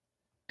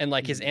and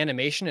like his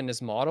animation and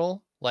his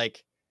model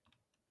like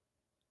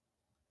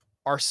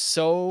are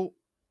so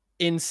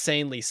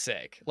insanely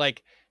sick.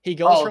 Like he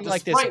goes from the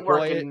like this sprite work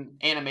boy and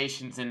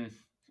animations in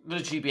the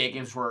GBA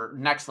games were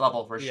next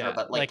level for sure.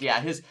 But like, like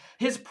yeah,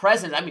 his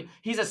presence. I mean,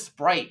 he's a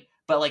sprite,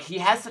 but like he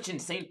has such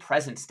insane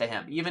presence to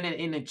him, even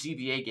in a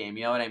GBA game.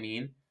 You know what I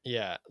mean?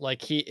 yeah,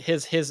 like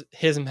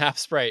his map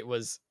sprite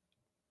was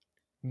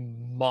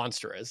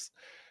monstrous.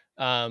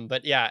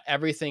 But yeah,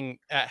 everything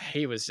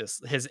he was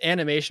just his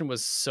animation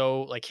was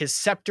so like his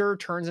scepter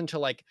turns into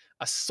like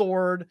a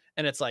sword,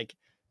 and it's like,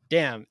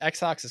 damn,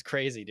 Xbox is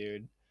crazy,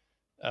 dude.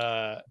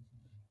 Oh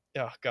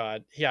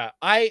god, yeah.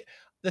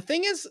 The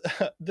thing is,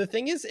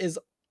 is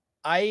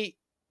I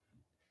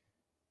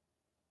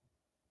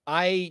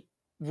I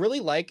really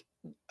like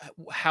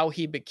how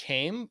he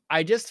became.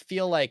 I just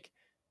feel like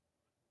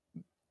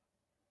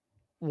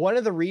one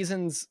of the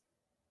reasons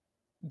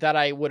that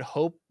I would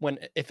hope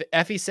if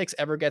FE6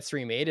 ever gets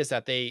remade is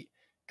that they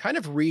kind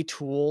of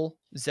retool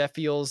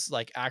Zephiel's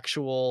like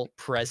actual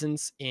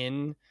presence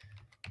in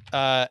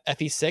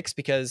FE6,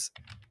 because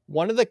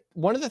one of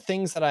the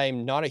things that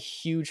I'm not a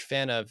huge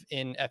fan of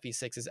in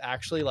FE6 is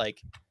actually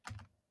like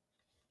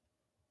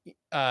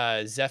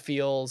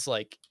Zephiel's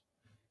like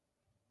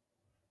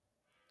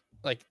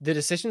the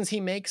decisions he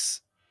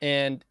makes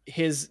and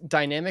his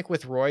dynamic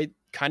with Roy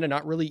kind of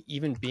not really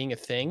even being a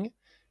thing.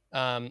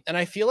 And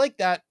I feel like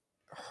that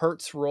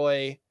hurts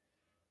Roy's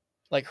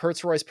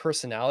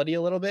personality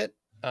a little bit,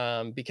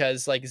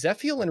 because like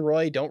Zephiel and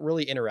Roy don't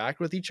really interact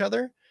with each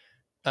other.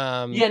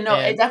 Yeah, no,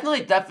 it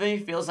And definitely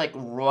feels like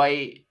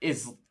Roy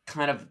is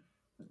kind of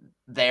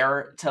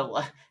there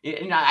to,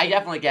 I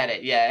definitely get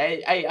it. Yeah,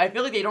 I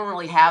feel like they don't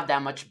really have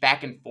that much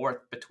back and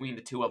forth between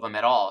the two of them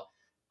at all.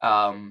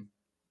 I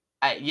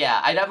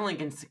definitely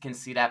can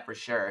see that for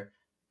sure.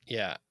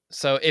 yeah,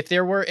 so if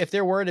there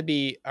were to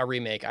be a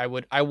remake, I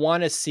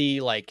want to see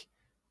like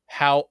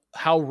how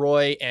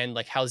Roy and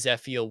like how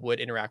Zephiel would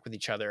interact with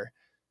each other,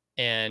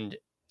 and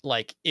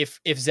like if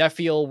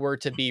Zephiel were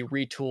to be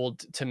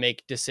retooled to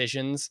make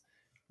decisions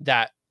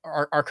that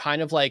are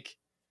kind of like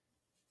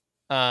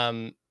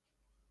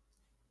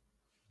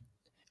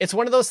it's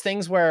one of those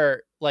things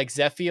where like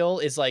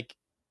Zephiel is like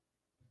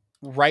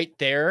right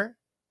there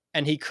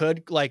and he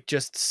could like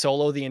just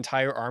solo the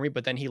entire army,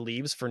 but then he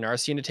leaves for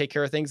Narcian to take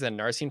care of things, and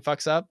Narcian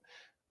fucks up.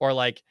 Or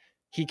like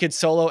he could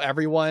solo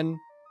everyone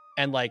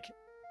and like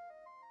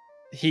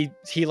he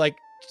like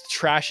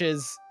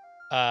trashes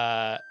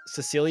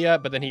Cecilia,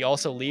 but then he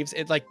also leaves.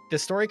 It like the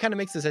story kind of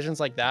makes decisions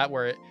like that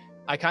where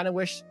I kind of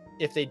wish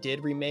if they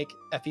did remake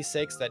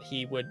FE6 that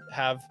he would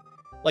have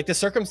like the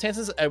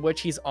circumstances at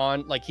which he's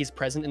on, like he's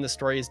present in the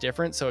story is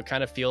different, so it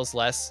kind of feels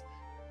less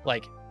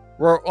like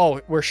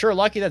we're sure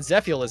lucky that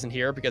Zephiel isn't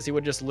here because he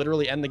would just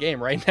literally end the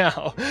game right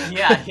now.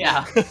 Yeah,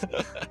 yeah.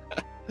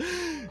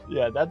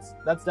 Yeah, that's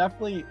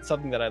definitely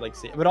something that I like to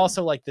see. But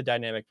also like the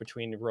dynamic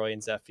between Roy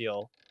and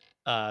Zephiel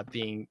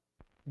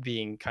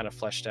being kind of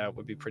fleshed out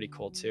would be pretty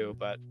cool too.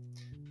 But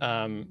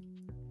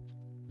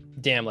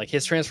damn, like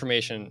his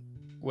transformation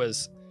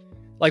was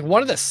like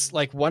one of the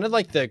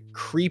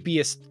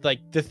creepiest,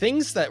 like the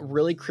things that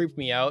really creeped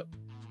me out.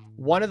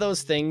 One of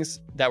those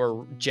things that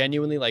were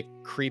genuinely like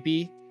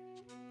creepy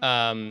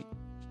in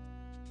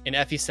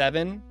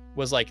FE7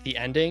 was like the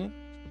ending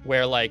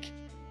where like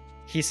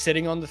he's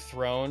sitting on the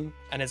throne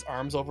and his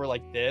arms over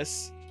like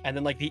this, and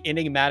then like the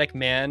enigmatic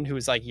man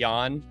who's like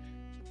Jan,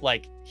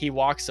 like he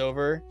walks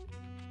over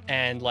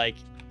and like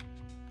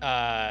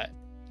there's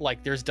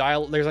like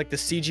the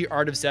CG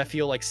art of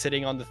Zephiel like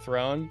sitting on the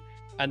throne,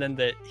 and then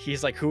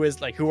he's like, who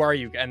are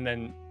you? And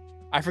then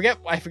I forget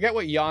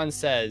what Jan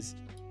says,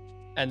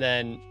 and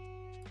then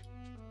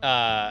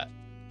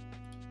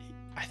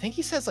I think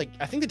he says like,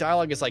 I think the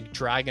dialogue is like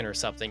dragon or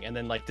something, and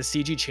then like the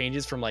CG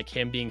changes from like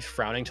him being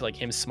frowning to like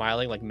him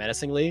smiling like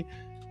menacingly.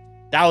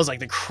 That was like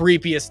the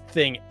creepiest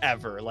thing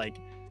ever, like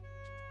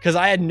because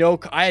I had no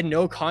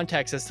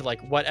context as to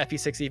like what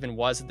FE6 even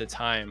was at the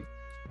time,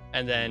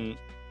 and then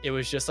it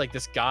was just like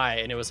this guy,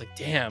 and it was like,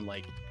 damn,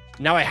 like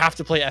now I have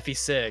to play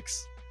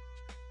FE6.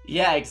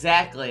 Yeah,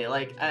 exactly.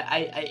 Like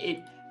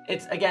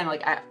it's again,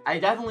 like I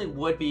definitely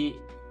would be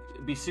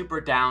super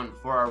down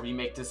for a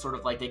remake to sort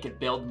of like they could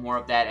build more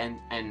of that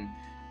and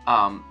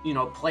you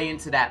know, play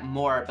into that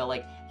more. But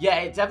like,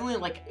 yeah, it's definitely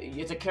like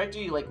it's a character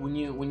you like when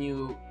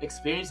you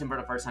experience him for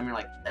the first time, you're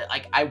like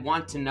I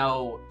want to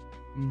know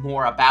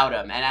more about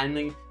him. And I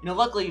mean, you know,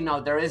 luckily, you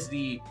know, there is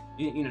the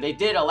you know, they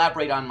did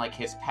elaborate on like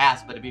his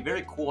past, but it'd be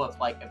very cool if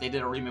they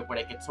did a remake where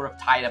they could sort of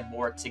tie them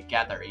more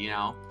together, you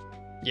know?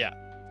 Yeah.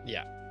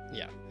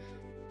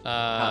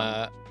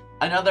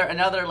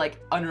 Another like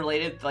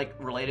unrelated, like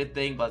related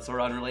thing, but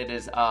sort of unrelated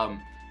is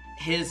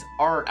his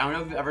art. I don't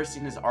know if you've ever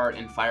seen his art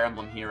in Fire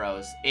Emblem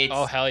Heroes. It's,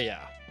 oh hell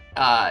yeah.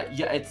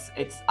 Yeah, it's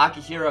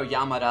Akihiro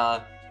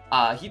Yamada.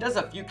 He does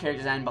a few character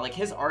design, but like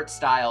his art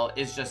style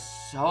is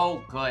just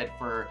so good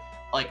for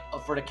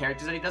the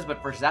characters that he does.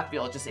 But for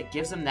Zephiel, it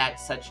gives him that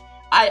such.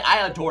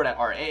 I adore that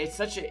art. It's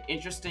such an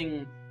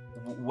interesting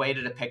way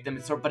to depict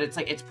them. But it's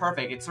like it's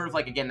perfect. It's sort of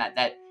like again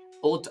that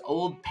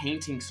old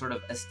painting sort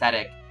of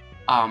aesthetic.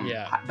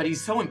 Yeah. But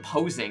he's so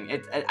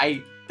imposing.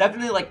 I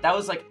definitely like that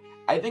was like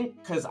I think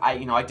because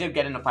I did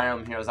get into Fire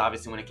Emblem Heroes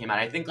obviously when it came out.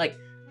 I think like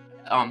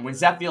when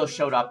Zephiel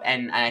showed up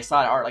and I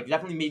saw that art, like it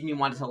definitely made me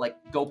want to like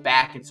go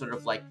back and sort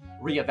of like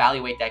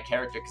reevaluate that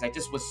character because I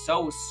just was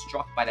so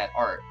struck by that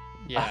art.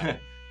 Yeah.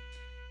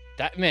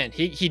 That man,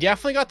 he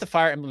definitely got the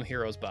Fire Emblem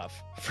Heroes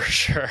buff for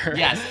sure.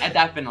 Yes,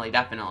 definitely.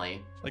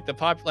 Like the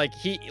pop, like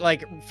he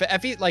like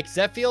Effie, like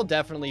Zephiel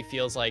definitely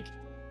feels like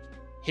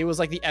he was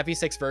like the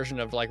FE6 version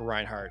of like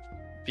Reinhardt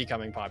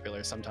becoming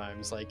popular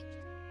sometimes, like.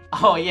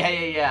 Oh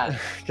yeah.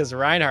 Because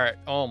Reinhardt,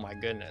 oh my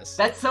goodness.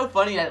 That's so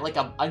funny that like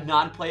a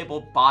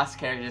non-playable boss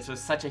character just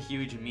was such a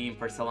huge meme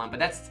for so long. But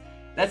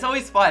that's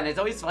always fun. It's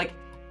always like,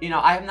 you know,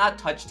 I have not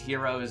touched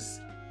Heroes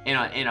in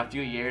a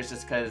few years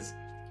just because,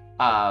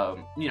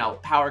 you know,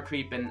 power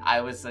creep, and I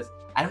don't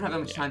have that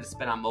much time to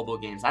spend on mobile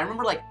games. I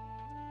remember like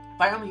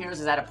Fire Emblem Heroes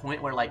is at a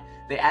point where like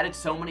they added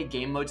so many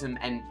game modes and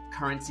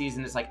currencies,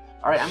 and it's like,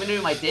 all right, I'm gonna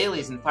do my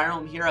dailies in Fire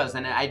Emblem Heroes,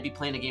 and I'd be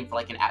playing a game for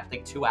like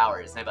 2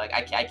 hours, and I'd be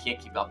like, I can't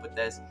keep up with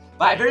this.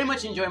 But I very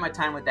much enjoy my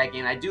time with that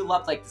game. I do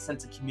love like the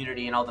sense of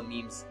community and all the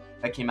memes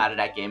that came out of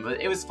that game. But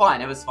it was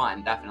fun. It was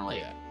fun,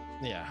 definitely.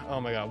 Yeah.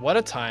 Oh my god, what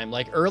a time!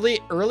 Like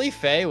early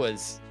Fae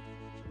was,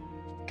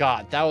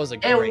 God, that was a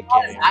great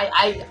game.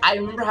 I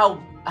remember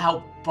how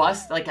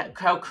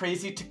how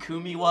crazy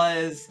Takumi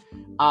was.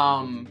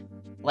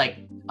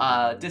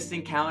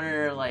 Distant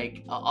Counter,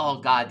 like, oh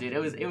god, dude, it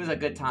was a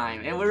good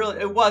time. It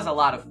was a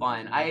lot of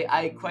fun.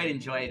 I quite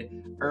enjoyed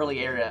early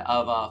era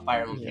of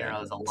Fire Emblem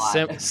Heroes a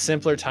lot.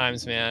 Simpler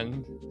times,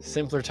 man.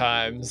 Simpler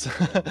times.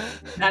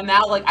 And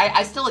now, like,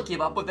 I still keep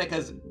up with it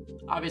because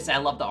obviously I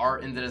love the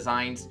art and the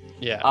designs.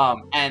 Yeah.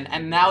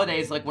 And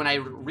nowadays, like, when I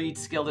read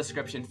skill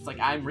descriptions, it's like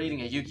I'm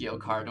reading a Yu-Gi-Oh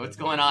card. What's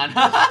going on?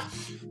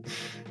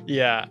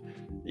 Yeah.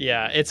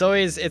 It's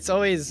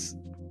always.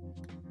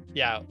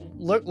 Yeah.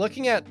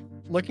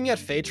 Looking at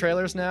Fae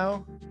trailers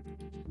now,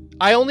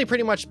 I only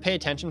pretty much pay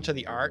attention to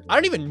the art. I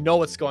don't even know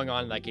what's going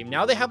on in that game.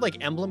 Now they have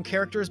like emblem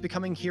characters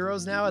becoming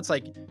heroes now. It's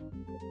like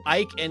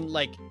Ike, and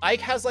like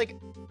Ike has like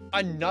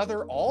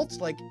another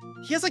alt. Like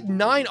he has like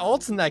 9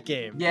 alts in that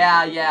game.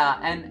 Yeah.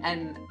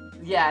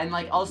 And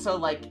like also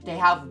like they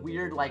have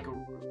weird like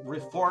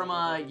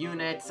Reforma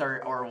units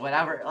or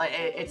whatever. Like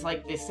it's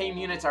like the same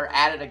units are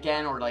added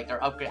again or like they're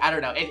upgraded. I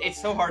don't know. It's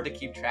so hard to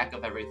keep track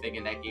of everything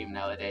in that game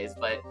nowadays,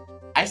 but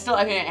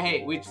I mean,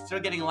 hey, we're still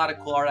getting a lot of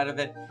cool art out of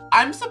it.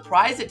 I'm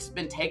surprised it's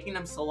been taking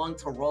them so long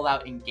to roll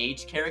out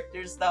engaged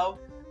characters, though.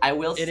 I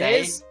will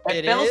say,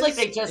 it feels like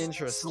they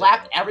just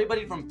slapped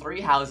everybody from Three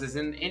Houses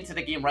into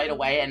the game right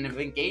away, and if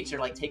engaged are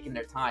like taking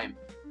their time.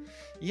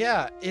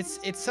 Yeah, it's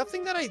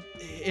something that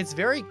it's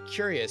very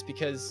curious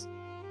because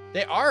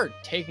they are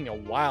taking a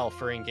while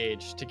for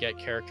engaged to get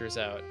characters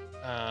out.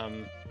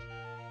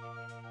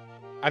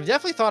 I've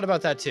definitely thought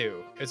about that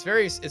too. It's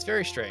very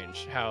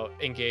strange how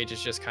engage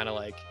is just kind of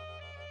like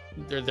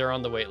they're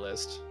on the wait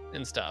list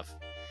and stuff.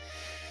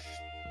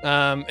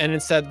 And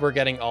instead we're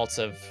getting alts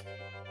of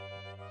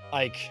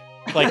like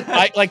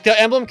the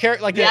emblem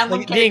character, like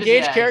the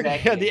engaged character.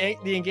 Exactly. Yeah,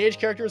 the engaged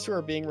characters who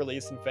are being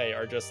released in Fae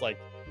are just like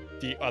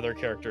the other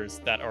characters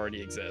that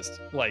already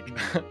exist. Like,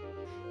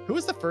 who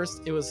was the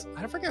first? It was,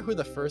 I forget who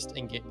the first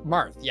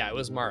Marth. Yeah, it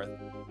was Marth.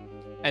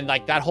 And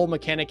like that whole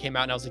mechanic came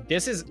out, and I was like,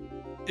 this is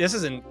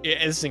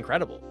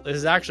incredible. This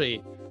is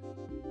actually,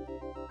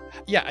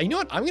 yeah. You know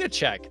what? I'm gonna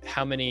check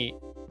how many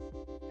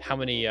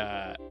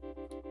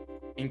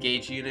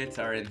engage units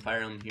are in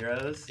Fire Emblem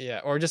Heroes. Yeah,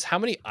 or just how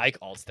many Ike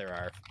alts there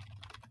are.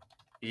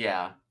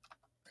 Yeah.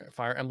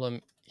 Fire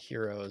Emblem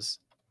Heroes.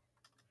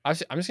 I'm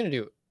just gonna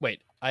do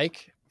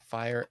Ike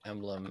Fire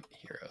Emblem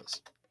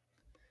Heroes.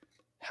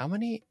 How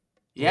many?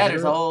 Yeah,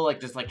 there's a whole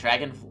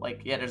dragon,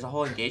 there's a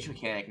whole engage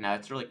mechanic now.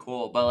 It's really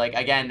cool, but like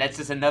again, that's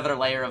just another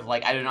layer of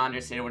like I do not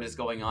understand what is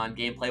going on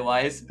gameplay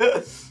wise.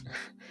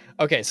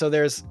 Okay, so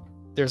there's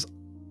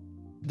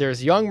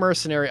young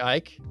mercenary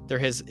Ike.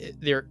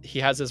 He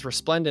has his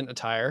resplendent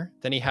attire.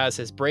 Then he has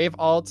his brave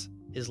alt,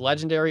 his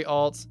legendary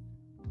alt,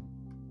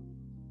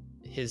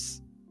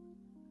 his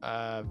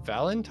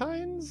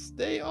Valentine's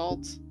Day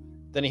alt.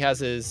 Then he has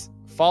his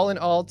fallen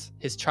alt,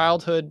 his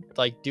childhood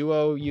like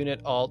duo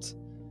unit alt.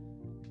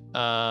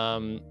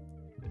 God,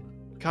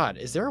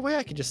 is there a way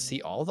I could just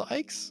see all the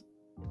Ikes?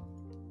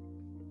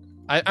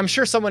 I'm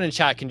sure someone in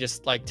chat can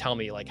just like tell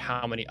me like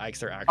how many Ikes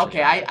there actually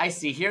okay, are. I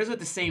see. Here's with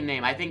the same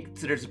name. I think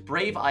so. There's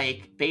Brave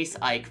Ike, Base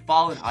Ike,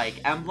 Fallen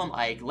Ike, Emblem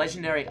Ike,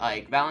 Legendary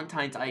Ike,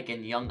 Valentine's Ike,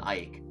 and Young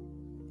Ike.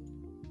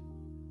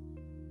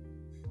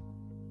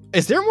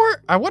 Is there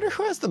more? I wonder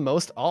who has the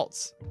most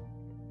alts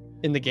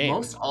in the game.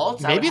 Most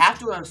alts? Maybe I would have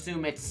to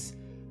assume it's...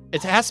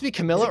 It has to be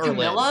Camilla or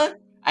Camilla? Lynn.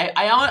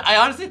 I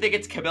honestly think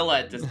it's Camilla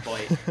at this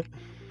point.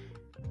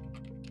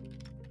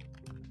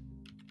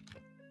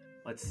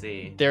 Let's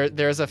see.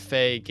 There's a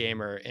Fae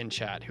gamer in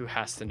chat who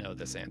has to know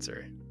this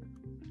answer.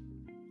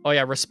 Oh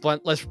yeah,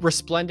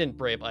 resplendent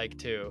Brave Ike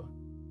too.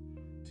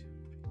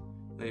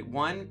 Wait,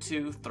 1,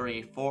 2,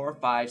 3, 4,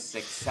 5,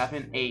 6,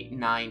 7, 8,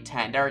 9,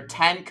 10. There are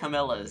 10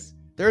 Camillas.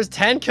 There's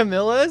 10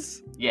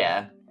 Camillas?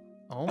 Yeah.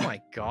 Oh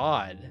my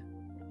god.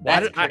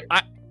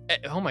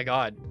 Oh my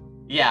god.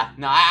 Yeah,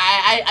 no,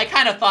 I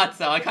kind of thought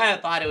so. I kind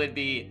of thought it'd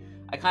be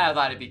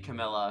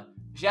Camilla.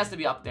 She has to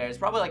be up there. It's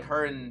probably like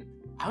her and...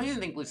 I don't even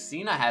think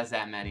Lucina has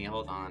that many.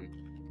 Hold on.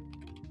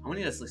 How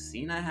many does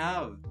Lucina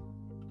have?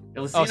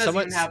 Yeah, Lucina doesn't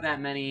even have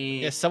that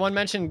many. Yeah, someone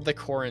mentioned the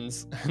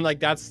Corns. Like,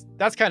 that's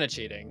kind of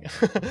cheating.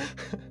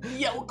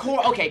 Yeah, well,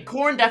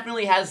 Corn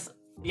definitely has...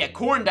 Yeah,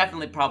 Corn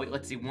definitely probably...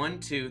 Let's see. 1,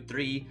 2,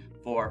 3,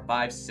 4,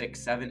 5, 6,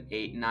 7,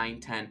 8, 9,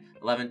 10,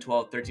 11,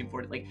 12, 13,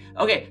 14... Like,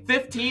 okay,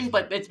 15,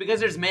 but it's because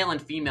there's male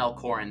and female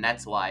Corn.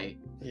 That's why.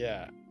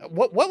 Yeah.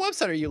 What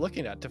website are you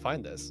looking at to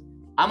find this?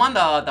 I'm on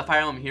the Fire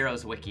Emblem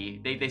Heroes wiki.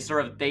 They have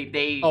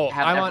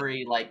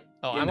every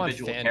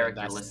individual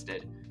character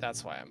listed.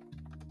 That's why I'm.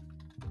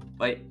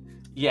 But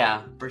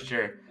yeah, for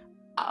sure.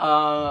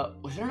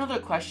 Was there another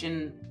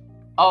question?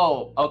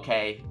 Oh,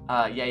 okay.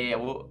 Yeah.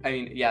 Well, I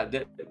mean, yeah.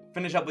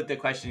 Finish up with the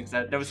question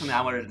because there was something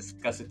I wanted to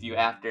discuss with you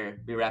after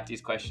we wrap these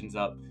questions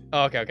up.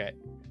 Oh, okay.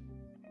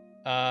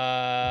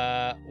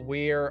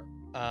 We're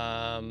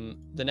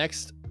the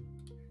next.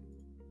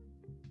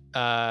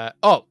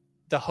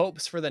 The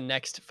hopes for the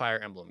next Fire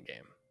Emblem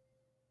game.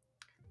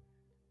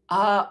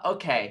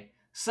 Okay.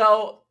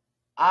 So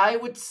I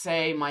would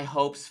say my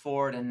hopes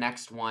for the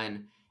next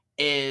one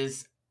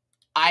is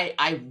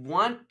I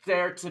want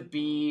there to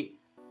be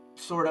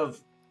more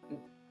of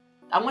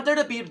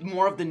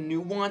the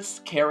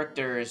nuanced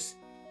characters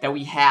that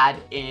we had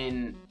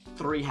in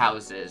Three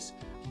Houses,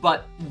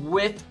 but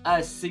with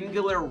a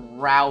singular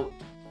route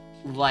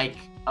like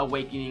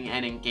Awakening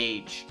and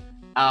Engage.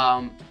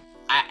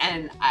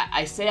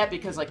 I say that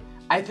because like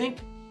I think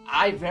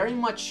I very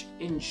much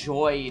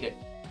enjoyed.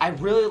 I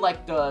really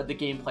like the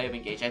gameplay of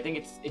Engage. I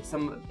think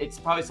it's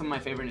probably some of my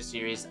favorite in the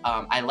series.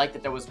 I like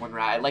that there was one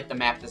route. I like the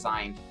map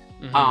design.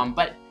 Mm-hmm.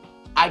 But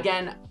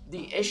again,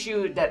 the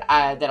issue that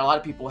a lot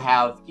of people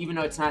have, even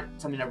though it's not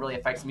something that really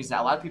affects me, is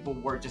that a lot of people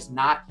were just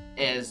not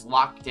as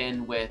locked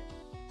in with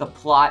the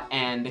plot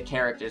and the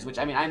characters. Which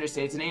I mean, I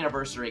understand it's an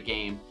anniversary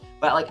game,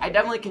 but like I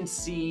definitely can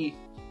see.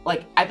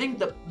 Like I think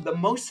the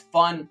most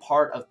fun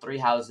part of Three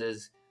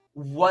Houses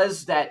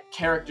was that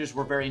characters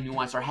were very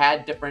nuanced or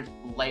had different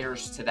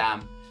layers to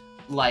them,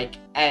 like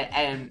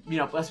and you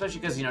know, especially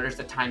because you know there's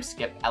the time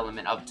skip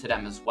element to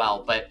them as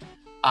well. But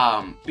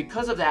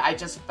because of that, I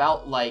just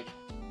felt like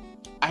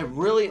I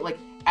really like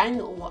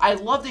I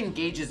loved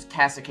Engage's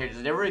cast of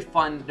characters. They were really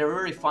fun. They were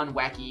really fun,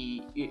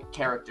 wacky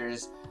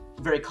characters,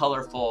 very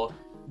colorful.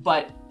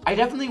 But I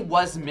definitely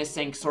was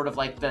missing sort of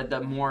like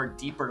the more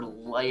deeper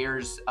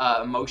layers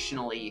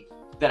emotionally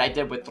that I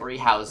did with Three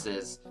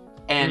Houses.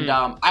 And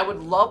I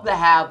would love to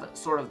have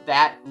sort of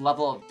that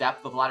level of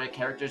depth of a lot of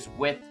characters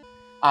with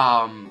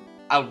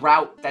a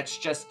route that's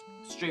just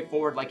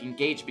straightforward like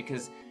Engage,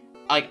 because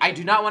like I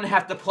do not want to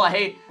have to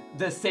play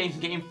the same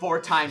game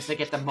 4 times to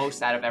get the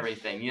most out of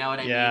everything. You know what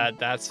I mean? Yeah,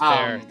 that's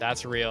fair.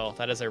 That's real.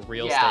 That is a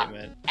real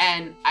statement.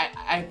 And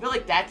I feel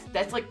like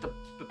that's like the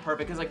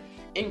perfect, because like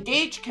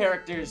Engage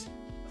characters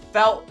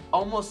felt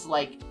almost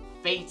like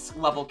Fate's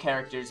level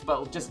characters,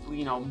 but just,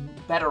 you know,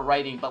 better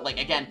writing, but like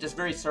again, just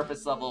very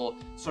surface level,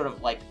 sort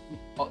of like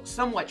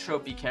somewhat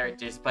trophy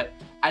characters. But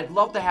I'd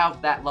love to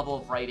have that level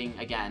of writing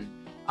again.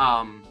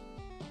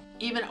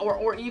 Even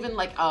or even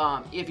like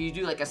if you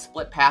do like a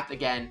split path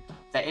again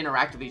that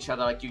interact with each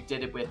other like you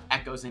did it with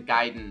Echoes and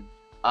Gaiden,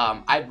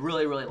 I'd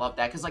really love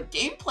that, because like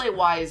gameplay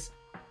wise,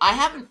 I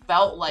haven't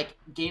felt like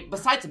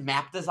besides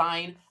map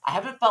design, I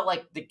haven't felt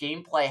like the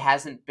gameplay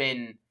hasn't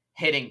been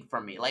hitting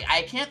for me. Like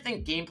I can't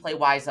think gameplay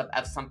wise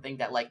of something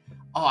that like,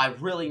 oh, I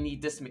really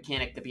need this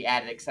mechanic to be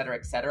added, etc.,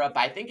 etc. But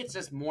I think it's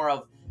just more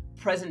of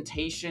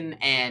presentation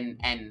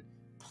and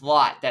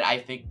plot that I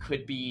think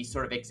could be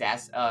sort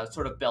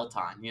of built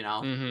on, you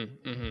know.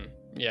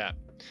 Yeah,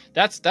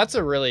 that's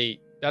a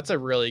really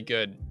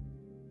good.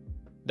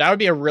 That would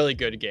be a really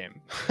good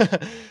game.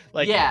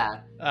 Like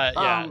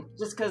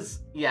just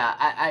because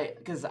I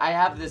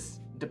have this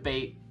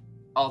debate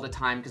all the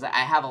time, because I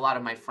have a lot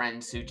of my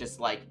friends who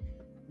just like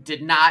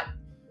did not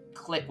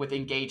click with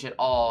Engage at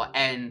all,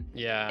 and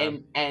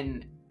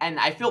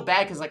I feel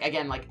bad because like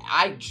again, like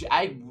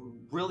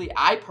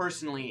I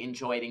personally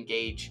enjoyed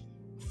Engage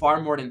far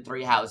more than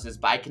Three Houses,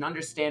 but I can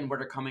understand where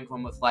they're coming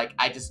from with like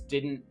I just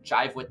didn't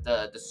jive with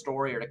the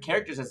story or the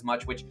characters as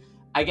much, which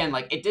again,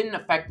 like it didn't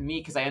affect me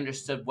because I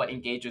understood what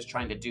Engage was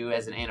trying to do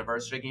as an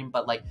anniversary game.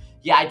 But like,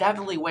 yeah, I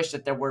definitely wish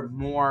that there were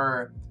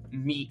more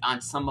meat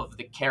on some of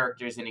the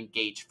characters in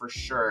Engage for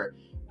sure.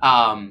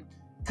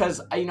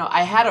 Because you know,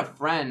 I had a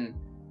friend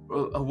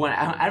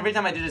every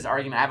time I did this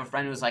argument, I have a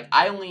friend who was like,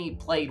 I only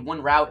played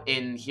one route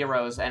in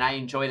Heroes and I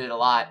enjoyed it a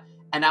lot,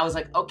 and I was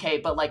like, okay,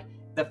 but like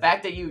the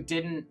fact that you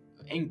didn't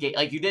engage,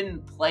 like you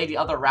didn't play the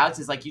other routes,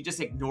 is like you just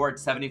ignored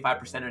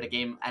 75% of the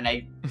game, and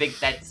I think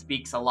that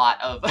speaks a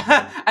lot of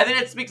I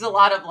think it speaks a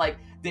lot of like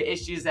the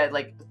issues that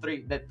like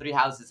Three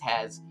Houses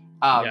has.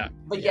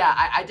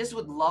 I just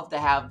would love to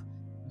have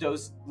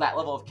that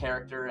level of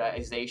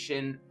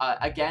characterization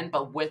again,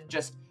 but with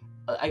just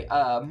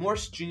a more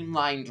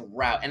streamlined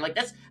route. And like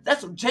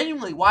that's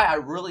genuinely why I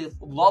really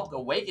loved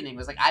Awakening,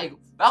 was like I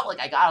felt like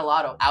I got a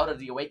lot out of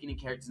the Awakening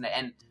characters,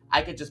 and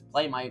I could just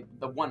play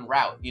the one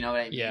route, you know what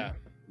I mean?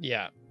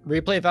 Yeah.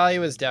 Replay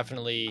value is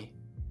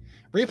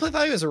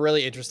a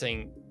really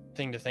interesting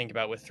thing to think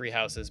about with Three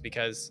Houses,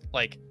 because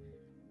like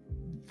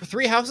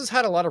Three Houses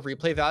had a lot of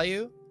replay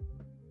value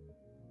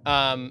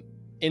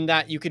in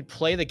that you could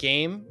play the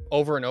game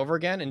over and over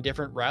again in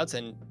different routes,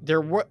 and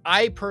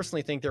I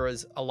personally think there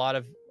was a lot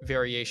of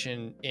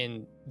variation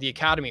in the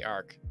Academy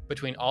arc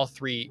between all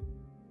three,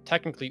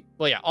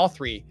 all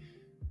three,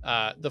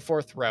 the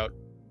fourth route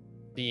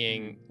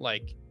being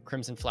like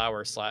Crimson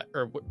Flower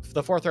or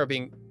the fourth route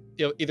being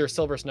either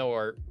Silver Snow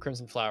or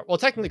Crimson Flower. Well,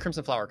 technically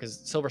Crimson Flower,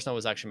 because Silver Snow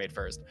was actually made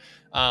first.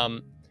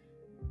 But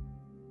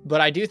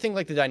I do think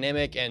like the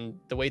dynamic and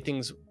the way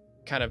things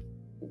kind of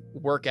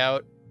work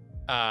out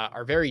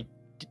are very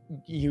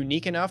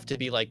unique enough to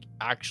be like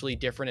actually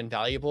different and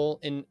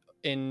valuable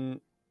in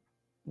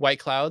White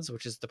Clouds,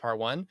 which is the part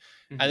 1.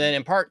 And then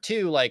in part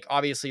 2, like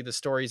obviously the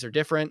stories are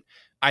different.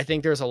 I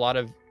think there's a lot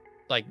of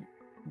like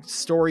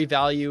story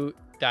value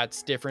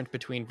that's different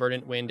between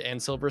Verdant Wind and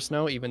Silver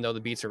Snow, even though the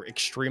beats are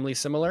extremely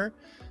similar.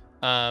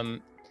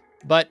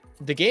 But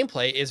the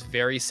gameplay is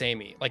very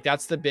samey. Like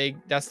that's the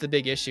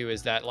big issue,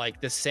 is that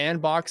like the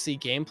sandboxy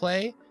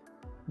gameplay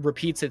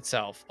repeats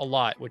itself a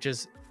lot, which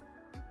is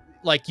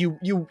like you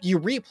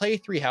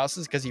replay Three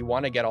Houses because you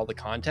want to get all the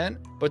content,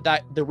 but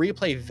that the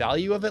replay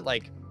value of it,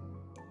 like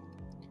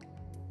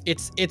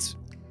it's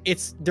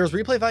there's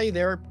replay value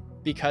there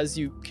because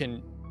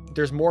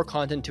there's more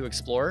content to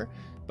explore.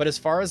 But as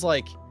far as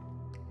like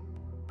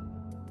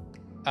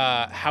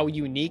how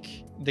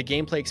unique the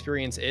gameplay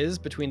experience is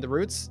between the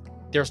routes,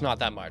 there's not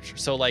that much.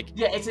 So like,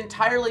 yeah, it's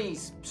entirely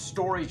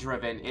story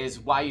driven is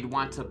why you'd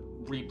want to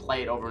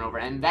replay it over and over.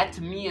 And that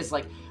to me is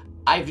like,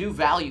 I do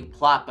value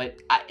plot,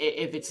 but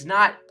if it's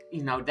not,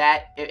 you know,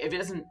 if it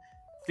doesn't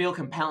feel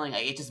compelling,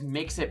 like, it just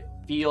makes it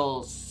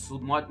feel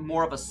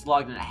more of a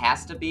slug than it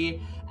has to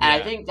be. And I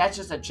think that's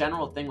just a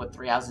general thing with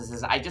Three Houses,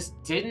 is I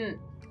just didn't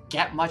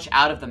get much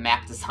out of the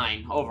map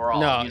design overall.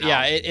 No, you know?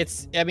 yeah,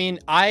 it's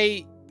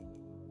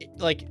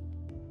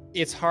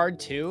hard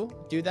to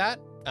do that.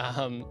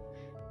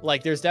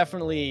 Like it's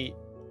definitely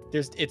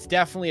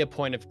a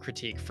point of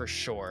critique for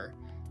sure.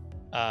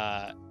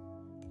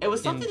 It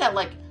was something that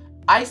like,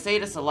 I say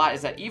this a lot,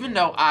 is that even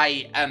though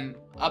I am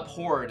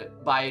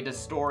abhorred by the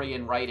story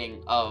and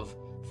writing of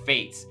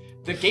Fates.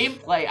 The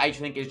gameplay, I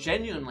think, is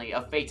genuinely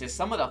of Fates is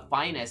some of the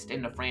finest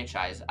in the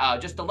franchise.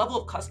 Just the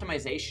level of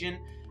customization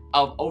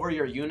of over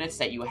your units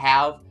that you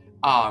have,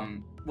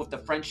 with the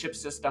friendship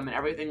system and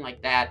everything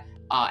like that,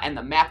 and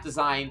the map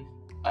design.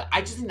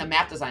 I just think the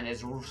map design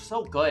is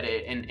so good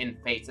in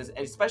Fates,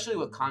 especially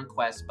with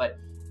Conquest. But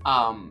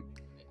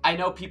I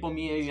know people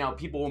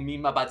will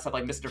meme about stuff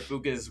like Mr.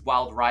 Fuga's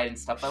Wild Ride and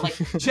stuff. But like,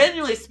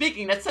 genuinely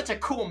speaking, that's such a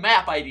cool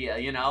map idea,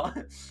 you know?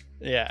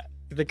 Yeah,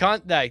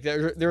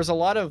 there's a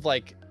lot of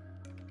like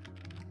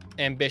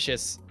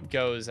ambitious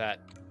goes at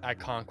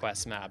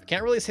Conquest map.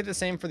 Can't really say the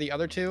same for the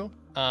other two.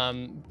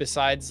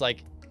 Besides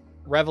like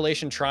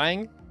Revelation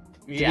trying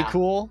to be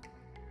cool,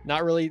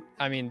 not really.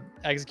 I mean,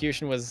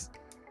 execution was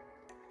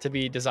to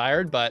be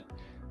desired, but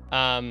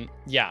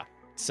yeah.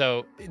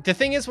 So the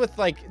thing is with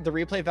like the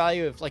replay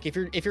value of like if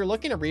you're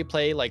looking to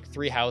replay like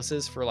Three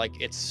Houses for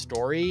like its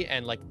story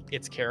and like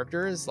its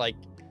characters, like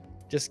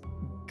just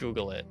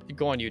Google it,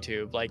 go on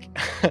YouTube, like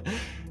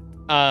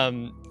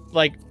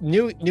like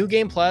New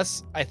Game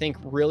Plus, I think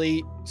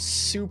really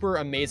super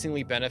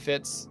amazingly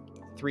benefits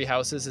Three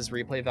Houses'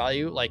 replay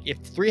value. Like if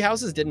Three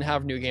Houses didn't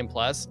have New Game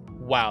Plus,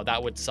 wow,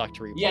 that would suck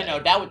to replay. Yeah,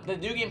 no, the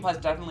New Game Plus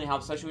definitely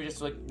helps, especially with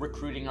just like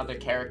recruiting other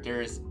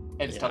characters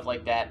and stuff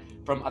like that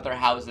from other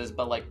houses.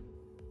 But like,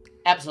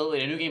 absolutely,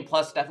 the New Game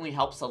Plus definitely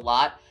helps a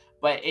lot.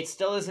 But it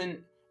still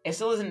isn't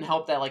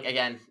help that, like,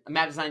 again,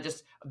 map design,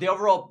 just the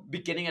overall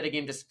beginning of the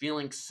game just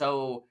feeling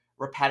so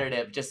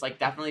repetitive, just like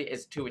definitely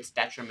is to its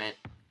detriment.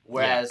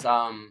 Whereas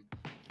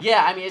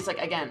yeah, I mean, it's like,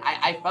 again,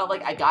 I felt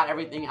like I got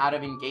everything out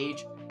of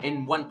Engage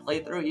in one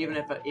playthrough, even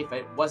if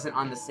it wasn't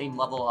on the same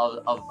level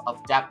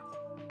of depth,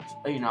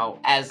 you know,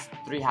 as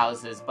Three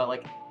Houses. But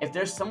like, if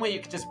there's some way you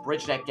could just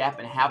bridge that gap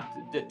and have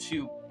the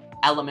two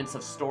elements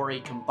of story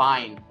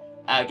combined,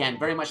 again,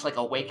 very much like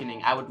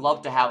Awakening, I would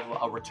love to have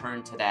a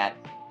return to that.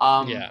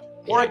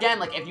 Or again,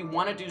 like if you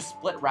want to do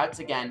split routes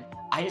again,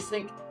 I just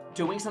think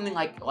doing something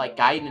like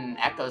Gaiden and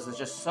Echoes is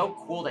just so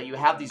cool, that you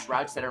have these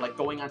routes that are like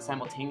going on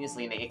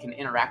simultaneously and they can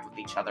interact with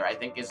each other. I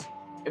think is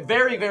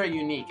very, very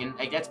unique, and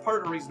that's part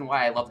of the reason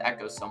why I loved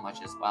Echoes so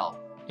much as well.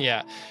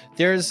 Yeah,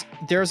 there's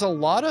a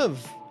lot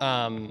of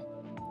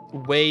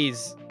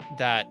ways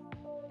that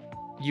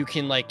you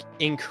can like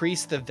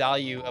increase the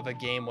value of a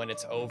game when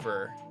it's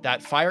over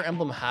that Fire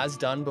Emblem has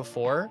done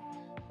before.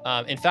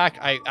 In fact,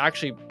 I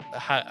actually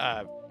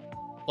had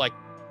like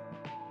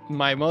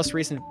my most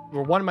recent,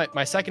 or one of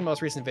my second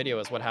most recent video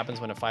is what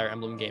happens when a Fire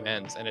Emblem game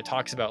ends, and it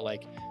talks about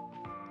like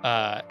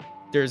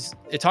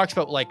it talks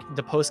about like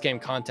the post-game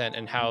content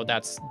and how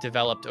that's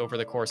developed over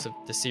the course of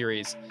the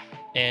series.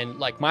 And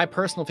like my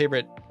personal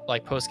favorite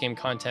like post-game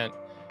content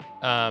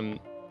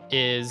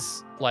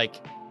is like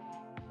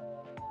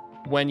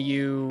when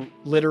you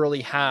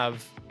literally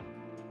have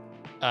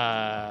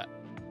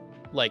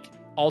like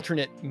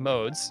alternate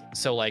modes.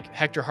 So like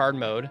Hector Hard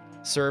mode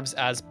serves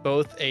as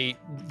both a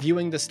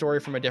viewing the story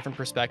from a different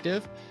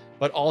perspective,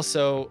 but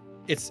also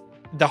it's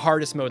the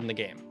hardest mode in the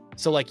game.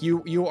 So like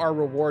you are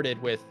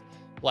rewarded with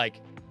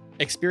like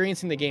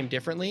experiencing the game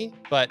differently,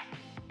 but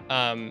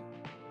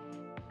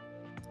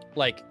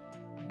like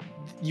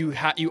you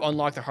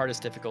unlock the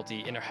hardest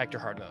difficulty in a Hector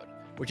Hard mode,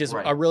 which is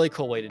a really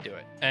cool way to do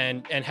it.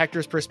 And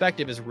Hector's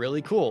perspective is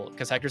really cool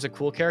because Hector's a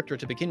cool character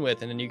to begin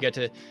with, and then you get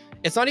to,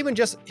 it's not even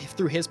just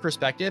through his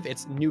perspective,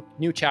 it's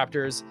new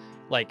chapters,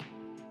 like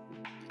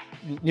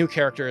new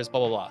characters,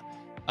 blah blah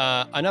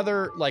blah.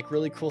 Another like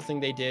really cool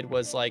thing they did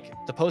was like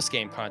the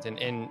post-game content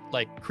in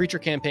like Creature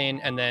Campaign,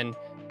 and then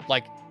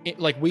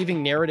like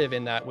weaving narrative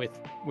in that with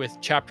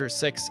chapter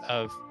 6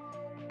 of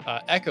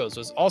Echoes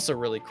was also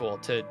really cool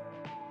to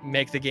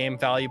make the game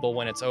valuable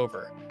when it's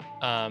over.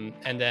 And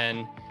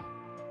then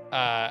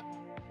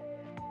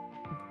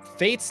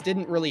Fates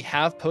didn't really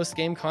have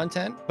post-game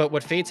content, but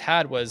what Fates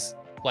had was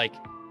like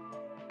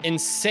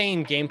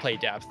insane gameplay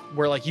depth,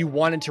 where like you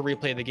wanted to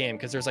replay the game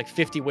because there's like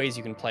 50 ways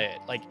you can play it.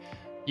 Like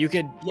you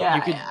could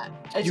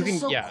it's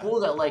just so cool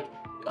that like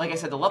I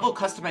said, the level of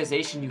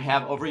customization you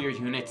have over your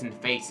units in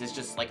Fates is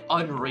just like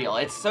unreal.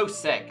 It's so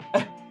sick.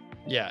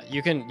 Yeah,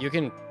 you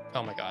can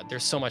oh my god,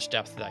 there's so much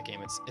depth to that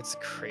game. It's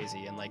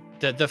crazy. And like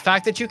the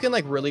fact that you can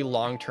like really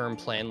long-term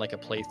plan like a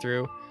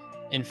playthrough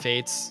in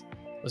Fates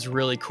was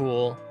really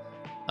cool.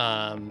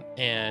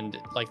 And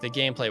like the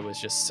gameplay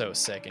was just so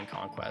sick in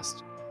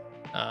Conquest.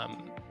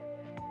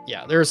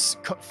 Yeah, there's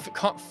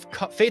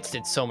Fates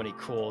did so many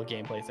cool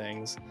gameplay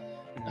things.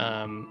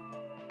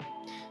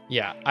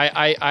 Yeah,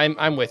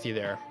 I'm with you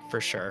there for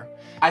sure.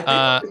 I think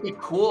what would be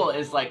cool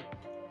is like,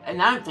 and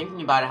now I'm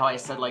thinking about it, how I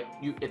said like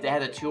if they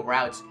had the two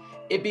routes,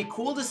 it'd be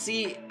cool to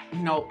see, you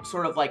know,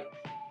 sort of like,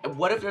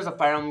 what if there's a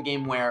Fire Emblem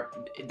game where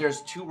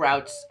there's two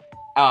routes,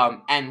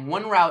 and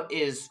one route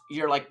is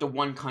you're like the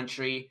one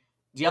country,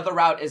 the other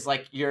route is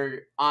like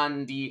you're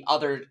on the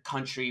other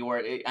country,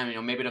 or I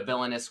mean, maybe the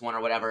villainous one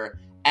or whatever,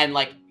 and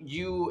like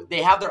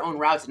they have their own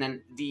routes, and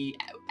then the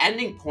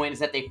ending point is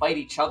that they fight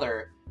each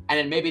other. And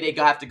then maybe they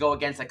have to go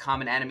against a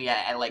common enemy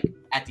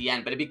at the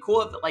end. But it'd be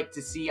cool if, like,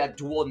 to see a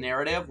dual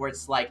narrative where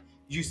it's like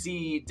you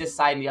see this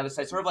side and the other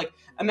side. Sort of like,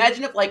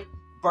 imagine if like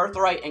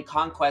Birthright and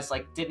Conquest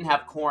like didn't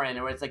have Corrin,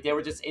 or it's like they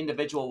were just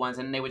individual ones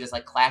and they would just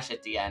like clash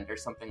at the end or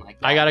something like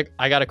that.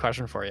 I got a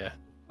question for you.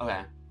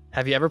 Okay.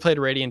 Have you ever played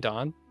Radiant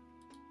Dawn?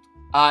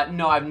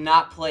 No, I've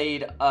not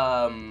played.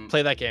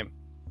 Play that game.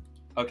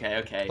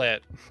 Okay. Play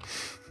it.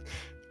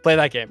 Play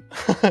that game.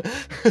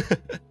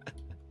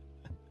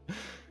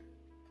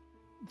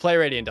 Play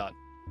Radiant Dawn.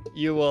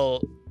 You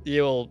will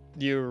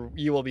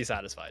be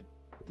satisfied.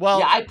 Well,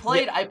 yeah, I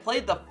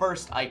played the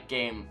first Ike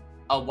game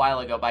a while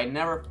ago, but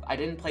I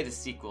didn't play the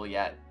sequel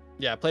yet.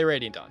 Yeah, play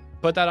Radiant Dawn.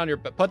 Put that on your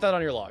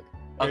log.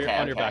 On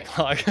your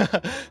backlog.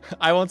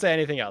 I won't say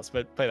anything else,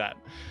 but play that.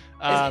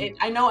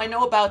 I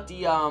know about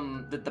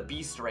the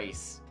Beast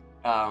Race.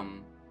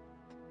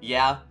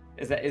 Yeah,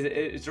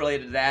 it's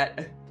related to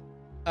that?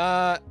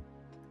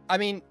 I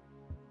mean,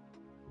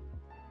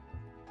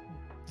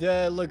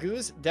 the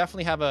Lagoos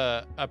definitely have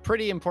a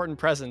pretty important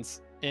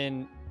presence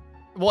in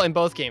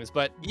both games,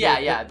 but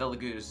the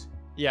Lagoos.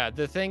 Yeah,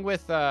 the thing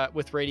with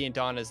Radiant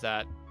Dawn is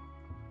that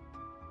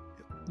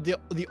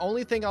the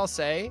only thing I'll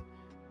say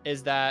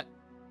is that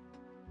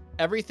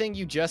everything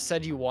you just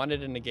said you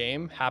wanted in the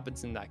game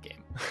happens in that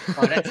game.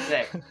 Oh, that's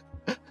sick.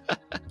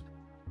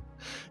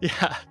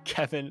 Yeah,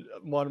 Kevin,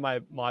 one of my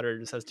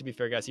moderators, says, to be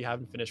fair, guys, you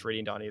haven't finished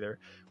Radiant Dawn either,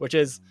 which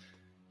is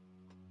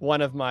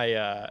one of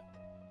my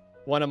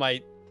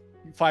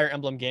Fire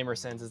Emblem gamer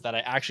sins, is that I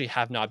actually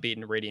have not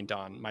beaten Radiant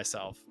Dawn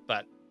myself,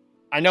 but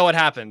I know what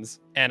happens,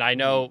 and I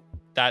know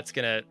that's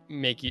gonna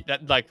make you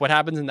what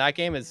happens in that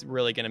game is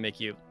really gonna make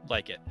you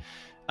like it.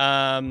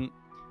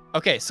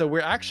 Okay, so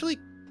we're actually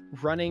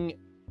running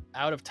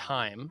out of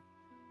time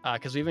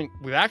because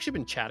we've actually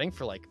been chatting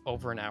for like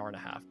over an hour and a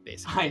half,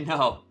 basically. I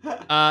know.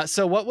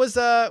 So what was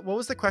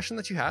the question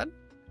that you had?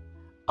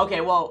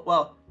 Okay,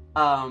 well,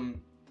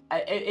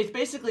 it's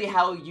basically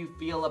how you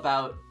feel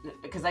about,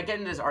 because I get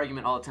in this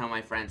argument all the time with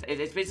my friends.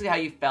 It's basically how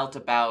you felt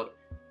about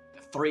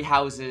Three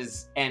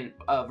Houses and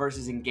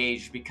versus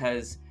Engaged,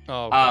 because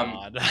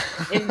God.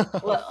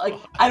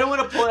 I don't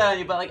want to pull that on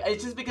you, but like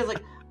it's just because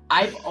like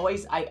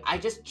I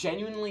just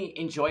genuinely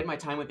enjoyed my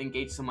time with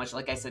Engaged so much.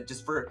 Like I said,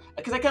 just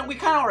because we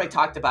kind of already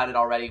talked about it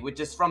already, with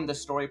just from the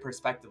story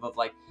perspective of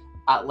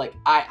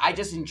I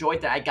just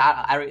enjoyed that I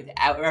got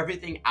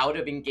everything out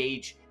of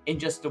Engage in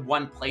just the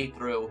one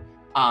playthrough,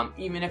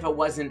 even if it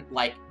wasn't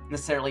like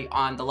necessarily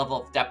on the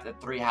level of depth of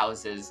Three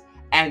Houses.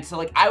 And so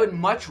like I would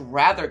much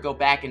rather go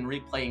back and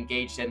replay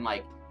Engage than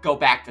like go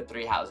back to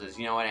Three Houses.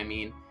 You know what I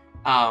mean?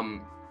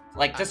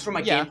 Like just from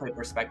a gameplay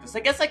perspective. So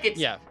I guess like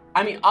it's.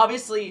 I mean,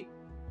 obviously,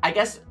 I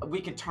guess we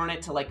could turn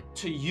it to like,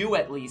 to you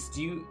at least.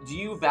 Do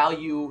you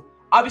value?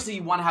 Obviously,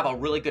 you want to have a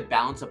really good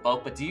balance of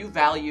both, but are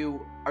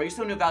you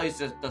someone who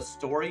values the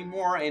story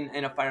more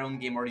in a Fire Emblem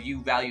game, or do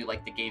you value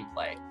like the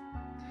gameplay?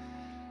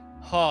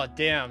 Oh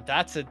damn,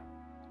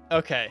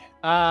 okay.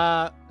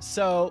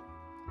 So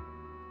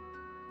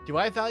do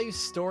I value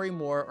story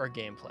more or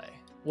gameplay?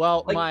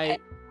 Well,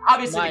 like,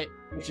 obviously,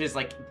 which is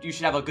like you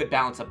should have a good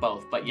balance of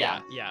both, but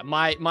yeah.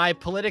 My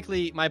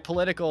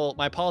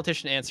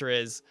politician answer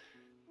is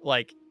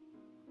like,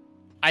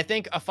 I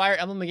think a Fire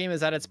Emblem game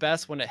is at its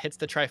best when it hits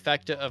the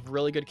trifecta of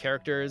really good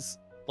characters,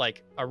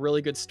 like a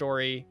really good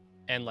story,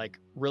 and like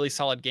really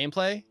solid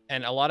gameplay.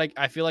 And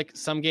I feel like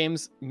some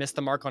games miss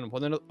the mark on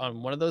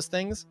one of those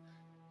things.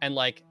 And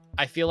like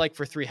I feel like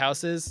for Three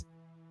Houses,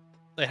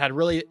 it had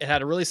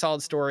a really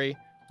solid story,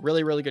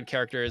 really, really good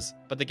characters,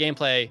 but the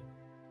gameplay,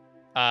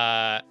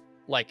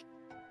 like,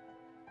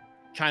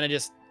 kind of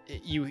just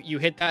you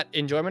hit that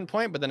enjoyment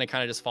point, but then it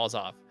kind of just falls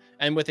off.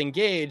 And with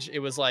Engage, it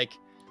was like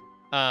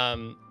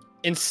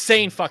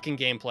insane fucking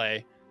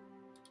gameplay,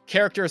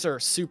 characters are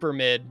super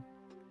mid,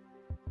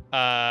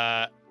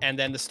 and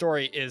then the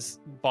story is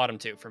bottom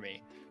two for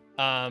me.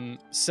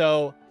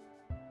 So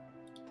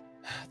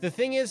the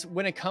thing is,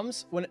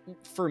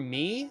 for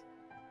me,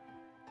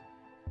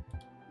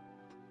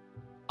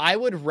 I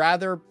would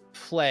rather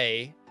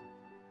play.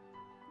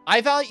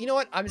 You know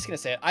what? I'm just going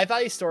to say it. I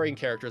value story and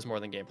characters more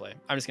than gameplay.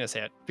 I'm just going to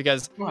say it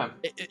because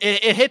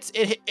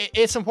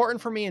it's important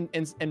for me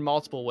in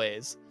multiple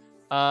ways.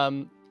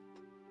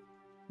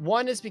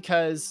 One is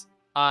because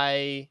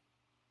I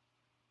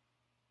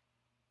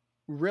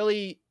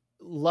really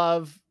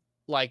love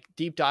like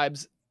deep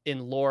dives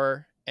in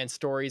lore and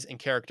stories and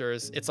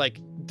characters. It's like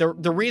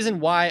the reason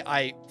why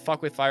I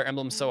fuck with Fire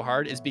Emblem so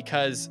hard is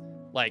because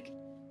like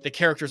the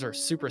characters are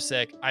super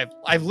sick.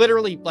 I've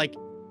literally like,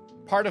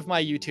 part of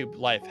my YouTube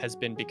life has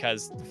been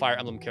because the Fire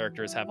Emblem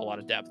characters have a lot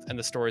of depth and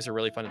the stories are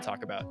really fun to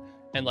talk about.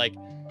 And like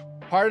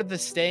part of the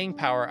staying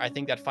power I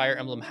think that Fire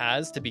Emblem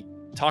has to be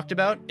talked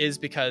about is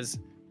because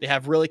they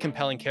have really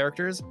compelling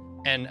characters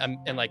and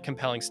like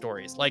compelling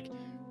stories. Like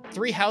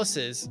Three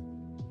Houses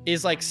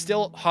is like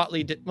still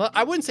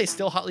I wouldn't say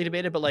still hotly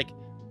debated, but like,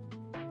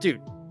 dude,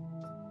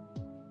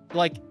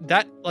 like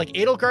that, like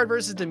Edelgard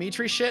versus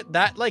Dimitri shit,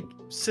 that like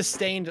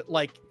sustained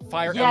like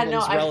Fire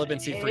Emblem's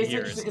relevancy for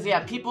years. Because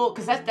people,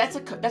 because that's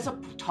a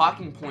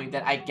talking point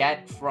that I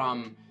get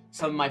from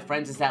some of my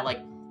friends, is that like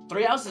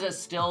Three Houses is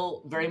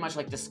still very much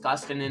like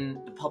discussed and in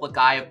the public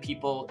eye of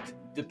people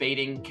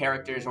debating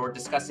characters or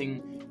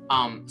discussing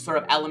sort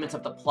of elements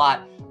of the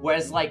plot,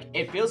 whereas like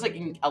it feels like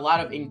a lot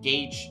of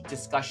engaged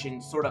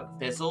discussion sort of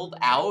fizzled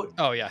out.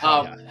 Oh yeah,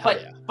 hell yeah, hell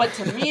yeah. But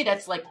to me,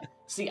 that's like,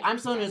 see, I'm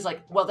someone who's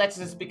like, well, that's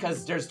just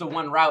because there's the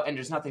one route and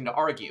there's nothing to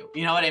argue.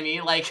 You know what I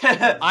mean? Like,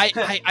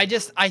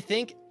 I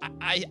think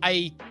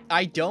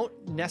I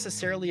don't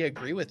necessarily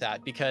agree with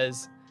that,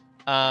 because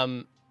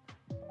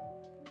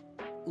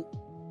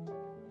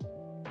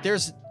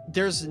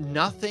there's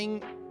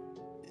nothing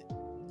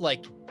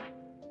like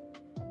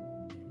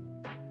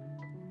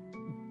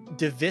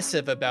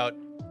divisive about,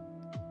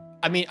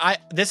 I mean,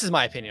 this is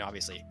my opinion,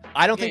 obviously.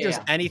 I don't think there's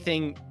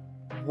anything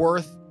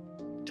worth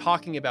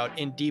talking about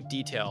in deep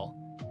detail,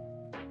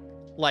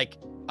 like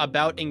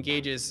about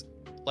Engage's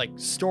like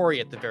story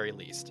at the very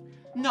least.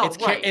 No,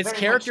 it's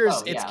characters,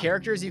 so, it's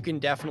characters you can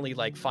definitely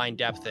like find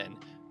depth in.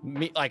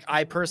 Like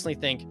I personally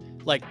think,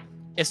 like,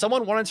 if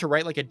someone wanted to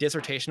write like a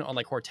dissertation on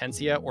like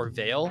Hortensia or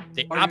Vale,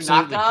 they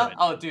absolutely could.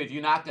 Oh, dude,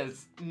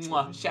 Yunaka's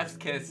chef's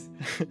kiss.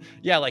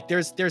 Yeah, like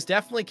there's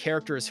definitely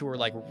characters who are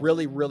like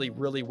really, really,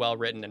 really well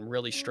written and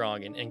really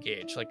strong and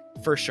engaged, like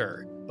for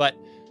sure. But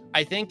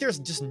I think there's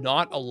just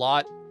not a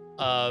lot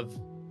of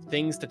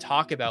things to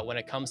talk about when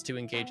it comes to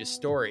Engage's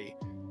story,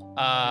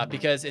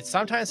 because it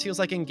sometimes feels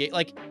like Engage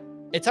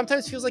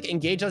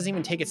doesn't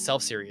even take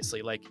itself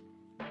seriously. Like,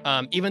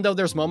 even though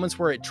there's moments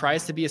where it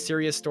tries to be a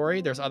serious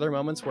story, there's other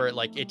moments where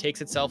it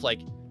takes itself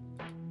like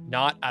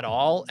not at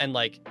all, and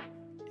like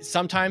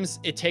sometimes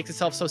it takes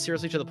itself so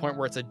seriously to the point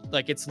where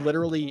it's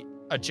literally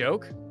a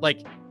joke.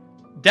 Like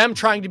them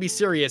trying to be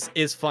serious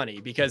is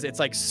funny because it's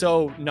like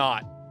so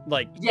not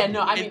like. Yeah,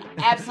 no, I mean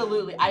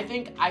absolutely. I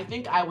think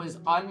I was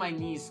on my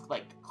knees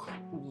like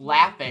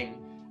laughing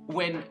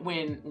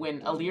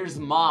when Alir's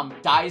mom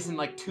dies in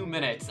like 2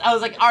 minutes. I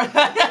was like,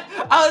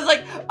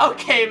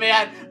 okay,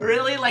 man,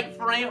 really? Like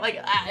frame, like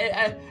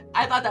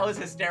I thought that was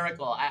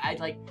hysterical.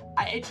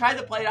 I tried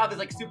to play it off as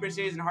like super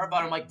serious and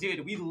heartfelt. I'm like,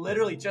 dude, we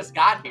literally just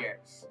got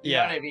here. You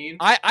know what I mean?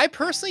 I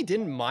personally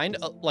didn't mind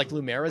like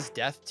Lumera's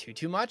death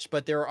too much,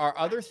 but there are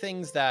other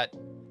things that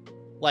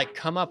like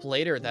come up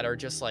later that are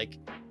just like,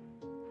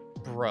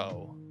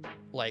 bro,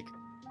 like,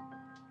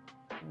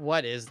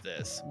 what is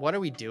this? What are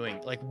we doing?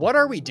 Like, what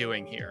are we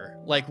doing here?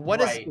 Like, what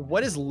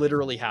is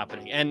literally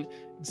happening? And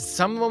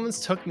some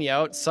moments took me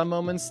out. Some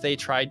moments they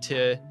tried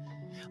to,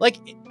 like,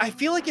 I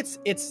feel like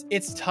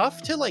it's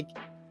tough to like.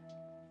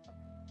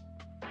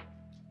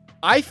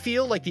 I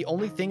feel like the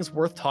only things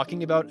worth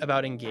talking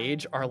about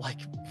Engage are like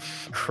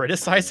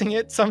criticizing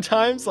it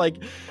sometimes.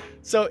 Like,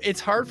 so it's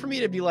hard for me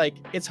to be like,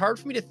 it's hard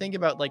for me to think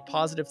about like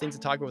positive things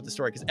to talk about with the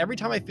story, because every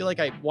time I feel like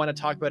I want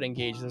to talk about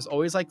Engage, there's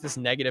always like this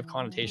negative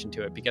connotation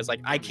to it because like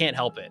I can't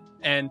help it.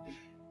 And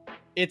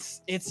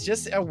it's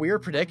just a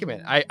weird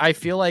predicament. I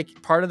feel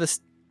like part of this,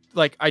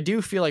 like, I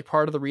do feel like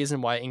part of the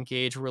reason why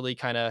Engage really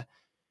kind of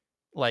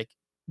like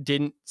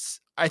didn't,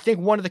 I think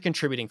one of the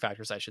contributing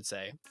factors, I should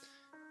say,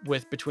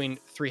 with between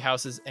Three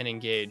Houses and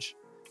Engage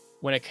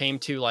when it came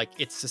to like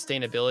its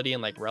sustainability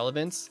and like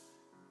relevance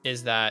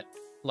is that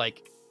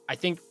like, I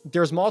think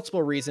there's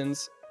multiple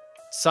reasons.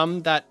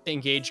 Some that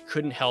Engage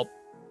couldn't help,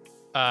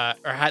 or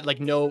had like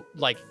no,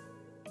 like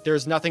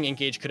there's nothing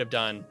Engage could have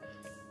done,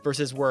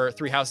 versus where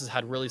Three Houses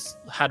had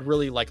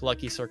really like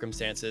lucky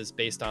circumstances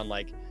based on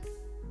like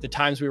the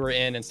times we were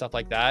in and stuff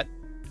like that.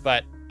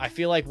 But I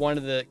feel like one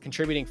of the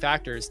contributing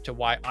factors to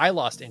why I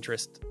lost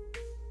interest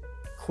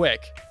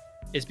quick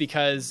is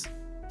because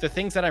the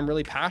things that I'm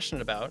really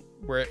passionate about,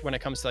 when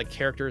it comes to like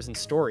characters and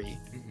story,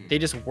 they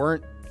just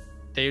weren't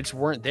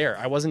there.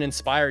 I wasn't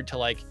inspired to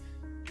like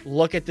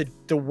look at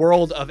the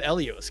world of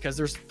Elios because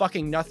there's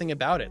fucking nothing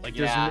about it. Like,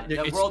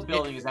 the world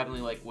building is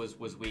definitely like was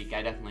weak.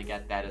 I definitely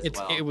get that as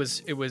well. It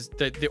was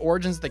the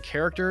origins of the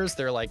characters.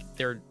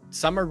 They're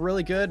some are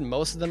really good,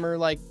 most of them are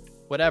like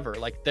whatever.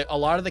 Like a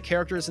lot of the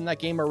characters in that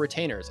game are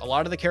retainers. A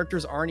lot of the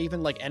characters aren't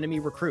even like enemy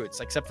recruits,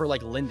 except for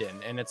like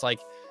Linden. And it's like,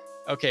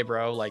 okay,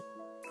 bro, like,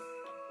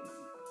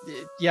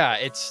 yeah,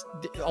 it's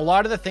a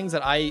lot of the things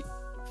that I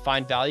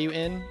find value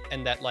in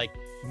and that like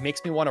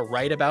makes me want to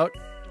write about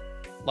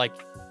like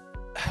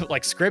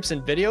scripts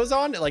and videos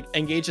on, like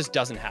Engage just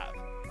doesn't have.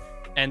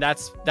 And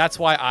that's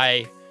why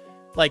I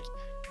like,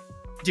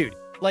 dude,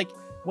 like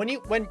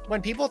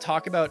when people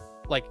talk about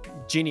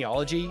like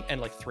genealogy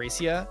and like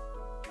Thracia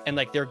and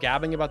like they're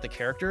gabbing about the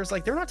characters,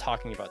 like they're not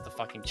talking about the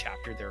fucking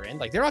chapter they're in.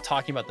 Like they're not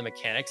talking about the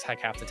mechanics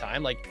half the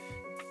time. Like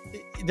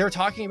they're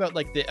talking about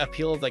like the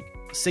appeal of like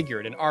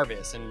Sigurd and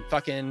Arvis and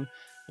fucking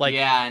like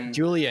and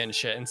Julia and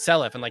shit and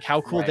Seliph and like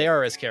how cool they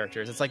are as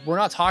characters. It's like, we're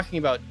not talking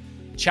about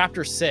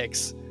chapter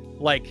 6,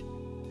 like,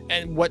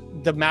 and what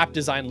the map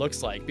design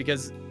looks like,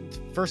 because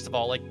first of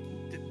all, like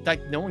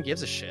no one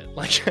gives a shit.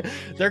 Like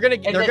they're gonna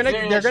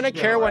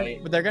care when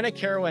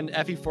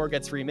FE4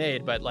 gets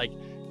remade, but like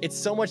it's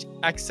so much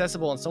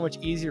accessible and so much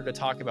easier to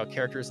talk about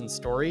characters and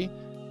story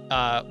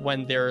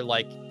when they're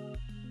like,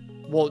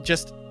 well,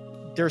 just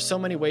there's so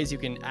many ways you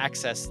can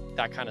access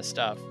that kind of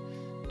stuff.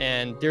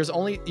 And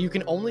you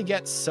can only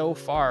get so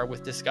far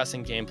with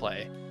discussing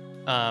gameplay.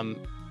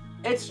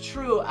 It's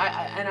true.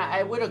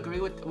 I would agree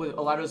with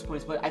a lot of those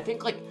points, but I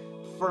think like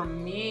for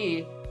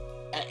me,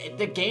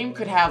 the game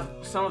could have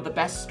some of the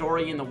best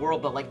story in the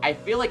world, but like I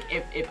feel like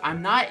if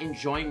I'm not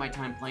enjoying my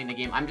time playing the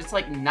game, I'm just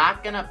like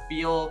not gonna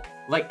feel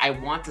like I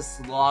want to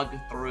slog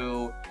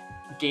through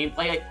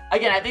gameplay. Like,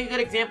 again, I think a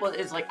good example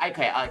is like,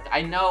 okay,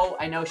 I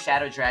know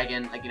Shadow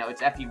Dragon, like, you know,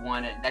 it's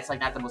FE1, and that's like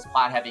not the most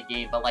plot heavy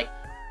game, but like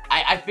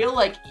I feel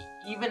like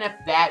even if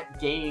that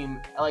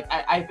game, like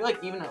I feel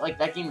like even like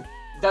that game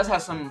does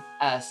have some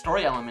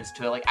story elements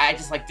to it. Like I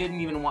just like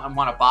didn't even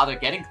want to bother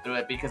getting through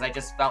it because I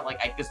just felt like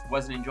I just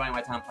wasn't enjoying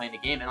my time playing the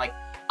game. And like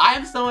I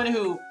am someone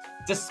who,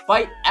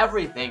 despite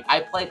everything,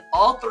 I played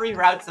all 3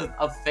 routes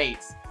of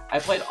Fates. I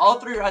played all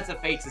 3 routes of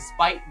Fates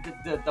despite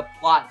the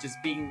plot just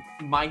being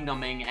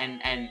mind-numbing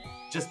and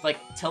just like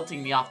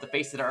tilting me off the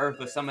face of the earth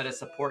with some of the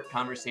support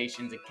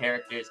conversations and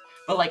characters.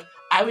 But like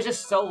I was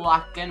just so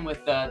locked in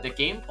with the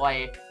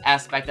gameplay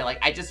aspect that like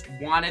I just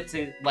wanted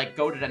to like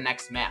go to the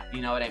next map.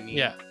 You know what I mean?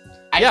 Yeah.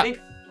 I think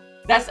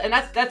that's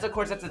of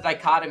course that's a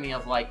dichotomy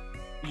of like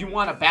you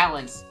want a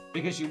balance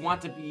because you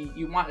want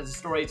the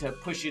story to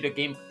push you to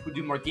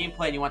do more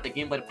gameplay, and you want the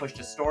gameplay to push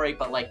the story.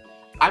 But like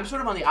I'm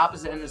sort of on the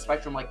opposite end of the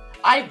spectrum. Like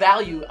I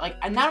value, like,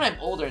 and now that I'm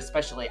older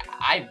especially,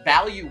 I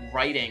value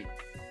writing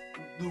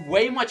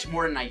way much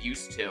more than I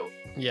used to.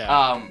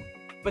 Yeah.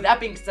 But that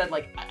being said,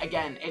 like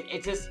again,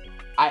 it just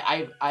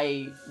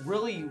I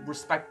really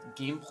respect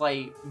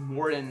gameplay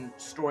more than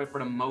story for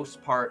the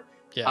most part.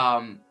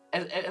 Yeah.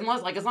 As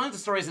long as the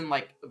story isn't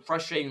like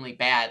frustratingly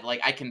bad,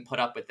 like I can put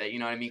up with it. You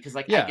know what I mean? Because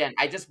like again,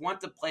 I just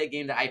want to play a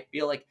game that I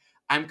feel like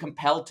I'm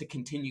compelled to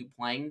continue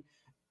playing,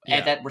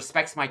 and that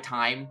respects my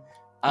time.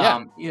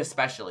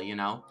 Especially, you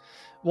know.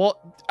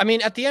 Well, I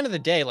mean, at the end of the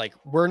day, like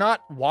we're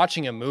not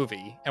watching a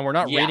movie and we're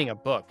not reading a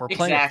book. We're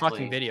playing a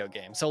fucking video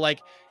game. So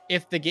like,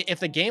 if the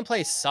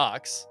gameplay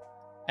sucks,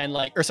 and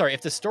like, or sorry,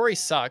 if the story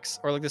sucks,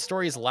 or like the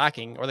story is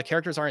lacking, or the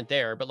characters aren't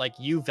there, but like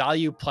you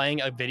value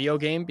playing a video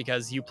game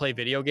because you play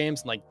video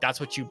games and like that's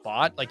what you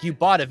bought. Like you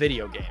bought a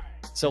video game.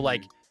 So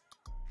like,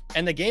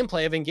 and the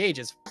gameplay of Engage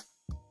is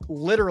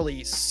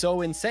literally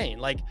so insane.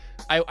 Like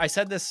I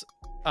said this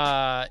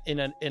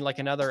in like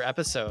another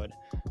episode,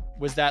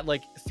 was that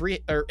like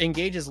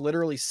Engage is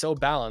literally so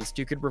balanced.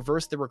 You could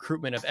reverse the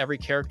recruitment of every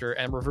character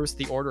and reverse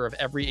the order of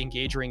every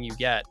Engage ring you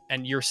get,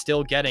 and you're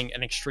still getting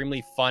an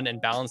extremely fun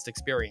and balanced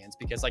experience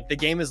because like the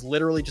game is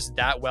literally just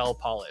that well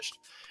polished,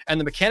 and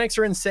the mechanics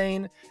are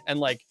insane, and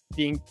like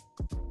the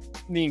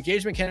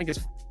Engage mechanic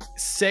is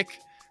sick.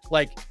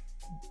 Like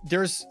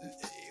it's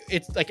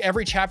like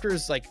every chapter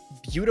is like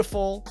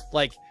beautiful.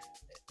 Like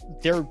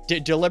they're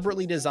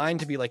deliberately designed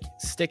to be like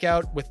stick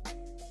out with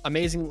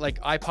amazing like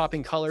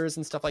eye-popping colors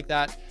and stuff like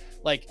that.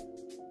 Like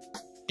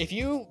if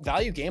you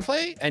value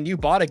gameplay and you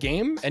bought a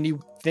game and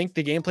you think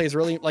the gameplay is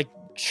really like,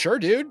 sure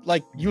dude,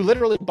 like you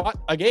literally bought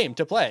a game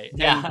to play.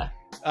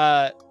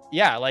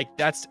 Like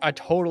that's a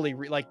totally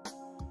like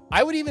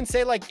I would even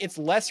say like it's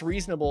less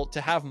reasonable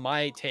to have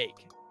my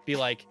take be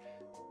like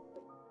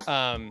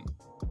I'm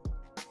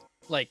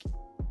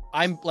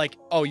like,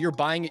 oh, you're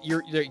buying it,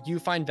 you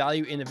find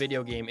value in the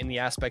video game in the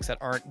aspects that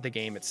aren't the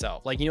game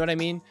itself. Like, you know what I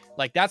mean?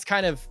 Like that's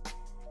kind of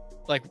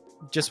like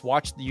just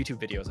watch the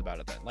YouTube videos about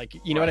it then. Like,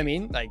 you know what I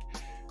mean? Like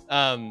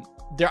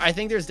I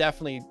think there's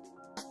definitely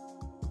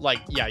like,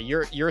 yeah,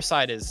 your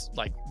side is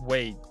like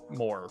way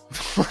more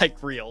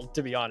like real,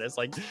 to be honest.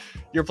 Like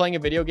you're playing a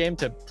video game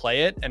to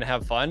play it and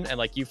have fun, and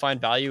like you find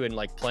value in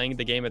like playing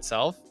the game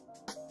itself.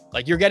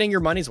 Like you're getting your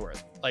money's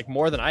worth, like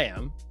more than I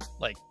am.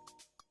 Like,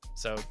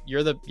 so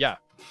you're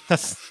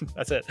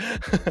that's it.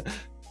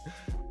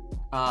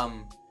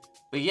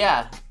 But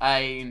yeah,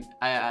 I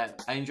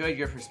enjoyed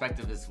your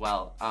perspective as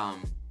well.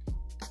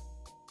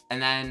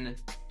 And then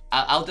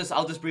I'll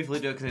just briefly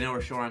do it because I know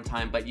we're short on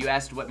time. But you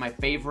asked what my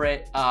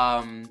favorite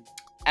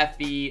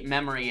FE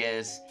memory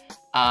is.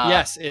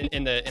 Yes,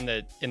 in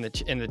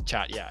the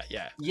chat.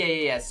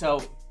 Yeah.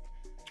 So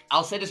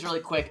I'll say this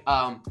really quick.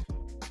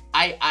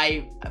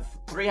 I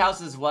Three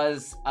Houses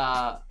was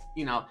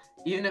you know,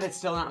 even if it's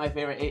still not my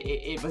favorite,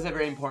 it was a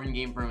very important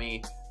game for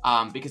me.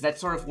 Because that's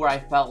sort of where I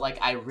felt like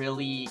I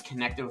really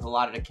connected with a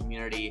lot of the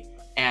community.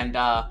 And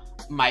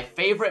my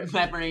favorite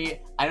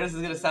memory, I know this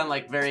is gonna sound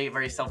like very,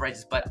 very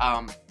self-righteous, but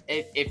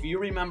if you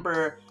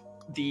remember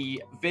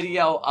the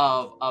video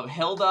of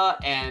Hilda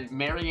and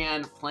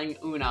Marianne playing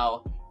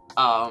Uno,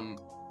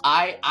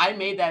 I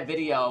made that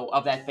video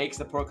of that fake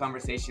support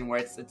conversation where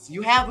it's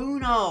you have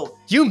Uno.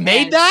 You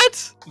made that?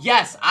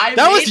 Yes, I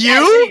that made was you?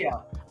 That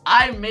video.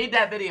 I made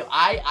that video.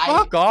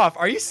 Fuck off.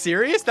 Are you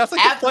serious? That's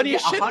like the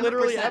funniest shit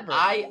literally ever.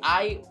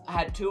 I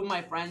had 2 of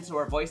my friends who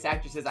are voice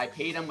actresses. I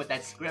paid them with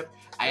that script.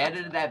 I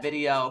edited that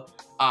video,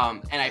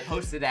 and I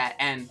posted that.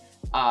 And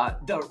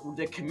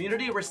the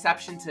community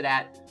reception to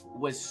that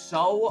was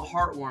so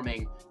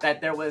heartwarming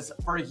that there was,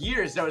 for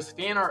years, there was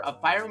fan art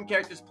of Fire Emblem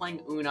characters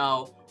playing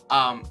Uno.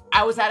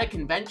 I was at a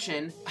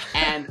convention,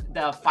 and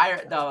there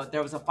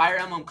was a Fire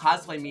Emblem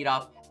cosplay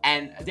meetup,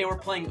 and they were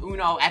playing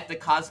Uno at the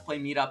cosplay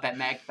meetup at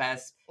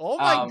MagFest. Oh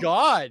my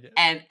god!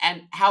 And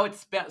how it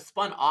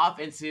spun off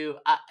into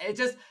it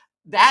just,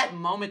 that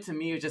moment to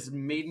me just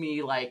made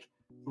me like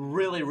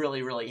really,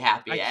 really, really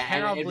happy. I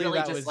cannot And it believe really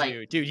that just was like,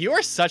 you, dude. You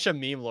are such a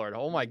meme lord.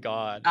 Oh my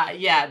god.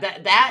 yeah,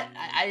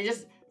 I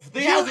just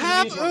three You houses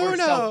have of music were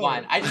so fun.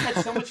 Uno. I just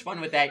had so much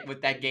fun with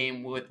that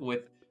game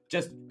with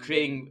just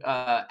creating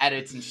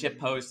edits and shit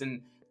posts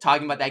and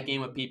talking about that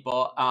game with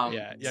people.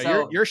 Yeah, So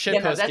your yeah, no,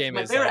 shitpost that's game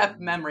my is favorite like,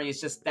 memory is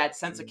just that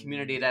sense of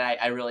community that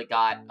I really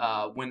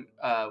got when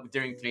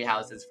during Three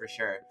Houses for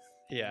sure.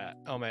 yeah.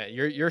 Oh man,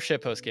 your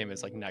shitpost game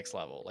is like next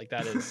level. Like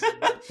that is.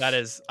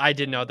 I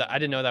didn't know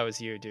that was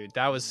you, dude.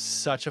 That was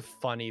such a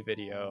funny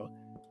video.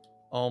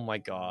 Oh my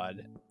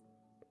god.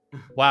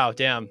 Wow,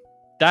 damn.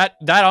 That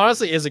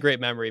honestly is a great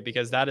memory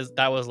because that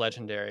was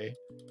legendary.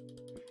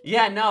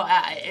 Yeah, no,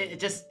 it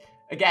just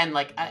again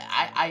like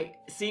I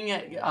seeing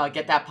it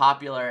get that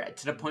popular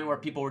to the point where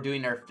people were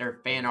doing their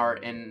fan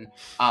art and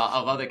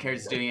of other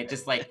characters doing it,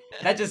 just like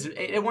that, just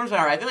it warms my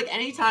heart. I feel like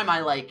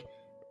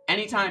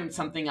anytime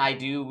something I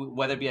do,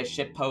 whether it be a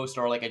shit post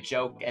or like a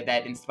joke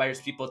that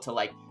inspires people to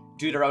like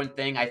do their own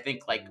thing, I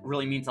think like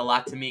really means a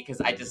lot to me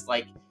because I just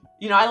like.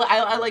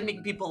 I like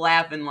making people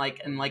laugh and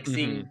like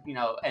seeing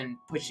and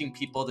pushing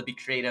people to be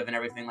creative and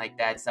everything like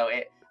that. So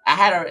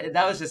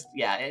that was just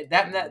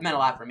that meant a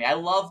lot for me. I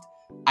loved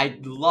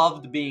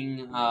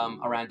being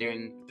around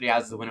during Three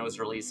Houses when it was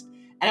released.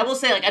 And I will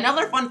say like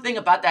another fun thing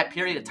about that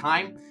period of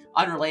time,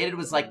 unrelated,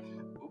 was like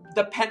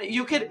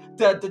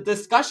the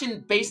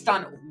discussion based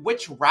on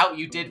which route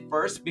you did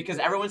first, because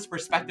everyone's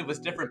perspective was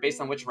different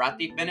based on which route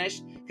they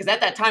finished, because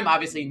at that time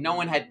obviously no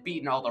one had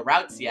beaten all the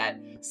routes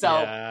yet, so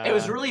it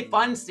was really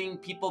fun seeing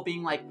people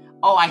being like,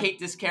 oh, I hate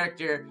this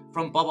character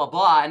from blah blah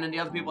blah, and then the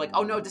other people like,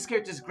 oh no, this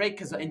character is great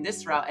because in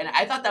this route, and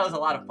I thought that was a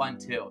lot of fun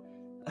too.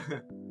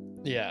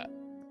 Yeah,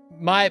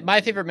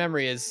 my favorite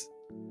memory is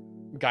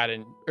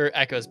Gaiden or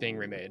Echoes being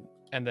remade,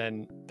 and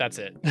then that's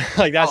it.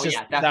 Like that's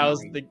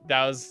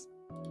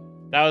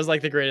that was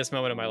like the greatest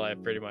moment of my life,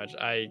 pretty much.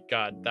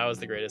 God, that was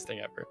the greatest thing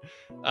ever.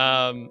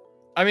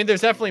 I mean,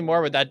 there's definitely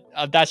more, but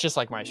that's just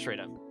like my straight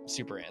up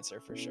super answer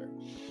for sure.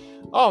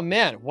 Oh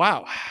man,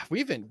 wow,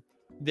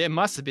 it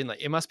must be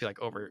like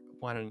over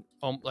one,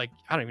 like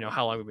I don't even know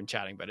how long we've been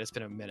chatting, but it's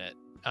been a minute.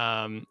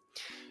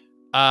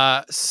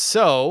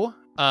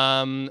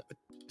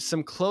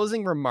 Some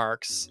closing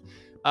remarks.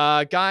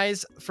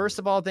 Guys, first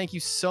of all, thank you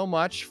so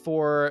much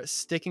for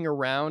sticking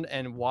around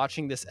and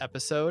watching this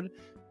episode.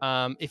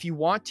 If you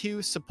want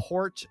to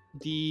support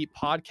the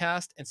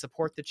podcast and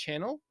support the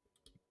channel,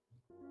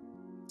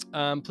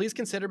 please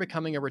consider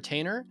becoming a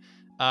retainer.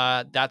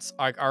 That's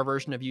our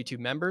version of YouTube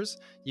members.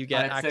 You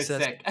get access. So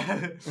sick.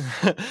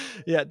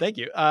 Yeah, thank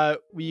you.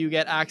 You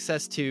get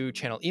access to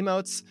channel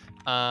emotes.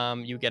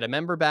 You get a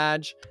member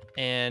badge,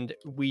 and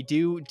we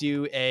do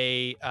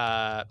a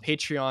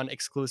Patreon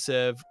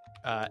exclusive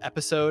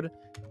episode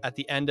at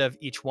the end of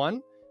each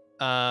one.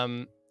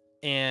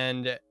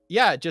 And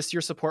yeah, just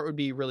your support would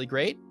be really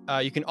great.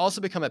 You can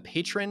also become a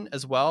patron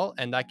as well,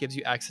 and that gives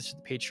you access to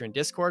the Patreon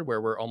Discord, where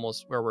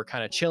we're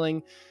kind of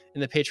chilling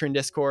in the Patreon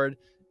Discord,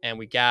 and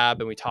we gab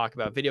and we talk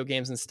about video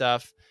games and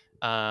stuff.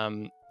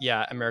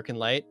 American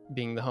Light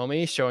being the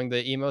homie, showing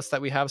the emotes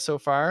that we have so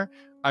far.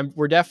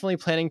 We're definitely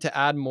planning to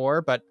add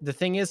more, but the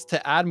thing is,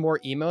 to add more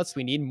emotes,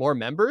 we need more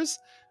members.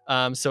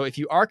 So if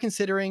you are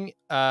considering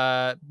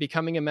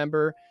becoming a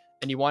member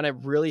and you want to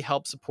really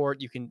help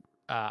support, you can.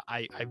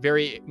 I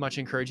very much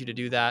encourage you to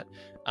do that.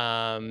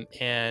 Like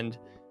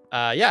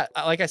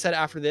I said,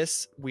 after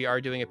this, we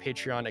are doing a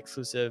Patreon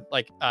exclusive.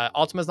 Like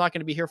Ultima's not going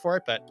to be here for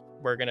it, but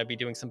we're going to be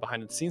doing some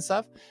behind the scenes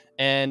stuff.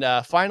 And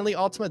finally,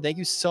 Ultima, thank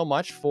you so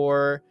much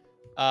for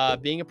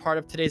being a part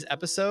of today's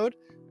episode.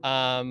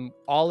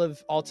 All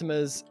of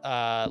Ultima's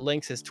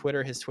links, his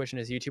Twitter, his Twitch, and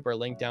his YouTube are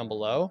linked down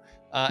below.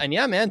 And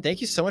yeah, man, thank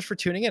you so much for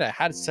tuning in. I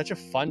had such a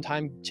fun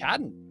time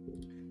chatting.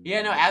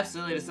 Yeah, no,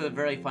 absolutely. This is a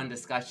very fun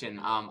discussion.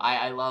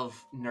 I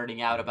love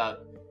nerding out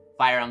about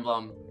Fire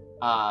Emblem,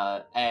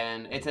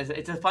 and it's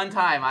a fun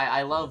time.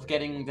 I love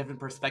getting different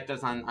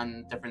perspectives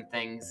on different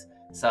things.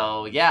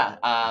 So yeah,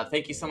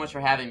 thank you so much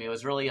for having me. It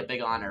was really a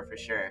big honor for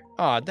sure.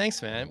 Oh,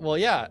 thanks, man. Well,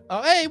 yeah.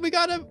 Oh, hey, we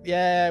got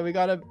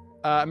a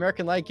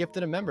American Light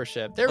gifted a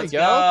membership. There we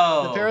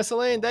go. The Paris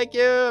Elaine. Thank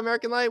you,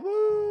 American Light.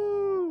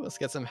 Woo! Let's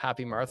get some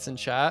happy Marths in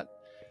chat.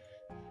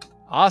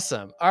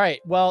 Awesome. All right.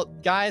 Well,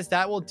 guys,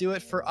 that will do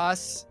it for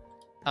us.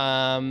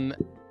 And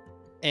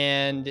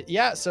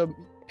yeah, so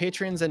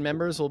patrons and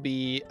members will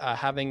be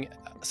having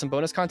some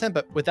bonus content.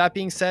 But with that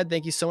being said,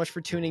 thank you so much for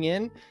tuning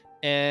in,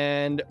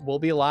 and we'll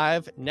be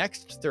live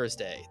next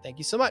Thursday. Thank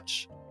you so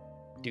much.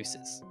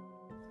 Deuces.